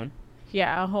whole one.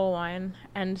 yeah, a whole one.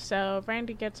 And so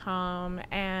Randy gets home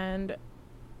and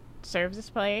serves his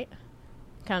plate,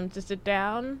 comes to sit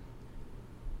down,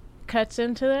 cuts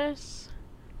into this,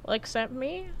 looks at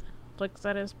me, looks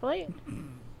at his plate.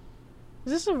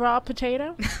 Is this a raw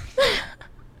potato?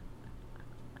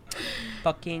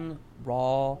 Fucking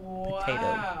raw potato.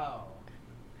 Wow.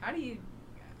 How do you?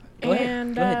 Go ahead.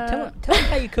 And, Go ahead. Tell them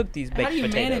how you cook these baked How do you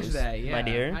potatoes, manage that? Yeah. my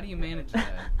dear. How do you manage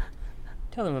that?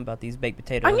 Tell them about these baked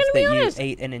potatoes I'm gonna be that you honest.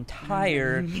 ate an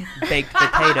entire baked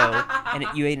potato, and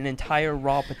you ate an entire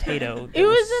raw potato. That It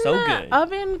was in so the good.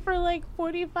 oven for like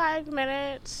 45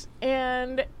 minutes,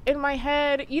 and in my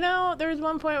head, there was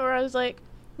one point where I was like,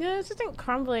 no, this isn't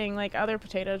crumbling like other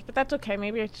potatoes, but that's okay.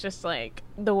 Maybe it's just like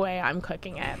the way I'm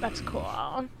cooking it. That's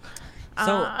cool.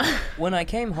 So when I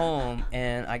came home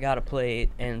and I got a plate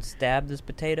and stabbed this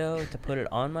potato to put it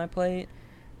on my plate,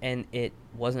 and it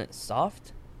wasn't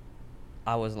soft,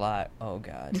 I was like, oh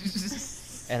God.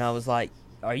 And I was like,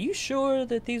 are you sure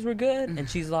that these were good? And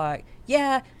she's like,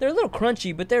 yeah, they're a little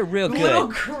crunchy, but they're real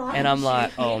good. And I'm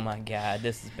like, oh my God,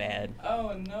 this is bad.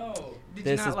 Oh no! Did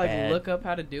This you is not bad. look up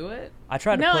how to do it? I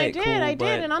tried to No, play I it did. cool, I but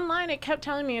did. And online, it kept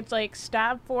telling me it's like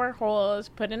stab 4 holes,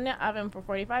 put in the oven for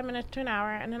 45 minutes to an hour,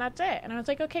 and then that's it. And I was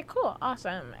like, okay, cool,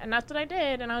 awesome. And that's what I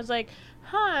did. And I was like,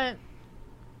 huh,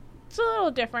 it's a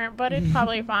little different, but it's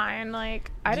probably fine.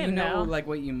 Like, I Do didn't you know. like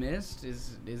what you missed?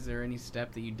 Is there any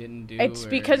step that you didn't do? It's or-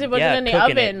 because it wasn't Yeah, in the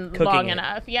cooking it, oven cooking long it.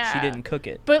 enough. Yeah. she didn't cook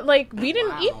it. But like we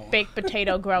didn't Wow. eat baked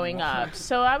potato growing up,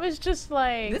 so I was just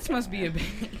like, This must be a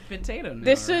baked potato now,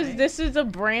 this right? is a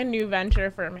brand new venture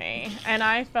for me, and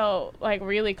I felt like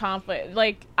really confident.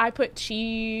 Like I put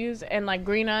cheese and like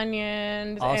green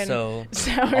onions Also, and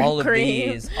sour all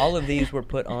cream. all of these were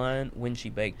put on when she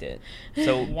baked it.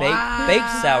 So Wow. baked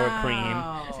sour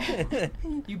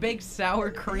cream. You baked sour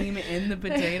cream in the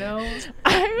potato?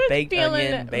 I was Baked feeling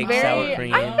onion, baked very, sour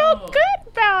cream. I felt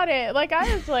good about it. Like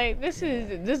I was like, this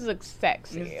looks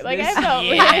sexy. This- Like this- I felt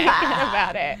really yeah. good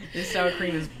about it. This sour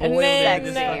cream is And boiled then,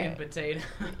 in this fucking potato.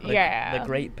 The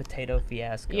Great Potato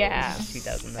Fiasco. Yeah.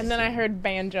 2019. And then I heard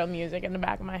banjo music in the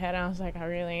back of my head, and I was like, I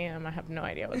really am. I have no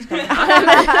idea what's going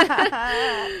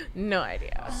on. No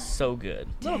idea. So good.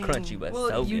 A little crunchy, but Well,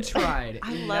 so you good. tried.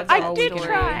 I and love that's I all did we can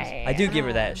try. I do give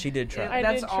her that. She did try. I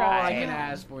That's did all I try. can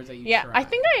ask for is that you Yeah, tried. I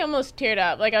think I almost teared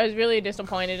up. Like, I was really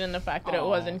disappointed in the fact that it Aw.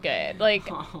 wasn't good. Like,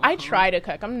 I try to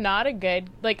cook. I'm not a good,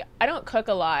 like, I don't cook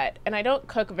a lot, and I don't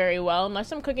cook very well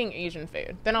unless I'm cooking Asian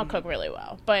food. Then I'll cook really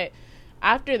well. But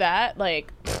after that,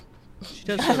 like, She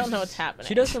does I some, don't know what's happening.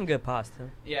 she does some good pasta.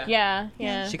 Yeah.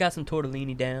 She got some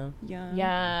tortellini down Yeah.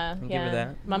 Yeah. I'll Yeah. give her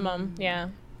that. My mum. Yeah.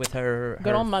 with her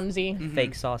Good her old mumsy. Mhm.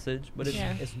 fake sausage, but it's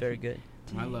Yeah. it's very good.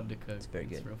 I love to cook. It's very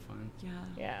good. It's real fun. Yeah.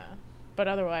 Yeah. But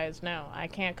otherwise, no, I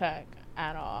can't cook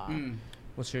at all.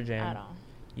 What's your At jam? all.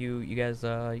 You guys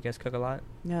cook a lot?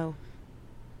 No.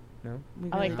 No?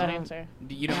 We I like really that don't. answer.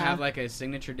 You don't have like a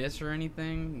signature dish or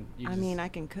anything? You I just- mean, I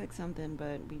can cook something,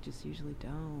 but we just usually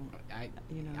don't.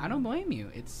 You know. I don't blame you.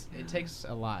 It takes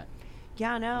a lot.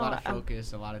 Yeah, no. A lot of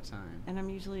focus, a lot of time. And I'm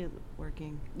usually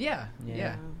working. Yeah. Yeah.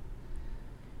 Yeah.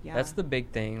 Yeah. That's the big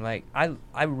thing. Like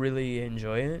I really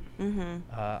enjoy it. Mm-hmm.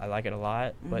 I like it a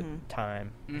lot, but Mhm.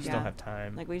 time. I just Yeah. don't have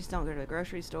time. Like we just don't go to the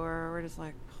grocery store. We're just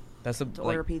like That's a to like,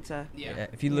 order pizza. Yeah. yeah,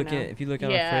 if you You look know? at our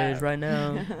Yeah. fridge right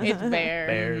now, It's bare.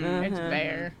 Bare. It's Mhm.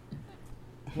 bare.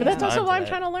 Yeah. But that's also Time why for I'm that.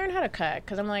 trying to learn how to cook,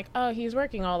 because I'm like, oh, he's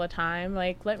working all the time.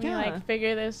 Like, let me Yeah. like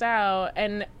figure this out.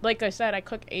 And like I said, I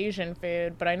cook Asian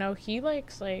food, but I know he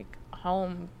likes like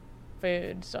home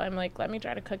food. So I'm like, let me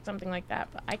try to cook something like that.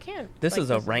 But I can't. this like, is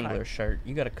a hard. Wrangler shirt.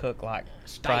 You got to cook like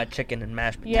fried chicken and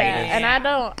mashed potatoes. Yeah, and I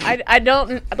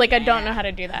don't know how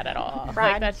to do that at all. Like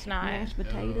Fried that's not mashed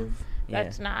potatoes. Yeah.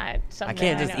 that's not something I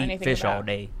can't I just know eat anything fish about. all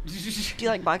day. Do you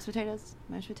like box potatoes?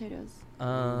 Mashed potatoes?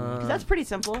 Because that's Uh, pretty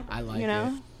simple. I like you know?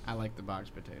 it. I like the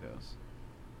boxed potatoes.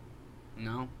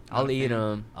 No? I'll Not a eat fan?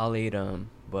 them. I'll eat them,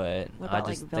 but What I about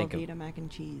just like think Velveeta of. mac and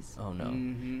cheese? Oh no,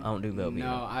 Mhm. I don't do Velveeta.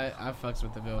 No, I fucks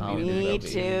with the I don't Velveeta. do Me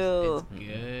Velveeta. too. It's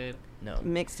good. No,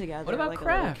 Mixed together. What about like a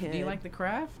little Kraft? Do you kid. like the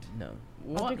Kraft? no.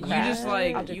 What? do You just Kraft.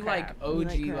 like I'll do you Kraft. like You like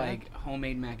OG Kraft? like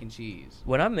homemade mac and cheese.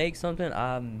 When I make something,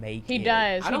 I make He it.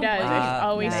 does. I He don't does. blame It's you.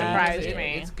 always Nice. surprised It-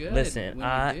 me. It's good. Listen, when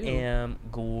I you do. am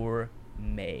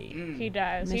gourmet. Mm. He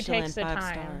does. He Michelin takes the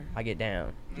 5-star. time. I get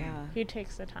down, Yeah. He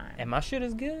takes the time. and my shit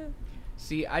is good.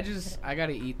 See, I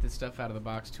gotta eat the stuff out of the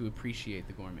box to appreciate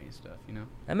the gourmet stuff, you know?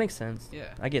 That makes sense.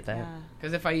 Yeah. I get that. Yeah.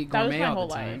 Because if I eat That was gourmet my all whole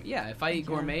the time, life. yeah, if I eat Yeah.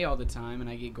 gourmet all the time and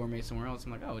I get gourmet somewhere else,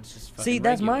 I'm like, oh, it's just fucking See,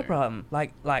 that's my regular. problem.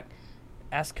 Like,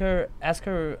 ask her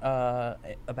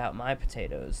about my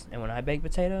potatoes, and when I bake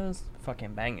potatoes,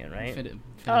 fucking banging, right?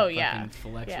 Oh, yeah.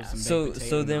 Flex Yeah. With some So baked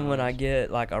potato then when I knowledge.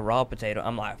 get like a raw potato,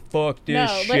 I'm like, fuck this No,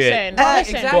 shit. listen.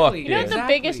 Listen. Exactly. You know what the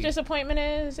exactly. biggest disappointment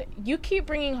is? You keep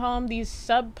bringing home these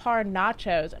subpar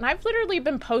nachos, and I've literally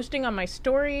been posting on my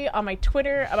story, on my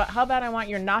Twitter, about how bad I want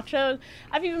your nachos.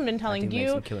 I've even been I telling think make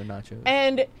some you, killer nachos.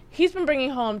 and he's been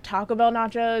bringing home Taco Bell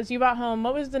nachos. You brought home,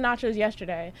 what was the nachos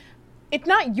yesterday? It's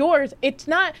not yours. It's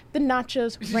not the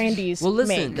nachos Randy's Well,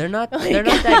 listen, make. they're not that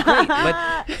great,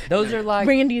 but those are like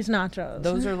Randy's nachos.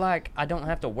 those are like I don't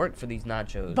have to work for these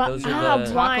nachos. But those I are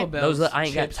the want- Taco Bell's those are- I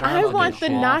ain't got chips time are I to fucking want the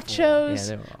awful. nachos.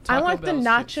 Yeah, they're awful. I Taco want the Bell's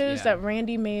nachos chips, yeah. that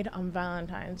Randy made on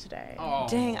Valentine's Day. Oh.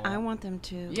 Dang, I want them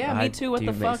too. Yeah, I me too. What do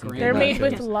the make fuck, some good They're Randy? made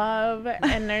nachos. with love,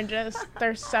 and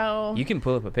they're so. You can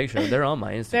pull up a picture. They're on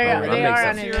my Instagram. They I make are some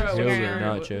on his killer Instagram.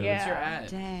 nachos. What's your Yeah. ad?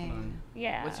 Dang. Hold on.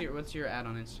 Yeah. What's your ad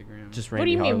on Instagram? Just What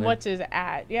Randy do you mean? Harlan. What's his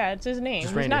ad? Yeah, it's his name.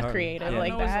 Just He's Randy not Harlan. creative I don't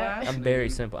like know his that. last I'm very name.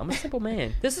 simple. I'm a simple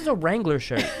man. This is a Wrangler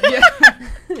shirt. Yeah.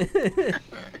 I'm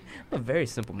a very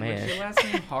simple What's your man. last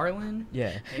name? Harlan.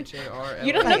 Yeah. H-A-R-L.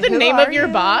 You don't know Like, the who name are of your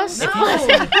you? boss? No.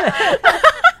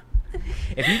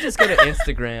 If you just go to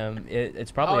Instagram,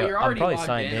 it's probably you're I'm already probably logged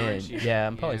signed in, in. aren't you? Yeah,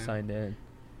 I'm probably Yeah. signed in.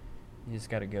 You just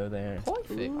gotta go there.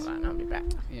 Perfect. Hold on, I'll be back.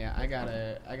 Yeah, I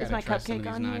gotta my try some of cupcake these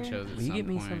on here? nachos at Will you some get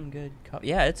me point. some good coffee?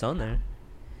 Yeah, it's on there.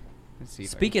 Let's see if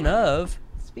I can Speaking find it. of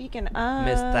Speaking of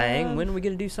Miss Thang, when are we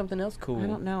gonna do something else cool? I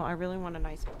don't know. I really want a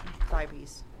nice thigh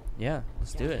piece. Yeah,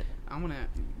 let's do Yeah. it. I'm gonna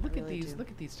look at really these. do. Look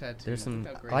at these tattoos. There's some.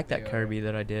 Look how I great like they that are. Kirby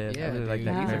that I did. Yeah, I really like dude,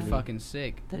 that these Kirby. are fucking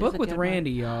sick. That is Book a with good one.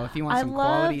 Randy, y'all. If you want I some love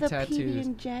quality the tattoos.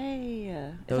 PB&J.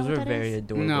 Is Those that what are that very is?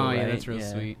 adorable. No, yeah, right? that's real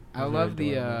Yeah. sweet. I Those are love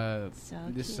the adorable. So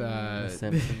this cute. The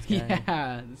Simpsons guy.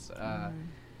 yeah, this, Mm.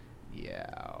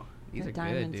 yeah. These The are good,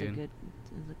 diamonds dude. Are good.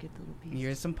 It's a good little piece.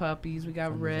 Here's some puppies. We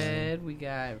got Some Red. We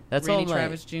got That's Randy all my-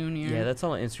 Travis Jr. Yeah, that's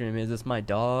all on Instagram is. It's my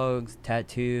dogs,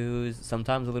 tattoos,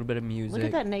 sometimes a little bit of music. Look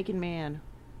at that naked man.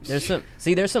 There's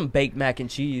some baked mac and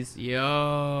cheese. Yo.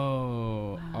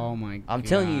 Oh my god. I'm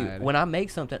telling you, when I make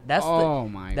something, that's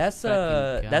my that's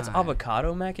fucking that's God.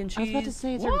 avocado mac and cheese. I was about to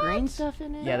say, is there What? green stuff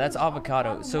in it? Yeah, that's avocado.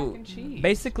 avocado So mac and cheese.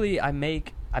 basically, I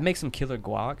make some killer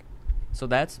guac. So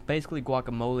that's basically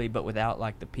guacamole, but without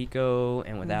like the pico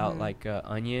and without Mhm. like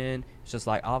onion. It's just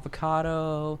like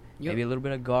avocado, You'll- maybe a little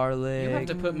bit of garlic. You'll have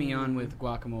to put me on with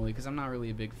guacamole because I'm not really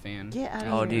a big fan. Get out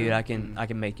of Oh, here. dude, I can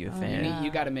make you a Oh, fan. yeah.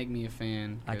 You got to make me a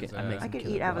fan. I could- 'cause, I make I some could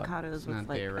killer eat guac. avocados It's with not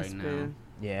like there a right spoon.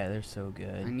 Yeah, they're so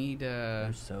good. I need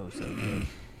They're so good.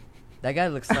 That guy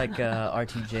looks like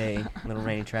RTJ, little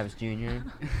Randy Travis Jr.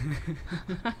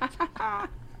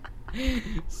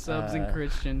 Subs and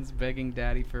Christians begging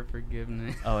daddy for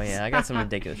forgiveness. Oh yeah, I got some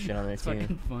ridiculous shit on there It's too.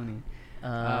 fucking funny.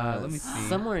 Let me see.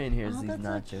 Somewhere in here is Oh, these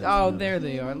that's nachos. Oh, there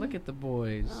they are. Look at the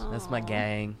boys. That's my Aw.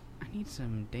 gang. I need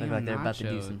some damn Look like they're nachos. about to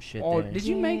do some shit Oh, there. did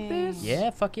you make this?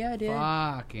 Yeah, fuck yeah, I did.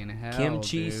 Fucking hell,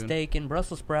 Kimchi dude. steak and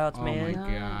Brussels sprouts, Oh man.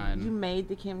 my God. You made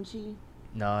the kimchi?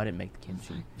 No, I didn't make the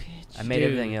kimchi. Bitch. I made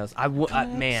everything else.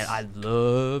 Man, I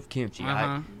love kimchi.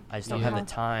 Uh-huh. I just don't Yeah. have the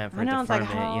time for I it know, to it's like,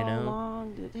 ferment, how you know?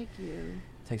 long did it take you?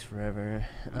 It takes forever.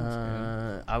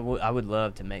 That's I would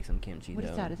love to make some kimchi What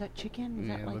though. is that? Is that chicken? Is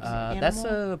Yeah, that it like looks animal? That's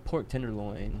a pork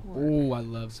tenderloin. Pork. Oh, I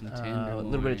love some tenderloin. A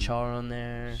little bit of char on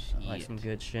there. I like some Shit.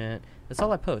 good shit. That's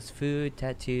all I post. Food,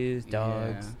 tattoos,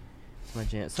 dogs. Yeah. It's my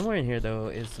jam. Somewhere in here though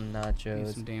is some Need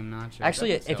nachos. some damn nachos. Actually,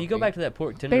 That looks if you go healthy. back to that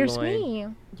pork There's tenderloin, me.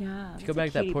 Yeah. if you go that's a back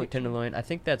to that cutie pork picture. tenderloin, I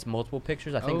think that's multiple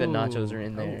pictures. I think the nachos are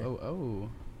in there. Oh.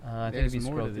 I think There's if you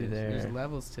more scroll to through this. there, There's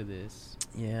levels to this.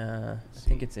 yeah, I See.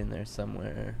 think it's in there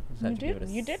somewhere. Just have to give it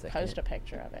a You did post second. a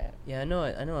picture of it. Yeah, I know.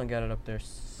 I know. I got it up there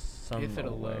somewhere. If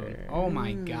it'll load. Oh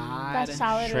my Mm. god. That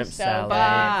salad Shrimp is so salad.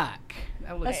 good. Fuck.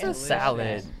 That looks That's a delicious.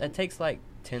 salad. That takes like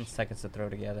 10 seconds to throw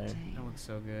together. That looks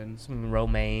so good. Some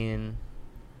romaine,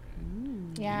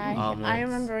 Mm. Yeah, Omelets. I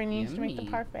remember when you used to make the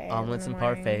Yummy. parfaits. in omelets the and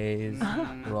morning. parfaits,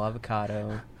 Mm. little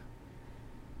avocado.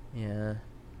 Yeah.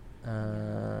 Got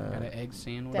an egg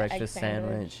sandwich. The egg Breakfast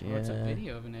sandwich. sandwich. Oh, it's a yeah.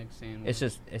 video of an egg sandwich.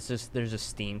 It's just there's just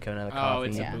steam coming out of the Oh, coffee.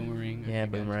 it's Yeah. a boomerang. Yeah, Okay,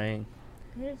 gotcha. boomerang.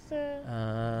 Here's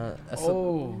the. That's,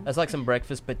 Oh. that's like some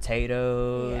breakfast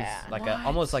potatoes, Yeah. like What?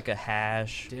 almost like a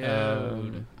hash, Dude,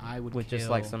 I would with kill. just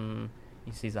like some.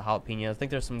 You see the jalapenos. I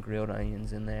think there's some grilled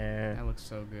onions in there. That looks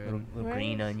so good. Little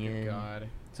green Right? onion. God.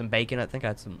 Some bacon. I think I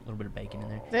had some little bit of bacon in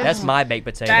there. That's- That's my baked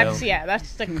potato.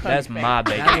 That's the cooked That's bacon. my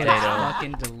baked That is potato.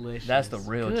 fucking delicious. That's the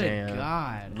real Good jam.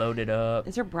 God. Loaded up.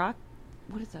 Is there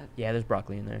what is that? Yeah, there's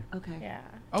broccoli in there. Okay. Yeah.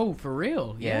 Oh, for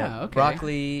real? Yeah. Okay.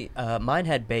 Broccoli. Mine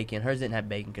had bacon. Hers didn't have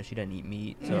bacon because she doesn't eat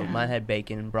meat. So Yeah. mine had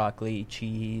bacon, broccoli,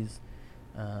 cheese.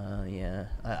 Yeah,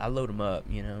 I load them up.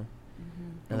 You know.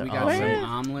 Mm-hmm. And we Another got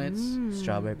omelet. some omelets.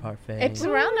 Strawberry parfait. It's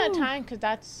around that Ooh. time because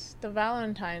that's the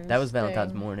Valentine's. That was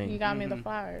Valentine's thing. morning. You got me the Mhm.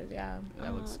 flowers, yeah.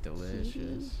 That looks Oh, delicious.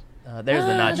 There's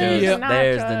the nachos. There's the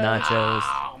There's the nachos. nachos.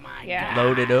 Oh my Yeah. god.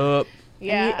 Loaded up.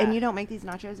 Yeah. And you don't make these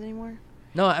nachos anymore?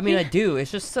 No, I mean I do. It's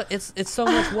just it's so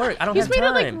much work. I don't He's have made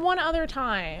time. it like one other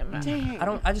time. Dang.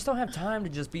 I just don't have time to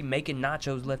just be making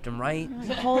nachos left and right.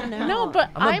 Holding out. No, but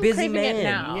I'm a I'm busy craving it man.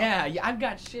 now. Yeah, I've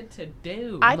got shit to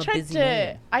do. I I'm a tried busy to.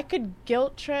 man. I could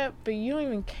guilt trip, but you don't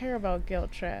even care about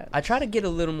guilt trip. I try to get a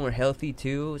little more healthy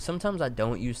too. Sometimes I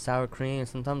don't use sour cream.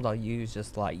 Sometimes I'll use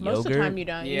just like Most yogurt. of the time you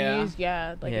don't. Yeah. You use like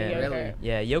Yeah. a yogurt. Really?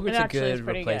 Yeah, yogurt's It a actually is good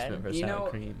pretty replacement good. for You sour know,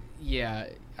 cream. Yeah,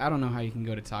 I don't know how you can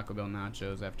go to Taco Bell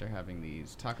nachos after having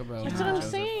these. Taco Bell That's nachos what I'm are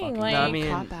saying, fucking like- No, I good. mean,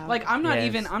 Cop-out. Like I'm not Yes.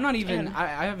 even And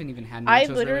I haven't even had I nachos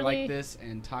that are literally- like this,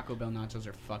 and Taco Bell nachos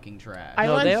are fucking trash. I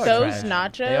No, want they are those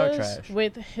trash. They are nachos trash.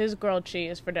 with his grilled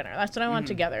cheese for dinner. That's what I want Mhm.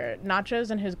 together. Nachos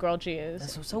and his grilled cheese.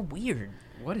 That's so weird.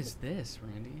 What is this,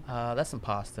 Randy? That's some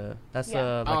pasta. That's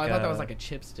Yeah. like Oh, I thought that was like a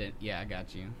chip stick. Yeah, I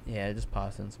got you. yeah, just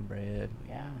pasta and some bread.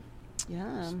 Yeah.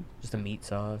 Yum. Just a meat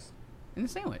sauce. In the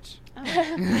sandwich. Oh.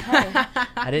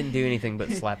 I didn't do anything but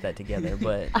slap that together,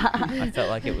 but I felt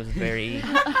like it was very.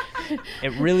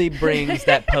 It really brings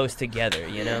that post together,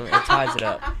 you know. It ties it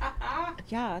up.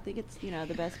 Yeah, I think it's,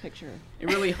 the best picture. It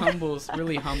really humbles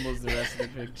the rest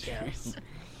of the pictures.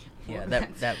 Yeah,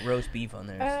 that roast beef on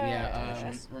there. Is, Yeah,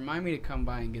 delicious. remind me to come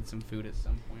by and get some food at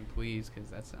some point, please, because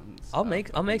that sounds. I'll make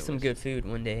fucking some good delicious. food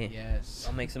one day. Yes.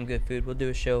 I'll make some good food. We'll do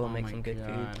a show. I'll Oh make my some good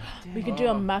God. food. We could do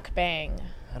a Oh. mukbang.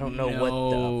 I don't know No,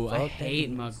 what the fuck. I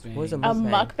hate that is. mukbang. What is a A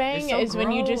mukbang? mukbang It's so is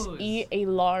when you just gross. eat a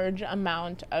large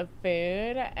amount of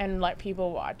food and let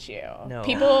people watch you. No.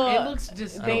 People. It looks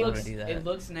just. I don't It wanna looks. do that. It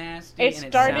looks nasty. It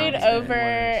and started sounds even over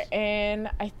worse. in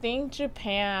I think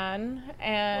Japan,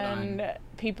 and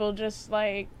people just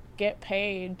like get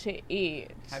paid to eat.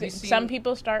 Have you Some seen-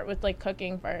 people start with like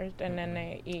cooking first, and then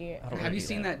they eat. I don't wanna Have you do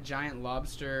seen that giant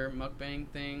lobster mukbang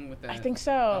thing with that? I think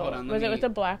so. hold on, let Was it me- with the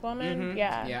black woman? Mhm.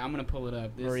 Yeah. Yeah, I'm gonna pull it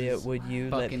up. This Maria, is would you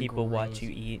let fucking people watch gross. you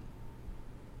eat?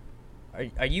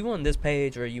 Are you on this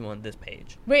page or are you on this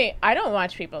page? Wait, I don't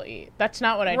watch people eat. That's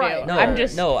not what I Right. do. No, I'm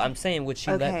just I'm saying would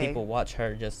she let Okay. people watch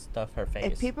her just stuff her face?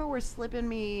 If people were slipping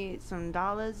me some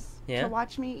dollars Yeah. to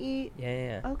watch me eat,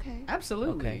 yeah. okay.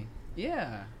 Absolutely. Okay.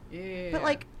 Yeah. Yeah.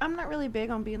 But, I'm not really big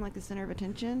on being, the center of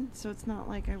attention, so it's not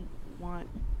like I want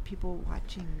people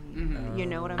watching me. Mhm. You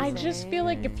know what I'm I saying? just feel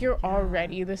like if you're Yeah.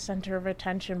 already the center of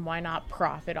attention, why not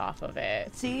profit off of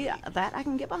it? See, that I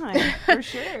can get behind for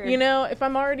sure. You know, if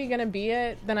I'm already gonna be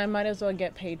it, then I might as well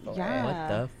get paid for Yeah. it. What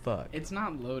the fuck? It's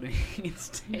not loading.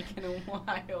 It's taking a while.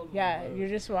 to Yeah, load. you're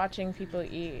just watching people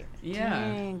eat. Yeah.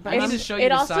 Dang, but I need I'm- to show you It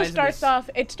the also size of starts this. off.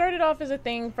 It started off as a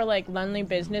thing for like lonely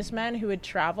businessmen who would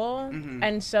travel, Mhm.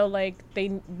 and so like they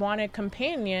want a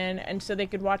companion, and so they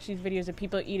could watch these videos of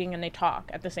people eating and they talk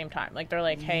at the same time. Like they're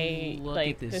like, "Hey, Look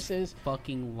like at this, is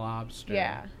fucking lobster.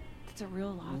 yeah." It's a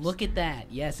real lobster. Look at that.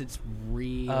 Yes, it's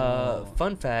real.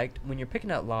 Fun fact: when you're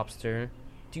picking out lobster,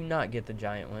 do not get the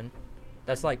giant one.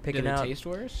 That's like Did picking it out. taste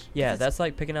worse? Yeah, that's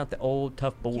like picking out the old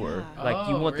tough boar. Yeah. Like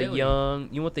you Oh, want really?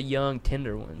 you want the young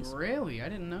tender ones. Really? I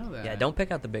didn't know that. Yeah, don't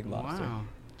pick out the big lobster. Wow.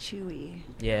 Chewy.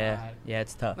 Yeah, God. yeah,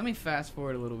 it's tough. Let me fast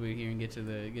forward a little bit here and get to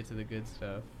the good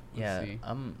stuff. Let's Yeah, see.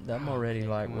 I'm Oh, already okay,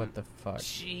 like, come what on. the fuck?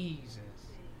 Jesus.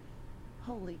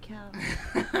 Holy cow.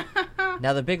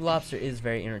 Now the big lobster is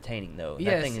very entertaining though. That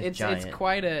Yes, thing is it's giant.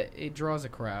 quite a. It draws a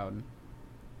crowd.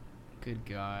 Good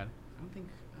God. I don't think.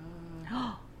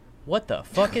 What the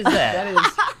fuck is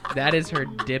that? that is her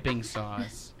dipping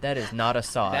sauce. That is not a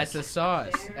sauce. That's a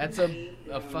sauce. That's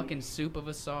a fucking soup of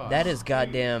a sauce. That is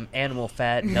goddamn animal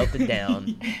fat melted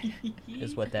down.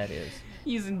 Is what that is.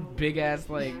 Using big ass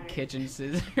like kitchen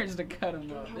scissors to cut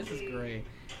them up. This is great.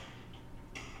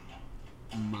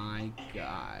 My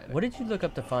God. What did you look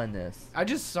up to find this? I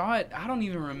just saw it. I don't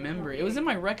even remember. It was in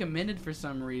my recommended for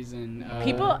some reason.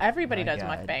 Everybody my does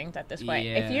God. mukbangs at this point.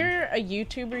 Yeah. If you're a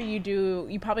YouTuber,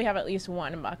 you probably have at least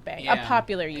one mukbang. Yeah, A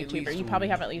popular at YouTuber, least you probably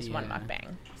one. have at least one Yeah.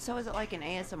 mukbang. So is it like an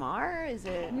ASMR? Is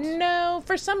it? No,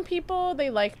 for some people they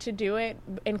like to do it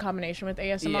in combination with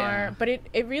ASMR, Yeah. but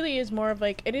it really is more of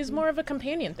like it is more of a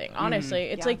companion thing. Honestly,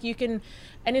 it's Yeah. like you can,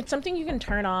 and it's something you can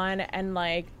turn on and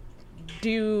like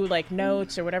do like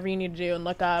notes or whatever you need to do and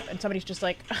look up, and somebody's just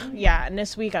like, yeah, and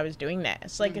this week I was doing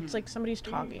this. Like it's like somebody's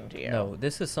talking to you. No,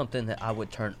 this is something that I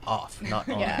would turn off, not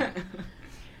on. Yeah.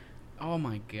 Oh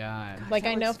my God. Like That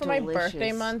I know looks for my birthday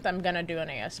delicious. month, I'm gonna do an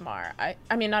ASMR.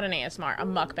 I mean not an ASMR, a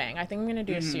mukbang. I think I'm gonna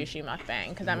do a Mhm. sushi mukbang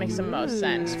because that makes the most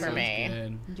sense for Sounds me.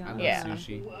 good. I love Yeah.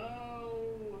 sushi.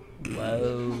 Whoa.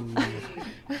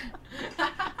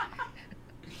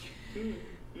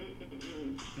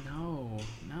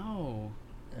 No.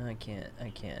 I can't.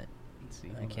 Let's see.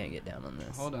 I hold can't on. get down on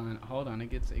this. Hold on. It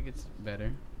gets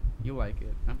better. You like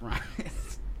it. I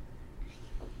promise.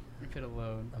 If it'll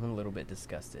load. I'm a little bit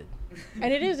disgusted.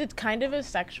 And it's kind of a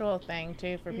sexual thing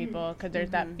too for people because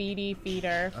there's that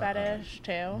feeder fetish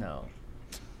too. No.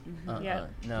 Yeah.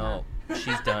 No.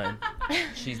 She's done.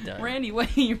 She's done. Randy,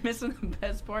 wait, you're missing the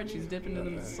best part. She's dipping into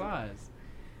the sauce.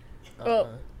 Oh,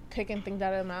 picking things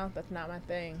out of the mouth, that's not my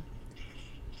thing.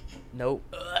 Nope.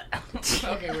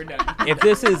 Okay, we're done. If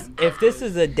this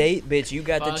is a date, bitch, you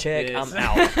got Fuck the check. this. I'm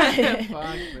out.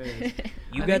 Fuck this.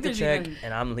 You I got think the there's check, even-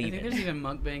 and I'm I think leaving. there's even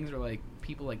mukbangs where like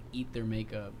people like eat their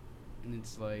makeup, and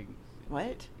it's like,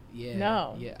 What? yeah.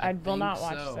 No, yeah, I will not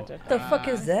think watch so. such a What the fuck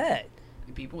is that?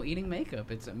 People eating makeup.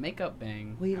 It's a makeup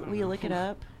bang. Will I you, don't will you know. look it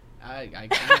up? I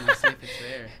can. Let's see if it's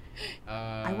there.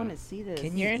 I want to see this.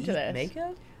 Can You're you into eat this.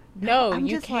 makeup? No, I'm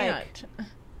you just like- can't. I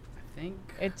think.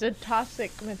 It's a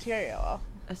toxic material.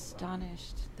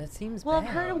 Astonished. That seems Well, bad.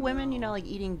 I've heard of women, like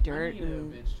eating dirt I need a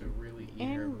and bitch to really eat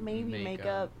her maybe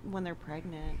makeup when they're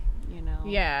pregnant.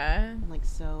 Yeah, And, like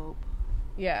soap.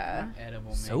 yeah. Not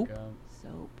edible Soap? makeup.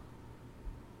 Soap.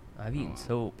 I've eaten Oh.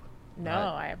 soap. No,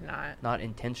 Not- I have not. Not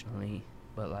intentionally,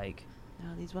 but like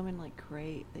No, these women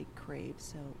they crave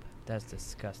soap that's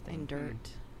disgusting. and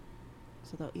dirt,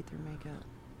 so they'll eat their makeup.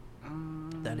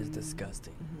 That is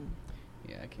disgusting. Hmm.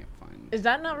 Yeah, I can't find. Is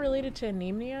that not related to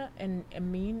anemia and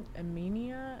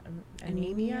anemia?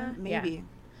 Anemia, maybe.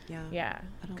 Yeah. Yeah,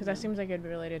 I don't because that know. seems like it'd be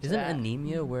related Isn't to that.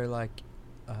 anemia where like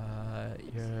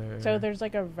your So there's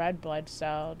like a red blood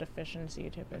cell deficiency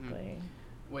typically.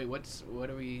 Wait, what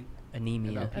are we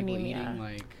anemia? about people Anemia. eating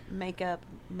like? Makeup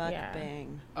Yeah.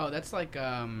 mukbang. Oh, that's like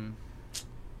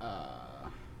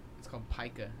it's called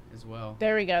pica as well.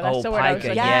 There we go. That's Oh, the word I was pica,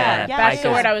 looking yeah, for. yeah, That's the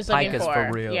yeah. word I was looking Pica's for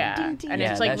real. Yeah, Ding, ding. and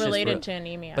Yeah, it's like that's just related real. to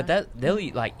anemia. But that they'll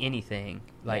eat like anything.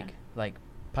 Like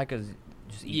pikas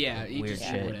just eat Yeah, you weird just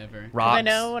shit. whatever. 'Cause Rocks. I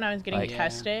know when I was getting like- Yeah.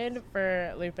 tested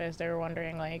for lupus, they were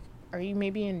wondering like, "Are you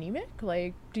maybe anemic?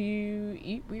 Like, do you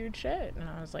eat weird shit?" And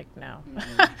I was like, "No."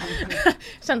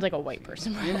 Sounds like a white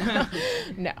person.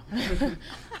 No.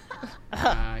 I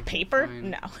can't Paper?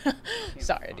 find- No. can't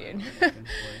Sorry, find dude. what I'm looking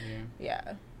for here.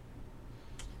 Yeah.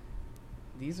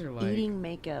 These are like. Eating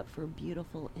makeup for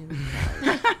beautiful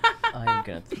insight. I'm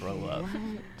gonna throw up.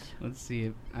 What? Let's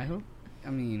see. I hope. I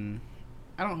mean,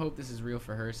 I don't hope this is real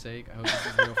for her sake. I hope this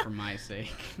is real for my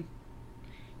sake.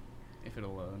 If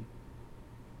it'll load.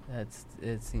 This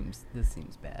seems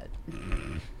bad.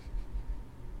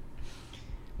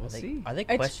 We'll see. Are they It's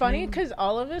funny questioning? because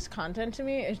all of this content to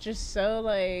me is just so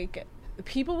like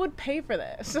people would pay for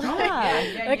this. Like,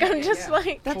 Yeah. like I'm just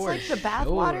like That's For like the sure.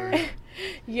 bathwater.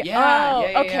 yeah. Yeah, Oh, yeah,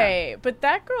 yeah, okay. But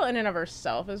that girl in and of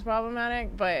herself is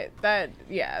problematic. But the Is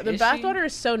she? bathwater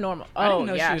is so normal. I Oh didn't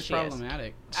know yeah, she was is.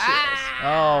 problematic.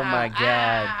 Oh my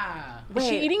god. Is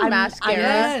she eating I mascara?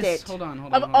 missed Yes. it. Hold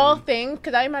on. Of all things,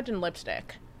 because I imagine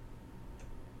lipstick,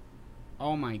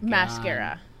 Oh my god.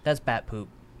 mascara. That's bat poop.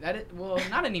 That is, well,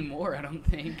 not anymore. I don't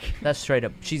think. That's straight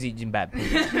up. She's eating bat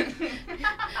poop.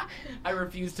 I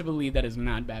refuse to believe that is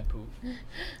not bad poop.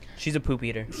 She's a poop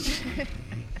eater.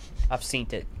 I've seen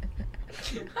it.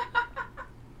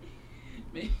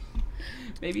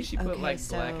 Maybe she put Okay, like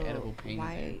so black edible paint. In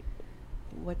there.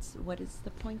 what is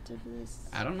the point of this?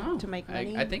 I don't know. To make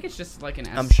money? I think it's just like an.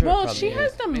 I'm sure it Well, probably she is.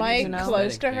 has the Maybe mic it's an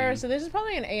close to aesthetic her, thing. so this is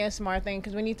probably an ASMR thing.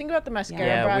 Because when you think about the mascara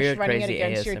Yeah, brush weird, running it crazy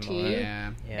against your ASMR. teeth,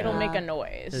 Yeah. Yeah. it'll make Yeah. a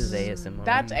noise. This is ASMR.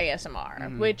 That's ASMR.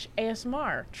 Mhm. Which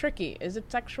ASMR tricky? Is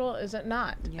it sexual? Is it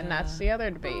not? And that's Yeah. the other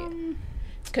debate.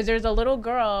 Because there's a little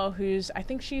girl who's, I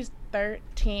think she's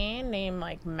 13, named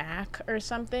like Mac or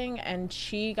something, and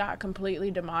she got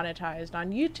completely demonetized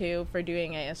on YouTube for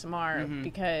doing ASMR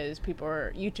because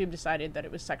YouTube decided that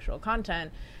it was sexual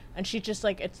content, and she just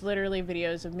like, it's literally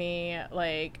videos of me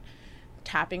like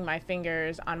tapping my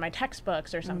fingers on my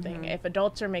textbooks or something. If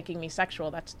adults are making me sexual,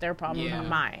 that's their problem, Yeah. not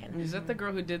mine. Is that the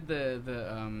girl who did the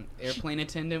airplane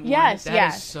attendant? Yes, one? That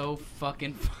yes. is so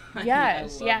fucking funny.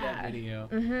 Yes, I love yeah. that video.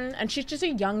 And she's just a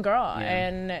young girl, Yeah.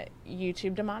 and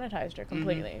YouTube demonetized her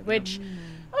completely. Which,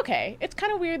 okay, it's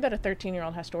kind of weird that a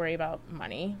 13-year-old has to worry about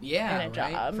money Yeah, and a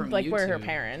right? job. From Like, we're her YouTube.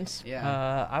 parents.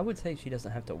 Yeah. I would say she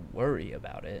doesn't have to worry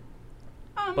about it.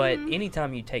 But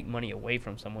anytime you take money away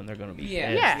from someone, they're going to be Yeah.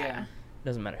 pissed. Yeah.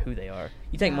 Doesn't matter who they are.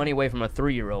 You take Yeah. money away from a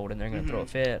 3-year-old and they're going to throw a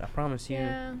fit. I promise you.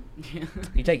 Yeah.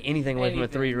 You take anything away from a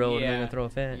Anything, 3-year-old and they're yeah. going to throw a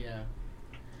fit. Yeah.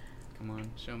 Come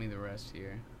on, show me the rest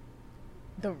here.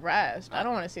 The rest. I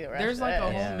don't want to see the rest. There's of like a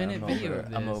it. whole minute I'm video over,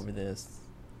 of I'm this. over this.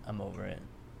 I'm over it.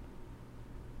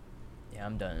 Yeah,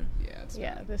 I'm done. Yeah, it's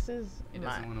Yeah, done. this is It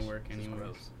doesn't want to work This is anymore.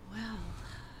 gross. Well,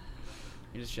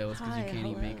 You're just jealous because you Hi, can't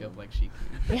eat hello. makeup like she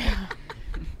can. Yeah.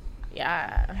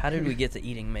 Yeah. How did we get to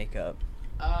eating makeup?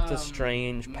 It's a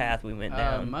strange path we went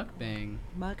down. Mukbang.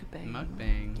 mukbang.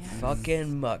 Mukbang. Yes.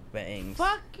 Fucking mukbangs.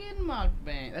 Fucking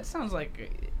mukbang. That sounds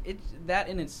like that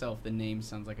in itself. The name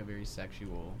sounds like a very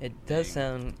sexual. It does thing.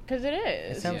 sound. Because it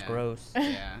It is. sounds Yeah. gross.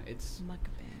 Yeah, it's.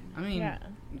 Mukbang. I mean, Yeah.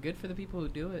 good for the people who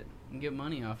do it and get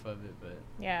money off of it, but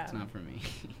Yeah. it's not for me.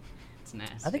 It's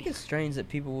nasty. I think it's strange that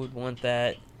people would want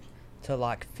that to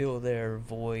like fill their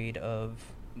void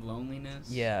of.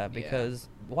 loneliness. Yeah, because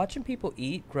watching people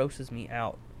eat grosses me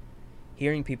out.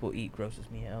 Hearing people eat grosses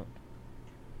me out.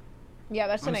 Yeah,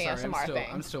 that's an I'm sorry, ASMR thing.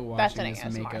 I'm still That's watching an this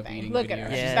ASMR makeup thing. eating Look at video.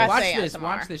 her. Yeah. That's Watch ASMR. this.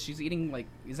 Watch this. She's eating like.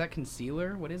 Is that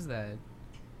concealer? What is that?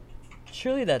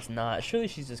 Surely that's not. Surely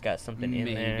she's just got something in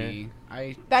there. Maybe.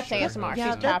 I. That's sure ASMR. hope Yeah,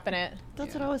 She's so. that- tapping it.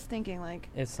 That's Yeah. what I was thinking. Like,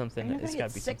 It's something. are you not It's gonna got get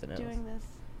to be sick something else. doing this?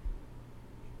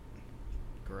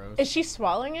 Gross. Is she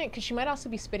swallowing it? Because she might also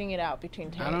be spitting it out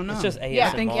between takes. I don't know. It's just Yeah.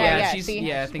 I think ASMR. yeah, Yeah, she's see?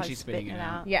 yeah, I She's think probably she's spitting it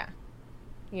out. Yeah.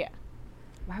 Yeah.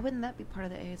 Why wouldn't that be part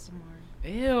of the ASMR?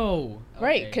 Ew.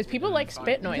 Right, Okay, because we're people done. like Fine.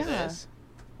 spit Yeah. noises.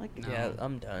 Like, No, Yeah,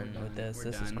 I'm done we're with this. We're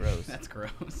This is done. gross. That's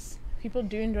gross. People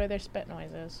do enjoy their spit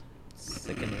noises.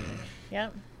 Sickening.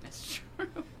 Yep. That's true.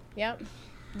 Yep.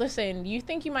 Listen, you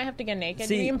think you might have to get naked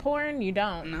See- being porn? You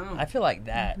don't. No. I feel like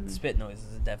that spit noises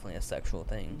is definitely a sexual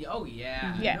thing. Oh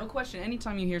yeah. Yeah. No question.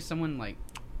 Anytime you hear someone like,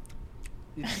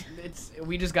 it's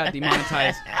we just got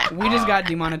demonetized. We just got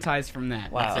demonetized from that.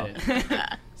 Wow. That's it.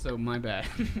 So my bad.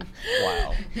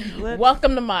 Wow.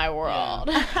 Welcome to my world.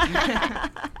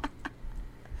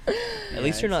 At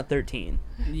least you're not 13.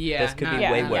 Yeah. This could be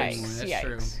not- way not worse. anymore. That's Yikes.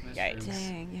 true. That's Yikes. true.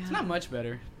 Dang, yeah. It's not much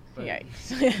better. But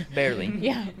Yikes. Barely.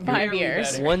 Yeah, 5 Barely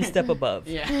years. better. One step above.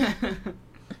 Yeah.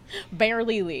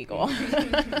 Barely legal.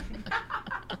 I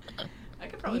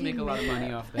could probably make a lot of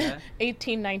money off that.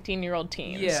 18, 19-year-old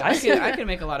teens. Yeah, I could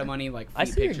make a lot of money like. I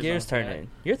feet see your pictures gears off that. turning.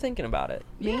 You're thinking about it.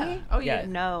 Me? Yeah. Oh yeah. Yeah.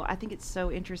 No, I think it's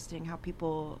so interesting how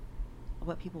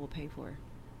what people will pay for.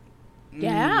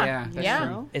 Yeah. Yeah. That's Yeah.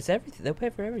 true. It's everything. They'll pay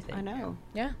for everything. I know.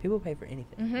 Yeah. People pay for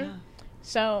anything. hmm Yeah.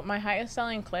 So my highest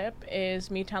selling clip is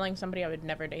me telling somebody I would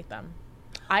never date them.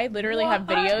 I literally have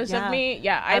What? videos Yeah. of me.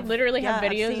 Yeah, I I've- literally have yeah,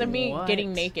 I've videos of seen me what?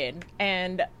 getting naked,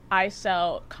 and I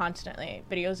sell constantly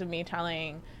videos of me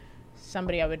telling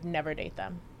somebody I would never date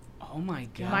them. Oh my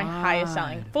god. My highest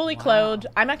selling. Fully clothed.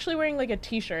 I'm actually wearing like a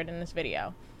t-shirt in this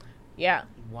video. Yeah.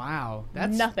 Wow.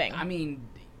 That's nothing. I mean,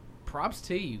 props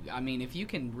to you. I mean, if you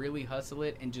can really hustle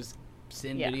it and just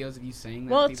send videos of you saying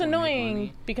that. Well, it's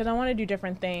annoying because I want to do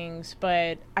different things,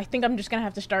 but I think I'm just going to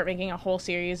have to start making a whole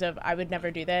series of I would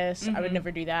never do this, I would never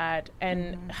do that,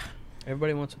 and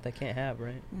Everybody wants what they can't have,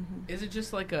 right? Is it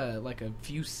just like a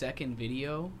few second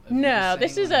video? Of no, you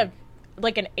this saying, is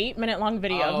like an 8-minute long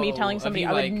video of me telling of somebody you,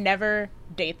 I would like- never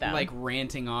date them. like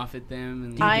ranting off at them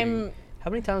and How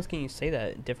many times can you say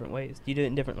that in different ways? Do you do it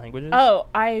in different languages?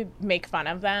 I make fun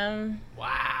of them.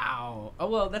 wow. Oh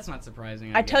well, that's not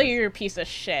surprising. I tell guess. you you're a piece of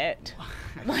shit.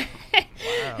 Wow.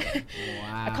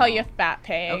 Wow. I call you a fat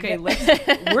pig. Okay,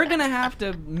 we're gonna have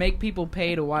to make people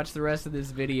pay to watch the rest of this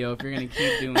video if you're gonna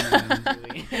keep doing that.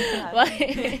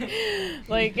 Julie.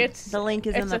 like it's The link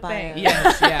is in it's the a bio. thing.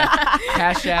 Yes, yeah.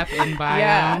 Cash App in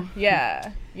bio.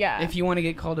 Yeah. If you want to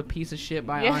get called a piece of shit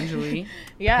by Yeah. Anjali,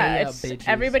 Yeah, pay up, it's bitches.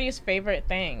 everybody's favorite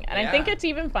thing. And I think Yeah. it's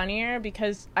even funnier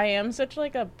because I am such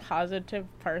like a positive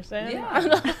person.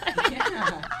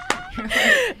 yeah.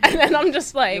 And then I'm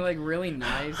just like, You're like really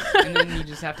nice, and then you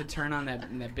just have to turn on that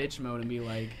bitch mode and be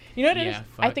like, you know what it yeah, is?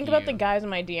 I fuck think about you. the guys in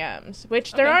my DMs,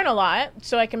 which there Okay. aren't a lot,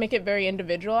 so I can make it very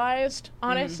individualized,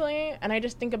 honestly. And I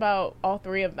just think about all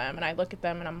three of them, and I look at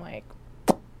them, and I'm like,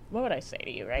 what would I say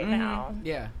to you right now?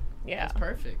 Yeah, Yeah. that's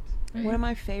perfect. Hey. One of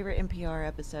my favorite NPR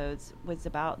episodes was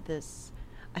about this.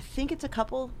 I think it's a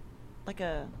couple, like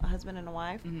a husband and a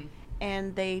wife, Mhm.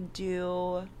 and they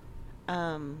do,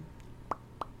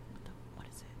 what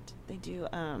is it? They do,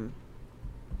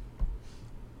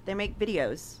 they make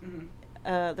videos.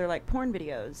 Mhm. They're like porn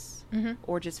videos Mhm.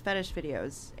 or just fetish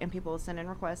videos, and people will send in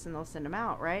requests and they'll send them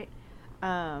out, right?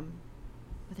 But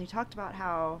they talked about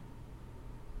how,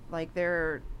 like,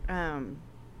 their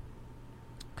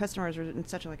customers are in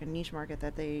such like a niche market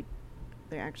that they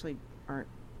actually aren't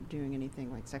doing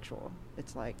anything like sexual.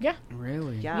 It's like, Yeah.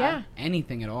 Really? Yeah.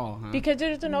 Anything at all, huh? Because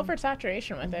there's an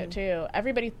oversaturation with it too.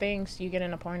 Everybody thinks you get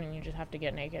into porn and you just have to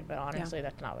get naked, but honestly,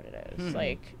 that's not what it is. Hmm.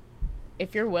 Like,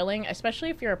 if you're willing,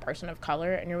 especially if you're a person of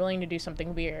color and you're willing to do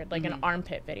something weird, like an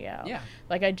armpit video. Yeah.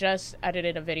 Like, I just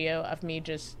edited a video of me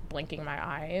just blinking my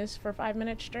eyes for 5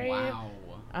 minutes straight. Wow.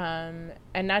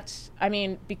 And that's, I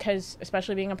mean, because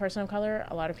especially being a person of color,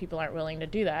 a lot of people aren't willing to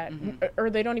do that, or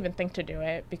they don't even think to do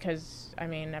it because, I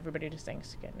mean, everybody just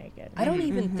thinks to get naked. I don't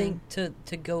even think to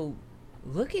go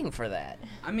looking for that.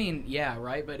 I mean, yeah,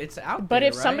 right, but it's out But there,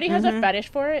 if right? somebody has a fetish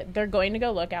for it, they're going to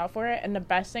go look out for it. And the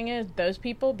best thing is, those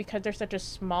people, because there's such a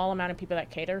small amount of people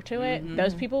that cater to it,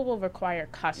 those people will require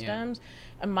customs.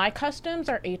 And my customs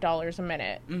are $8 a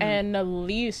minute, and the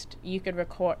least you could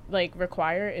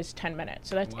require is 10 minutes.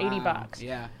 So that's Wow. $80.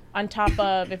 Yeah. On top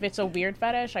of, if it's a weird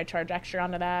fetish, I charge extra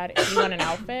onto that. If you want an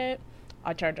outfit,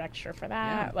 I'll charge extra for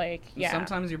that. Yeah. Like, yeah.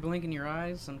 Sometimes you're blinking your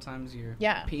eyes. Sometimes you're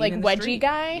Yeah, peeing like in the Wedgie street.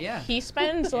 guy, Yeah. he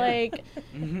spends Yeah. like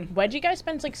Mhm. Wedgie guy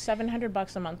spends like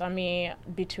 $700 a month on me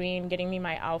between getting me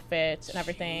my outfits and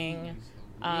everything. Jeez.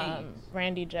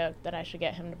 Randy joked that I should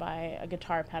get him to buy a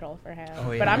guitar pedal for him, Oh,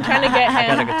 but yeah. I'm trying to get I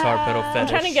got a him. guitar pedal I'm fetish.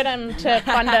 trying to get him to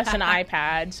fund us an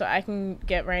iPad so I can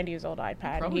get Randy's old iPad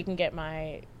and Probably- he can get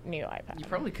my new iPad. You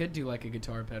probably could do like a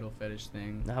guitar pedal fetish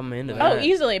thing. I'm into Like- Oh, that.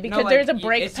 easily, because No, there's a like,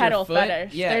 brake it's your pedal foot.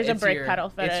 fetish. Yeah, There's a it's brake your- pedal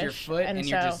fetish. It's your foot, and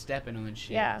you're so, just stepping on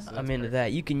shit. Yeah. So I'm that's into perfect.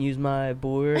 that. You can use my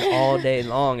board all day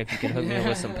long if you can hook me up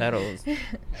with some pedals.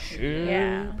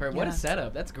 Yeah. What Yeah. a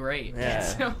setup. That's great. Yeah.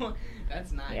 So,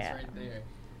 that's nice Yeah. right there.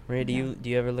 Ray, do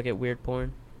you ever look at weird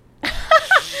porn?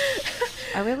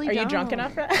 I really Are don't. you drunk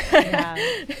enough for that? Yeah,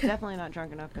 definitely not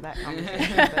drunk enough for that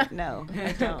conversation, but no,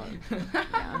 I don't.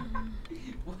 Yeah.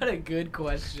 What a good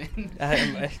question.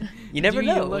 You never Do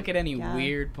know. you look at any Yeah.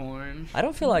 weird porn? I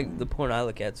don't feel like the porn I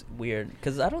look at's weird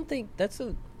because I don't think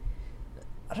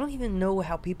I don't even know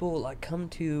how people like come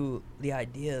to the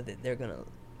idea that they're gonna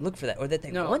look for that or that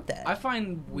they want that. I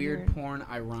find weird Weird. porn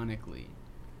ironically,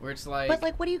 where it's like, But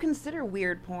like, what do you consider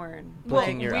weird porn?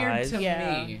 Blinking Like, your weird eyes. to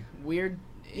Yeah. me. Weird.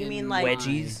 You in mean, like- my-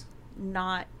 Wedgies.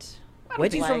 not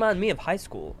Wedgies like- remind me of high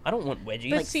school. I don't want wedgies.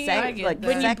 But like see, I sex, get like that.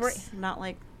 When you sex, not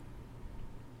like.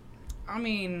 I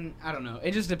mean, I don't know.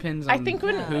 It just depends on I think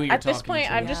when who you're at this talking point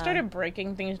to. I've just Yeah. started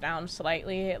breaking things down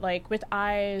slightly. Like with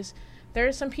eyes, there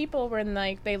are some people when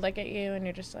like they look at you and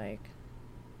you're just like,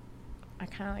 I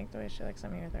kind of like the way she looks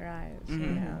at me with her eyes. You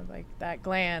Mhm. know, like that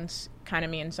glance kind of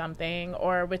means something.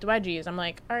 Or with wedgies, I'm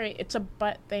like, all right, it's a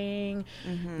butt thing.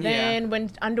 Mm-hmm. Then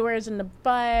when underwear is in the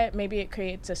butt, maybe it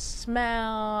creates a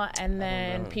smell, and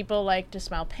then know. people like to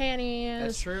smell panties.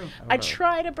 That's true. I know.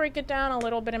 try to break it down a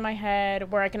little bit in my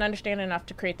head where I can understand enough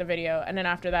to create the video, and then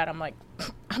after that, I'm like,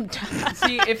 I'm done.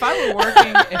 See, if I were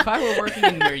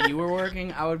working in where you were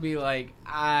working, I would be like,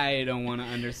 I don't want to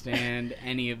understand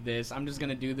any of this. I'm just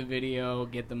gonna do the video,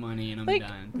 get the money, and I'm Like,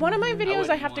 done. one of my videos I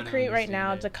wouldn't have to wanna create right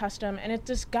now, understand it's a custom, and it's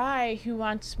this guy who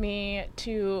wants me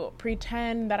to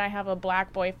pretend that I have a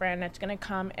black boyfriend that's gonna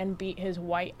come and beat his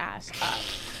white ass up.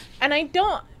 And I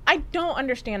don't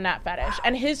understand that fetish.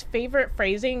 And his favorite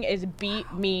phrasing is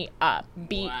beat me up,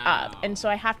 beat up. And so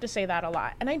I have to say that a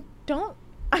lot. And I don't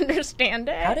understand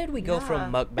it. How did we go Yeah.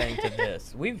 from mukbang to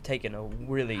this? We've taken a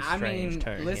really strange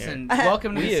turn listen, here.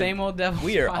 welcome to We the are- Same Old Devils.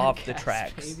 we are off the podcast,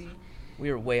 tracks. baby. We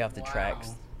are way off the Wow.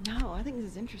 tracks. No, I think this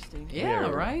is interesting. Yeah,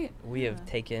 We're- right? We have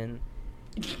Yeah. taken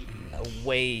a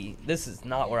way. This is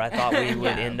not where I thought we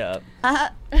would Yeah. end up.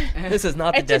 This is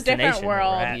not the It's a destination. different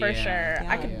world we're at. for Yeah. sure.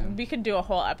 Yeah. We could do a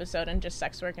whole episode on just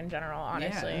sex work in general,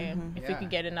 honestly. Mhm. If we Yeah. could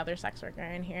get another sex worker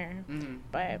in here. Mhm.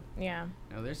 But yeah.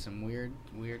 No, there's some weird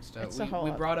stuff. It's a whole We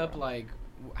other brought up world. like,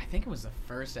 I think it was the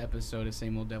first episode of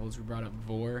Same Old Devils. We brought up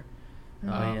Vor.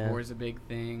 Oh, yeah. Vor's a big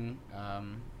thing.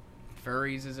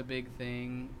 Furries is a big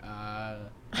thing.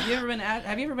 Have you ever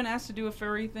been asked to do a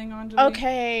furry thing, Anjali?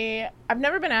 Okay, I've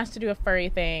never been asked to do a furry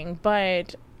thing,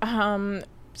 but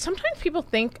sometimes people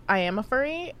think I am a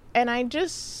furry, and I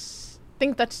just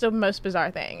think that's the most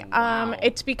bizarre thing. Wow.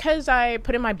 It's because I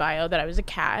put in my bio that I was a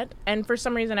cat, and for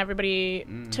some reason everybody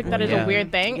took that as Yeah. a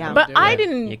weird thing. Yeah. But Do I it.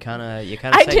 didn't. You kind of I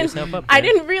set didn't. yourself up. I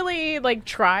there. didn't really like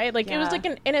try. Like it was Yeah. like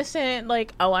an innocent,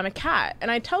 like, oh, I'm a cat, and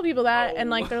I tell people that,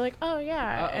 and like they're like, oh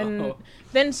yeah, and Uh-oh.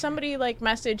 then somebody like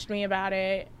messaged me about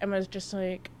it and was just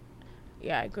like,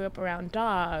 yeah, I grew up around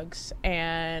dogs,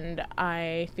 and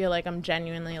I feel like I'm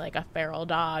genuinely like a feral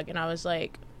dog, and I was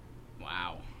like,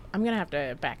 Wow. I'm gonna have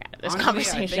to back out of this Honestly,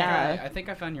 conversation. I think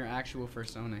I found your actual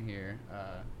persona here.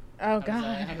 Oh How does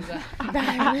god. that-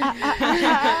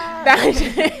 how does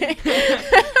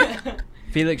That-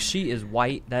 Felix, she is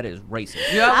white. That is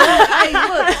racist. Yeah,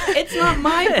 look, it's not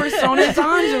my persona, it's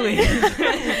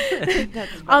Anjali.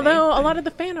 That's funny. Although a lot of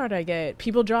the fan art I get,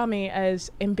 people draw me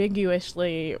as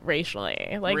ambiguously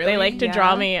racially. Like Really? they like to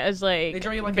draw Yeah. me as like, They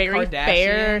draw you like very a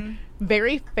fair, Kardashian.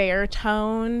 very fair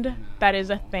toned. That is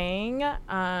a thing.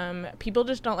 People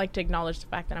just don't like to acknowledge the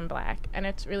fact that I'm black, and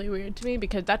it's really weird to me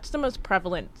because that's the most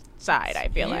prevalent side. I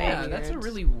feel Yeah, like, that's a Weird.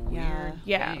 really weird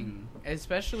Yeah. thing.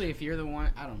 Especially if you're the one,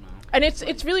 I don't know. and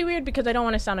it's really weird because I don't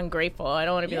want to sound ungrateful. I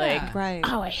don't want to be Yeah. like, Right.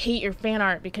 oh, I hate your fan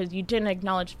art because you didn't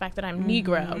acknowledge the fact that I'm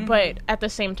Mm-hmm. Negro. But at the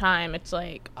same time, it's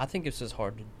like, I think it's just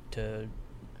hard to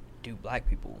do black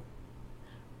people.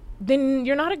 then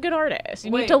you're not a good artist.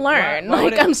 You Wait, need to learn. why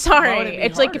would Like, it- I'm why sorry. would it be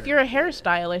It's like if harder? you're a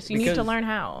hairstylist, you need to Because learn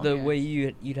how. The Yeah. way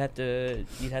you'd have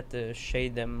to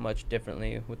shade them much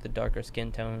differently with the darker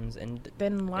skin tones, and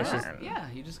Then learn. It's just- Yeah,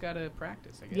 you just gotta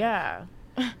practice, I guess. Yeah.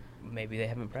 maybe they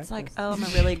haven't It's practiced. like, oh, I'm a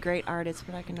really great artist,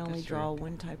 but I can only That's true. draw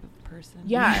one type of person.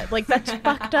 Yeah, like that's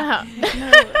fucked up.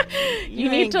 No, you you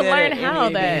need ain't to good learn at how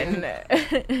anything.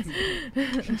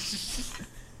 then.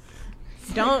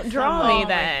 Don't draw me my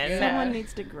then. Someone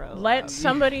needs to grow. Let up.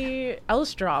 somebody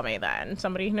else draw me then.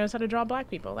 Somebody who knows how to draw black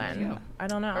people then. Yeah. I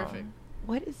don't know. Perfect.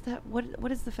 What is that?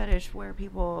 What is the fetish where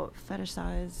people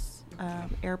fetishize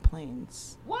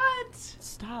airplanes? What?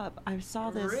 Stop! I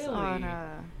saw this Really?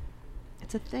 on.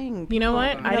 It's a thing. You know People-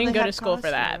 what? You I know, didn't they go to have school for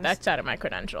that. costumes. That's out of my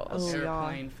credentials. Oh, yeah.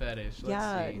 Airplane fetish. Let's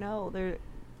Yeah, see. no, they're.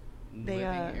 they, Living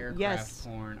uh, aircraft yes.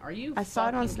 porn. Are you I saw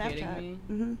it on fucking kidding Snapchat. me?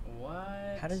 Mm-hmm.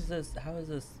 What? how does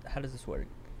this work?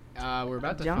 We're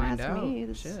about to Don't find ask out. me.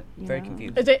 This, Shit. you Very know.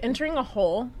 confused. Is it entering a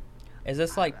hole? Is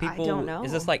this like I people? don't know.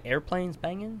 Is this like airplanes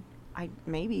banging?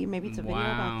 Maybe it's a video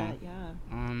Wow. about that.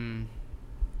 Yeah,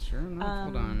 Sure enough.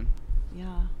 Hold Um, on.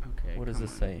 yeah. Okay. What does come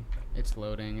this on. say? It's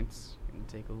loading. It's gonna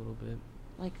take a little bit.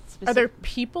 Like Are there specific.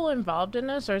 people involved in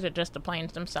this, or is it just the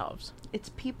planes themselves? It's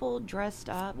people dressed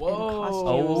up Whoa. in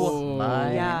costumes. Oh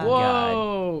my Yeah. god!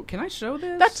 Whoa! Can I show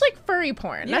this? That's like furry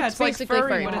porn. Yeah, That's it's like basically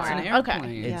furry, furry but it's porn. an Okay.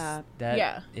 airplane. Yeah.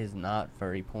 That is Yeah. not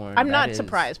furry porn. I'm That not is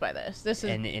surprised by this. This is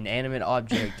an inanimate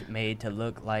object made to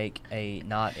look like a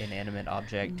not inanimate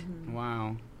object. Mm-hmm.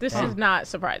 Wow. this Yeah. is not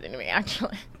surprising to me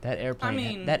actually. That airplane.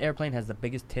 mean- that airplane has the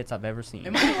biggest tits I've ever seen.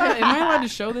 Am I allowed to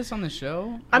show this on the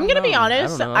show? I I'm don't gonna be know.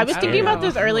 honest. I don't know. I was I'm thinking scared. about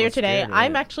this I'm a earlier little today. scared of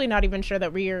I'm it. actually not even sure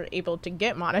that we are able to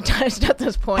get monetized at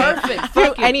this point Perfect. through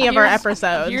Fuck it. any of our Here's-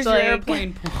 episodes. Here's Like, your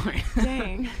airplane porn.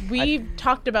 Dang. we've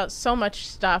talked about so much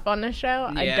stuff on this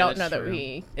show. I Yeah, don't that's know that true.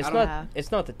 we. It's I not. don't-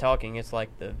 It's not the talking. It's like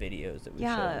the videos that we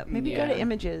Yeah, show. maybe go Yeah. to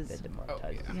images. That Oh,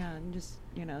 demonetizes. yeah. Yeah, and just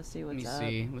see Let what's me up.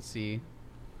 see. Let's see.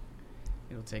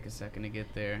 It'll take a second to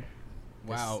get there.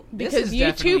 Wow. Because This is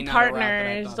definitely YouTube not a route that I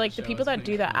partners, thought like the the show people was that gonna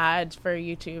do the go. ads for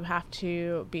YouTube, have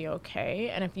to be okay.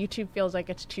 And if YouTube feels like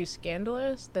it's too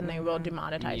scandalous, then they will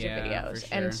demonetize Yeah, your videos. for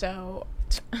sure. And so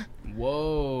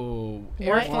Whoa. What is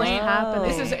Airplane. happening?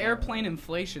 This is airplane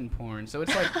inflation porn. So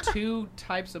it's like two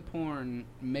types of porn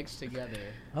mixed together.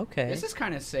 Okay. This is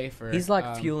kind of safer. He's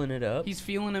like fueling it up. He's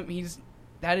fueling him.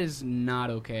 That is not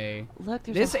okay. Look,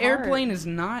 there's This a heart. airplane is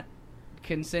not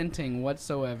consenting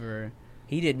whatsoever.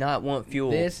 He did not want fuel.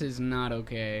 This is not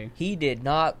okay. He did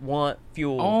not want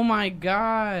fuel. Oh my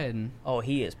god. Oh,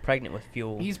 he is pregnant with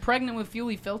fuel. He's pregnant with fuel.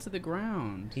 He fell to the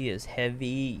ground. He is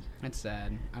heavy. That's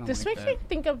sad. I don't This like makes that. me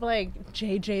think of like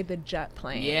JJ the jet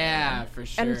plane. Yeah, for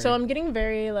sure. And so I'm getting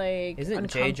very like Isn't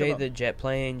JJ uncomfortable. the jet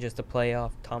plane just a play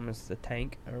off Thomas the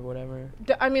Tank or whatever?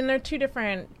 I mean, they're two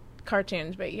different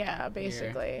cartoons, but yeah,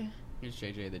 basically. Here's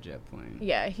JJ the jet plane.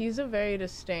 Yeah, he's a very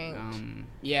distinct.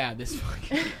 Yeah, this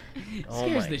fucking Oh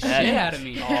scares my the God. shit out of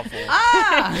me. Awful.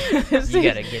 Ah! You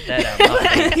gotta get that out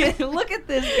my face. Look at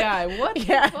this guy. What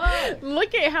Yeah. the fuck?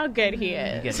 Look at how good he You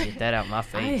is. gotta get that out my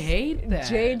face. I hate that.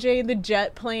 JJ the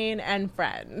jet plane and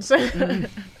friends.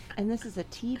 And this is a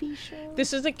TV show?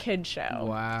 This is a kid show.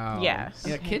 Wow. Yes.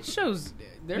 Yeah, Okay. kids shows.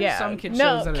 There's Yeah. some kid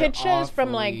no, shows that kid are shows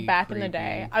from like awfully back in the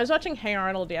day. creepy. I was watching Hey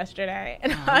Arnold yesterday,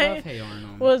 and I I love Hey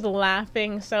Arnold. was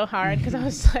laughing so hard because I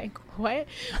was like, "What?"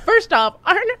 First off,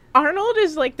 Arnold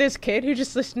is like this kid who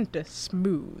just listened to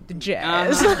smooth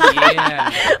jazz.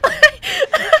 Yeah.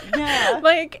 Yeah.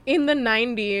 Like in the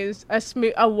 90s,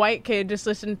 a white kid just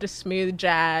listened to smooth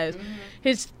jazz.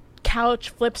 His couch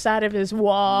flips out of his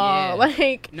wall. Yeah.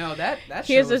 Like No, that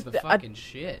He show has is this- the a- fucking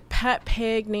shit. pet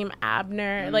pig named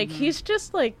Abner. Like he's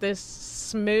just like this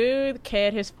smooth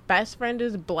kid. His best friend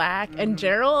is black, and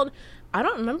Gerald. I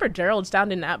don't remember Gerald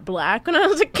sounding that black when I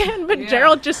was a kid, but Yeah.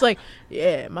 Gerald just like,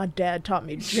 yeah, my dad taught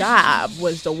me job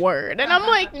was the word, and I'm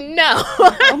like, no.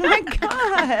 Oh my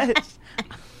gosh.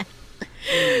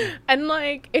 And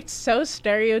like it's so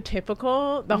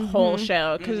stereotypical the whole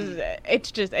show because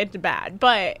it's bad,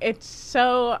 but it's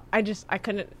so I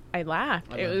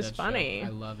laughed. I It love was that show. funny. I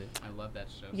love it. I love that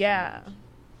show. so Yeah.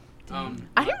 much.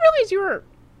 I didn't realize you were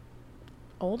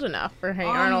old enough for Hey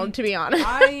Arnold, to be honest.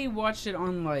 I watched it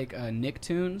on like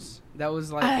Nicktoons. That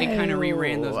was like it kind of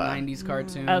reran those Oh. '90s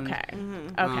cartoons. Okay.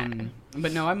 Mhm. Okay.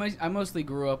 But no, I mostly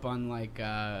grew up on like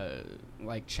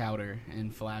Chowder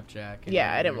and Flapjack. And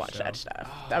Yeah, I didn't other watch show. that stuff.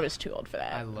 Oh, I was too old for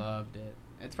that. I loved it.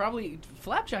 It's probably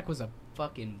Flapjack was a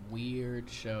fucking weird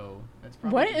show. That's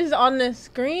probably, What is on the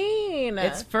screen?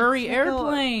 It's furry It's like a-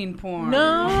 airplane porn.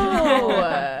 No.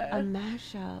 A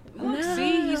mashup. Look,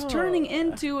 see, he's No. turning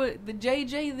into the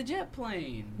JJ the jet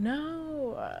plane. No.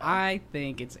 I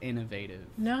think it's innovative.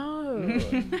 No.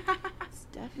 It's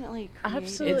definitely creative.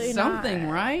 Absolutely It's something,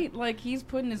 not. right? Like he's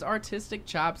putting his artistic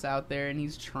chops out there and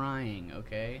he's trying,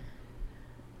 okay?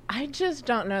 I just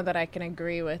don't know that I can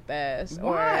agree with this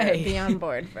Why? or be on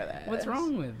board for this. What's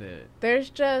wrong with it? There's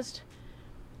just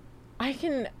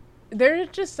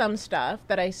some stuff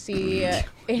that I see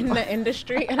in the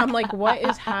industry and I'm like, what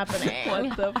is happening?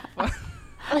 What the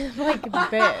fuck?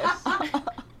 Like this.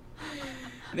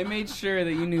 They made sure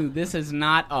that you knew this is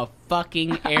not a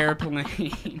fucking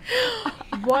airplane.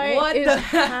 What is the-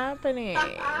 happening?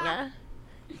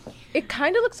 It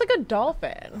kind of looks like a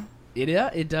dolphin.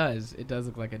 It does. It does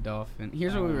look like a dolphin.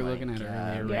 Here's what we were Oh my looking at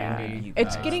God, earlier, Yeah. Randy. You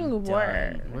It's guys getting done.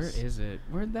 worse. Where is it?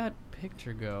 Where'd that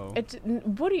picture go?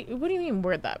 What do you mean?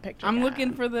 Where'd that picture? I'm go?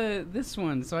 looking for this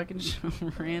one so I can show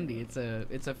Randy.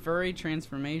 It's a furry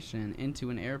transformation into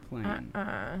an airplane.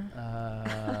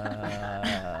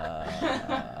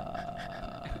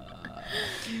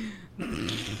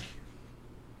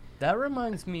 That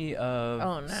reminds me of.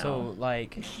 Oh, no. So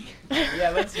like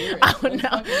Yeah, let's hear it. Oh, Let's no.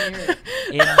 fucking hear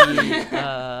it. in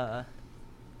the.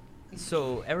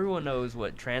 So everyone knows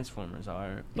what Transformers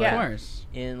are. But Yeah. Of course.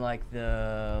 in like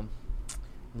the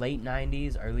late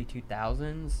 90s, early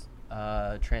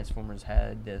 2000s, Transformers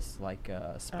had this like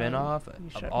spin-off you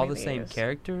of showed all me the same these.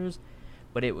 characters,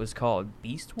 but it was called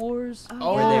Beast Wars,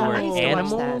 Oh, where they yeah, were I used to watch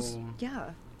animals. that. Yeah.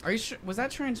 Are you sure? Was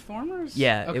that Transformers?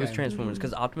 Yeah, it was Okay. Transformers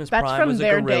because Optimus That's Prime from was a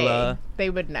their gorilla. day. They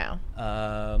would know.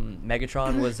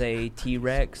 Megatron was a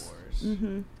T-Rex.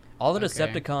 Mm-hmm. All the Okay.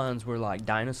 Decepticons were like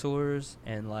dinosaurs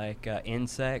and like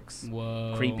insects,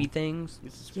 Whoa. creepy things.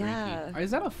 This is freaky. Yeah. Is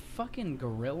that a fucking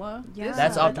gorilla? Yeah. This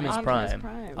That's is- Optimus Prime.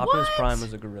 Optimus What? Prime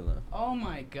was a gorilla. Oh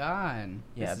my god.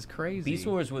 Yeah, This is crazy. Beast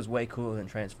Wars was way cooler than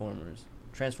Transformers.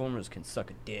 Transformers can suck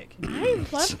a dick. I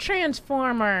love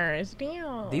Transformers.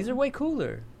 Damn. These are way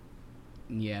cooler.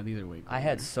 Yeah, these are way cooler. I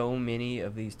had so many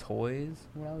of these toys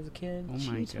when I was a kid. Oh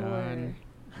my god.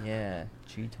 Yeah,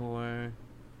 Cheetor,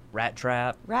 Rat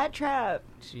Trap, Rat Trap.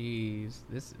 Jeez.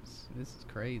 This is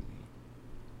crazy.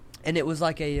 and it was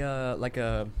like it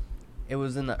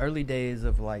was in the early days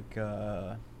of like,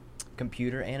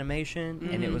 computer animation,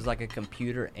 and it was like a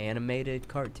computer animated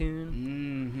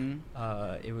cartoon.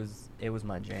 It was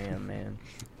my jam, man.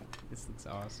 This looks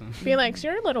awesome. Felix,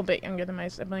 you're a little bit younger than my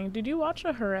sibling. Did you watch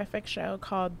a horrific show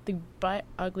called The Butt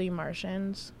Ugly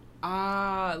Martians?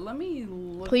 Let me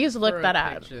look. Please look for a that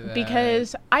up, picture of that.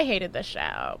 because I hated the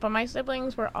show, but my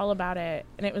siblings were all about it,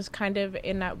 and it was kind of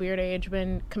in that weird age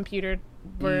when computers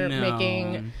were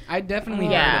making. I definitely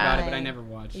heard Yeah. about it, but I never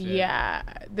watched it. Yeah,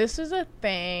 this is a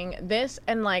thing. This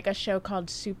and like a show called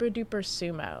Super Duper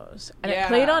Sumos, and it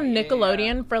played on Yeah,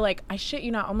 Nickelodeon for like, I shit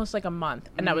you not, almost like a month,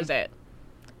 and that was it.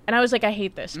 And I was like, I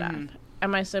hate this stuff,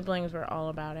 and my siblings were all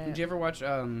about it. Did you ever watch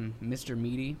Mr.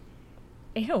 Meaty?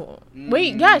 Ew.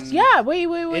 Wait, yes, yeah. Wait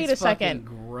It's a second.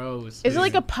 fucking gross. Is it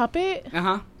like a puppet?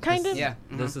 Kind of? Yeah.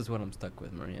 This is what I'm stuck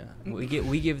with, Maria.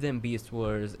 We give them Beast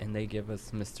Wars, and they give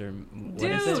us Mr. What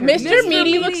is Dude, it? Mr. Mr. Meaty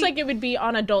Meaty looks like it would be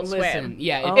on Adult Listen, Swim.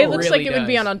 yeah, It looks really like it would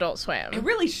be does. on Adult Swim. It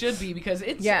really should be, because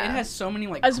it has so many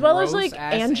like As well as like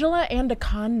gross-ass- Angela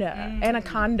Anaconda.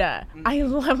 Anaconda. I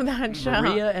love that show.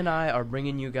 Maria and I are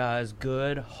bringing you guys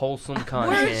good, wholesome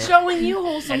content. We're showing you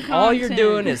wholesome and content. all you're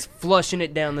doing is flushing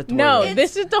it down the toilet. No,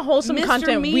 this is the wholesome Mr.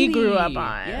 content we Meaty. grew up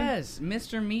on. Yes,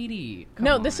 Mr. Meaty. Come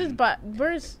No, on. this is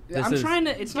where's This I'm is- trying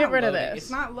to. It's Get not rid of loading. this.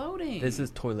 It's not loading. This is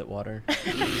toilet water.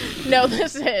 no,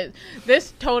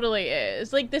 this totally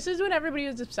is. Like, this is when everybody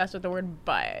was obsessed with the word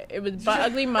butt. It was Butt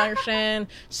Ugly Martian,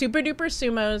 Super Duper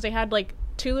Sumos. They had like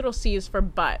 2 little C's for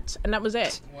butt, and that was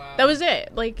it. Wow. That was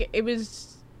it. Like, it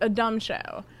was a dumb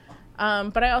show.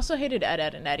 But I also hated Ed,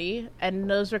 Ed, and Eddie, and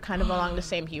those were kind of along the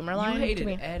same humor line. You to hated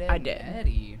me. Ed, I and did.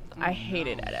 Eddie. Oh, I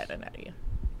hated no. Ed, Ed, and Eddie.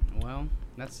 Well,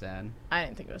 that's sad. I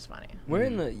didn't think it was funny. We're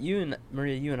in the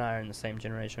Maria, you and I are in the same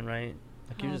generation, right?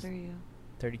 Like How you're old just are you?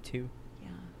 32. Yeah.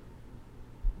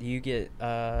 Do you get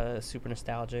super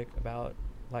nostalgic about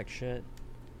like shit?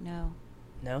 No.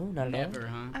 No, not at Never,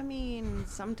 huh? I mean,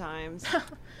 sometimes. all.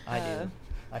 I do.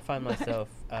 I find myself.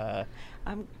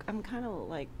 I'm kind of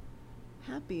like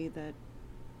happy that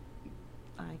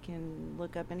I can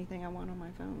look up anything I want on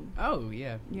my phone. Oh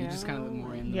yeah, you just kind of look Yeah.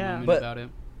 more in the Yeah. moment But- about it.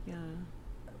 Yeah.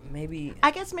 Maybe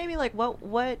I guess maybe like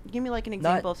what? Give me like an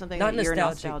example of something that you're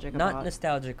nostalgic not about.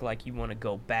 nostalgic like you want to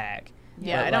go back.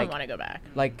 Yeah, But, I don't like- want to go back.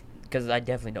 Like, because I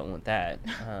definitely don't want that.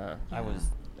 Yeah.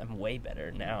 I'm way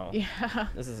better now. Yeah.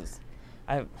 This is,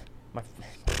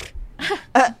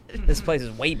 this place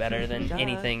is way better than Duh.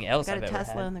 anything else Got I've a ever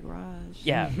Tesla had. in the garage.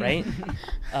 Yeah, right.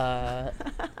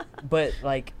 But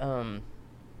like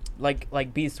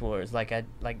Beast Wars, like I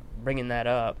like bringing that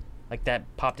up, like that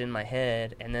popped in my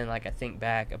head, and then like I think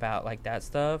back about like that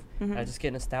stuff, and I Mhm. just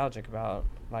get nostalgic about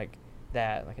like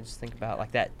that. Like I just think about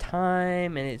like that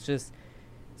time, and it's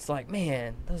like,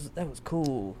 man, that was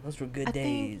cool. Those were good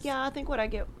days. I think what I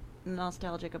get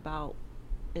nostalgic about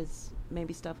is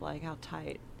maybe stuff like how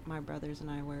tight my brothers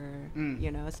and I were. Mm. You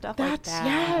know, stuff That's like that.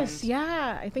 yes,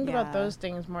 yeah. I think about Yeah. those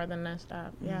things more than this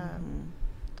stuff. Yeah. Mhm.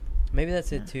 Maybe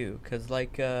that's it Yeah. too, cause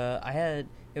like there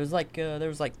was like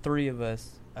 3 of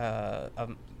us,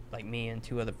 like me and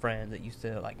 2 other friends that used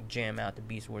to like jam out to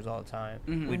Beast Wars all the time.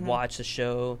 Mhm. We'd Mhm. watch the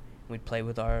show, we'd play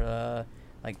with our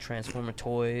like Transformer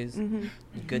toys. Mhm.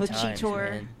 Good With times, Cheetor.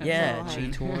 man. That's Yeah, all, like,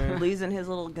 Cheetor. losing his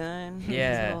little gun. his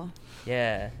Yeah. little-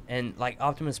 Yeah, and like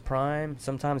Optimus Prime,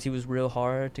 sometimes he was real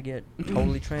hard to get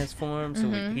totally transformed, so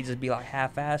Mhm. he'd just be like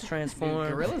half-ass Dude, transformed.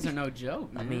 gorillas are no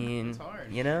joke, man. I mean, it's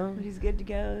hard. you know. But he's good to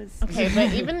go. Okay,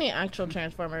 but even the actual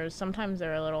Transformers, sometimes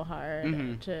they're a little hard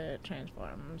Mhm. to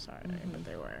transform. I'm sorry, but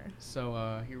they were.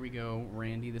 So here we go,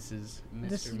 Randy. This is Mr.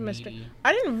 This is Meaty. Mr.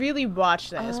 I didn't really watch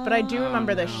this, but I do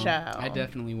remember the no. show. I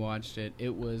definitely watched it.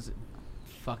 It was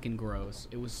fucking gross.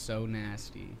 It was so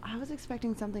nasty. I was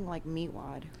expecting something like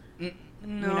Meatwad. No,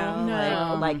 You know,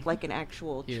 No. like an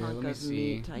actual Here, chunk let me of see.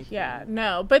 meat type. Yeah, thing.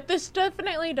 no, but this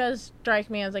definitely does strike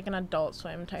me as like an Adult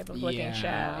Swim type of looking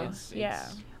show. It's yeah.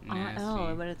 nasty.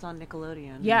 Oh, but it's on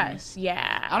Nickelodeon. Yes.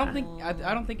 Yeah. I don't think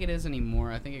I don't think it is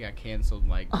anymore. I think it got canceled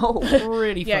like Oh,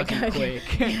 pretty Yeah, fucking God,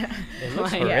 quick. yeah. It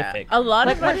looks Like, horrific. A lot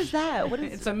like of what our is that? What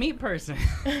is It's a meat person.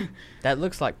 That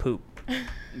looks like poop.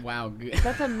 Wow, good.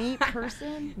 that's a meat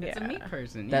person? It's a Yeah. meat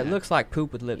person. That yeah. looks like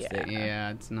poop with lipstick. Yeah,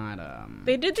 it's not.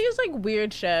 They did these like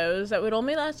weird shows that would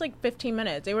only last like 15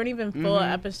 minutes. They weren't even full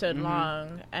Mhm, episode mhm.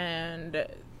 long, and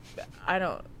I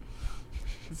don't.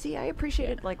 See, I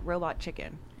appreciated like Robot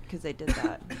Chicken because they did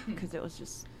that because it was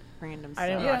just random stuff. I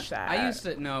didn't Yeah, watch that. I used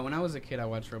to no. When I was a kid, I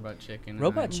watched Robot Chicken. and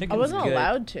Robot I- Chicken's I wasn't good.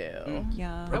 allowed to. Mm.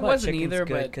 Yeah. I Robot wasn't Chicken's either,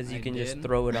 good but because you I can just did.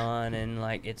 throw it on and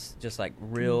like it's just like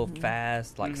real Mhm.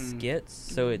 fast like Mhm. skits,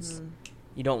 so it's Mhm.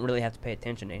 you don't really have to pay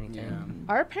attention to anything.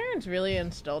 Yeah. Our parents really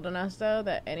instilled in us though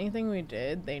that anything we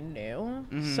did, they knew.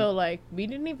 Mhm. So like we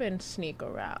didn't even sneak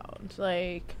around.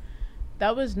 Like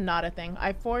That was not a thing.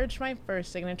 I forged my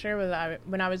first signature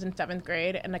when I was in 7th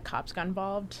grade, and the cops got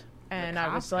involved. And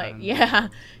I was like, yeah,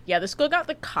 the school got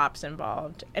the cops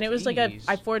involved. And it was like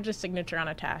I forged a signature on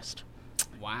a test.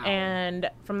 Wow. And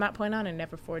from that point on, I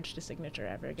never forged a signature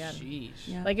ever again. Sheesh.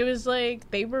 Yeah. Like, it was like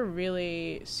they were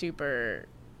really super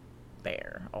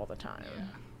there all the time. Yeah.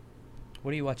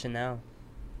 What are you watching now?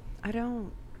 I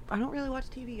don't really watch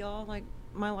TV, y'all. Like,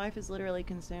 my life is literally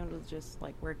consumed with just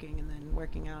like working and then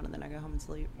working out and then I go home and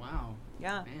sleep. Wow.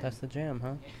 Yeah. Man. That's the jam,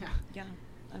 huh? Yeah. Yeah.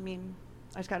 I mean,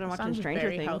 I just got done watching Sounds Stranger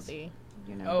very Things. healthy.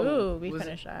 You know. Oh, Ooh, we was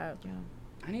finished that. Yeah.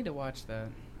 I need to watch that.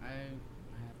 I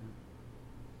haven't.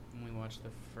 Only watched the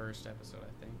first episode,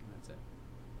 I think, and that's it.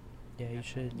 Yeah, you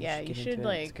should. Yeah, you get should into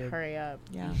it. It's like good. hurry up.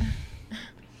 Yeah.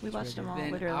 We It's watched really them all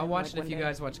Then literally. I'll in, watch like, it if one you day.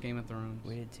 guys watch Game of Thrones.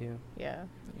 We did too. Yeah.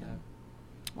 Yeah.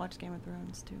 Watch Game of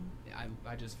Thrones too.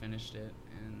 I just finished it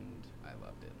and I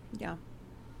loved it. Yeah.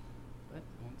 But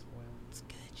I won't spoil it. It's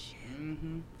good shit.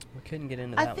 Mm-hmm. We couldn't get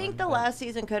into I that think one, the but- last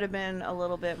season could have been a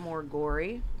little bit more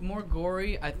gory. More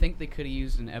gory. I think they could have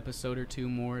used an episode or two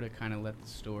more to kind of let the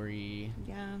story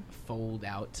Yeah. fold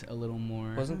out a little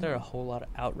more. Wasn't there a whole lot of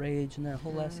outrage in that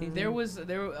whole last season? There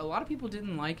were a lot of people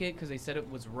didn't like it because they said it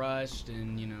was rushed,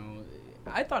 and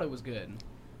I thought it was good,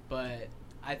 but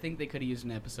I think they could have used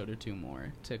an episode or two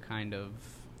more to kind of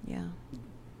Yeah.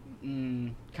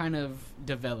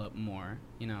 develop more,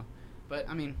 But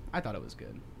I mean, I thought it was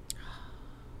good.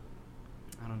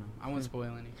 I don't know. I won't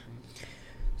spoil anything.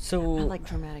 So I like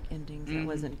dramatic endings. It Mhm.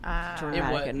 wasn't Ah.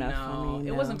 dramatic enough for me.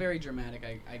 It no. wasn't very dramatic.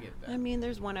 I get that. I mean,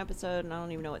 there's one episode, and I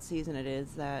don't even know what season it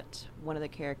is, that one of the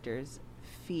characters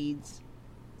feeds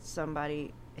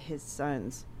somebody his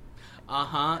sons.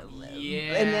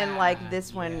 Yeah. And then, like,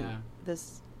 this one, Yeah.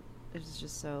 this is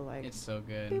just so, like, It's so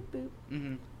good. boop, boop,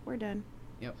 Mm-hmm. we're done.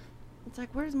 Yep. It's like,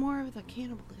 where's more of the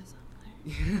cannibalism?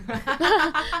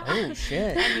 oh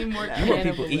shit! I need more You want people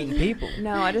cannibalism. eating people?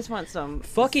 No, I just want some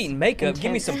Fuck eating makeup.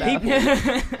 Give me intense some stuff.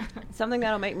 people. something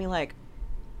that'll make me like,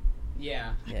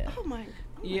 Yeah. Yeah. oh my.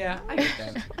 Yeah, I get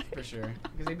that for sure.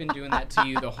 Because they've been doing that to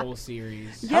you the whole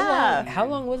series. Yeah. How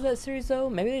long was that series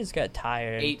though? Maybe they just got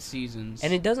tired. 8 seasons.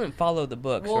 And it doesn't follow the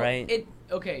books, well, right? It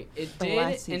The did,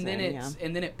 last and then season,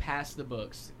 and then it passed the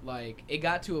books. Like it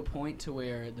got to a point to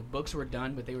where the books were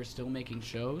done, but they were still making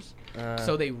shows.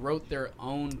 So they wrote their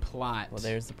own plot. Well,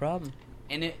 there's the problem.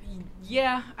 And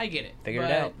I get it. Figure it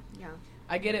but out. Yeah.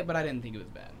 I get it, but I didn't think it was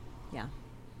bad. Yeah. All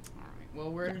right. Well,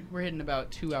 we're hitting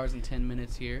about 2 hours and 10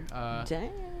 minutes here.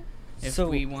 Dang. If So-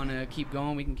 we want to keep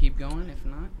going, we can keep going. If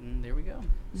not, then there we go.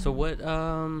 So what?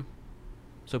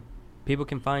 So people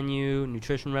can find you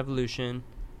Nutrition Revolution.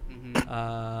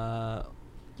 Mm-hmm.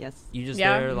 Yes. You just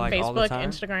Yeah, there like Facebook, all the time.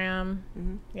 Instagram.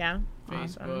 Mm-hmm. Yeah.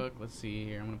 Facebook. Awesome. Let's see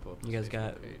here. I'm gonna pull up. You this guys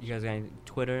got Facebook page. you guys got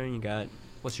Twitter and you got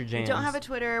what's your jam? We don't have a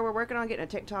Twitter. We're working on getting a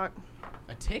TikTok.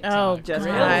 a TikTok. Oh, Just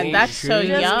God. really? That's so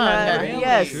Just young. Really?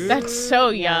 Yes. That's so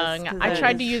Yes, young. 'cause I that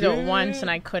tried to is- use it once and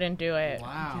I couldn't do it.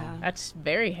 Wow. Yeah. That's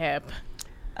very hip.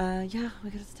 Yeah,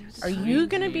 we gotta stay with the Are times. you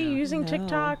gonna be Yeah. using No.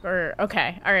 TikTok or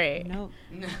okay? All right, Nope.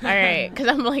 all right. Because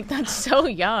I'm like, that's so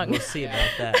young. We'll see about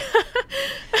that.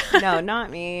 No, not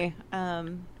me.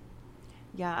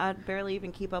 Yeah, I barely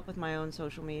even keep up with my own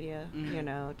social media. Mhm. You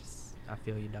know, just I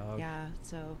feel you, dog. yeah.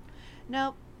 So,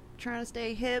 nope. Trying to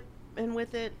stay hip and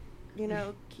with it. You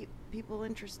know, keep people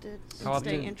interested. And How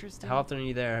stay often? interested. How often are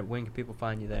you there? When can people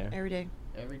find you there? Every day.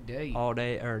 Every day. All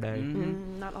day, every day.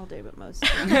 Mhm. Not all day, but most.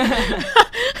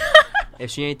 If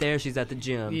she ain't there, she's at the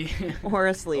gym. Yeah. Or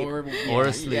asleep. Or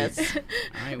asleep. Yes. All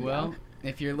right. Well,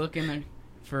 if you're looking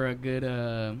for a good,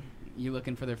 you're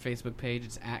looking for their Facebook page,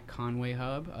 it's at Conway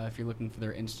Hub. If you're looking for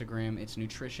their Instagram, it's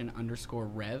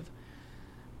nutrition_rev.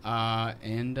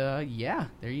 Yeah,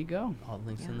 there you go. All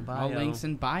links in Yeah. the bio. All links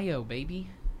in bio, baby.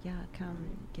 Yeah, come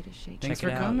get a shake. Thanks Check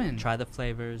it for out. coming. Try the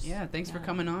flavors. Yeah, thanks for Yeah.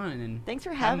 coming on and Thanks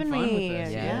for having having fun me. with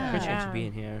us. Yeah, Yeah. appreciate Yeah. you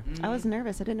being here. Mhm. I was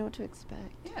nervous. I didn't know what to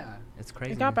expect. Yeah. It's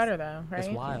crazy. It got better though, right?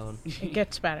 It's wild. It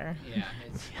gets better. Yeah. Yeah.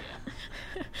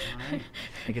 All right.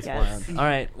 It gets Yes. wild. All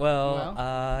right. Well,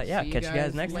 Well, yeah. see Catch you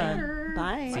guys next time. later.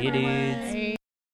 Bye. See you, dudes. Bye.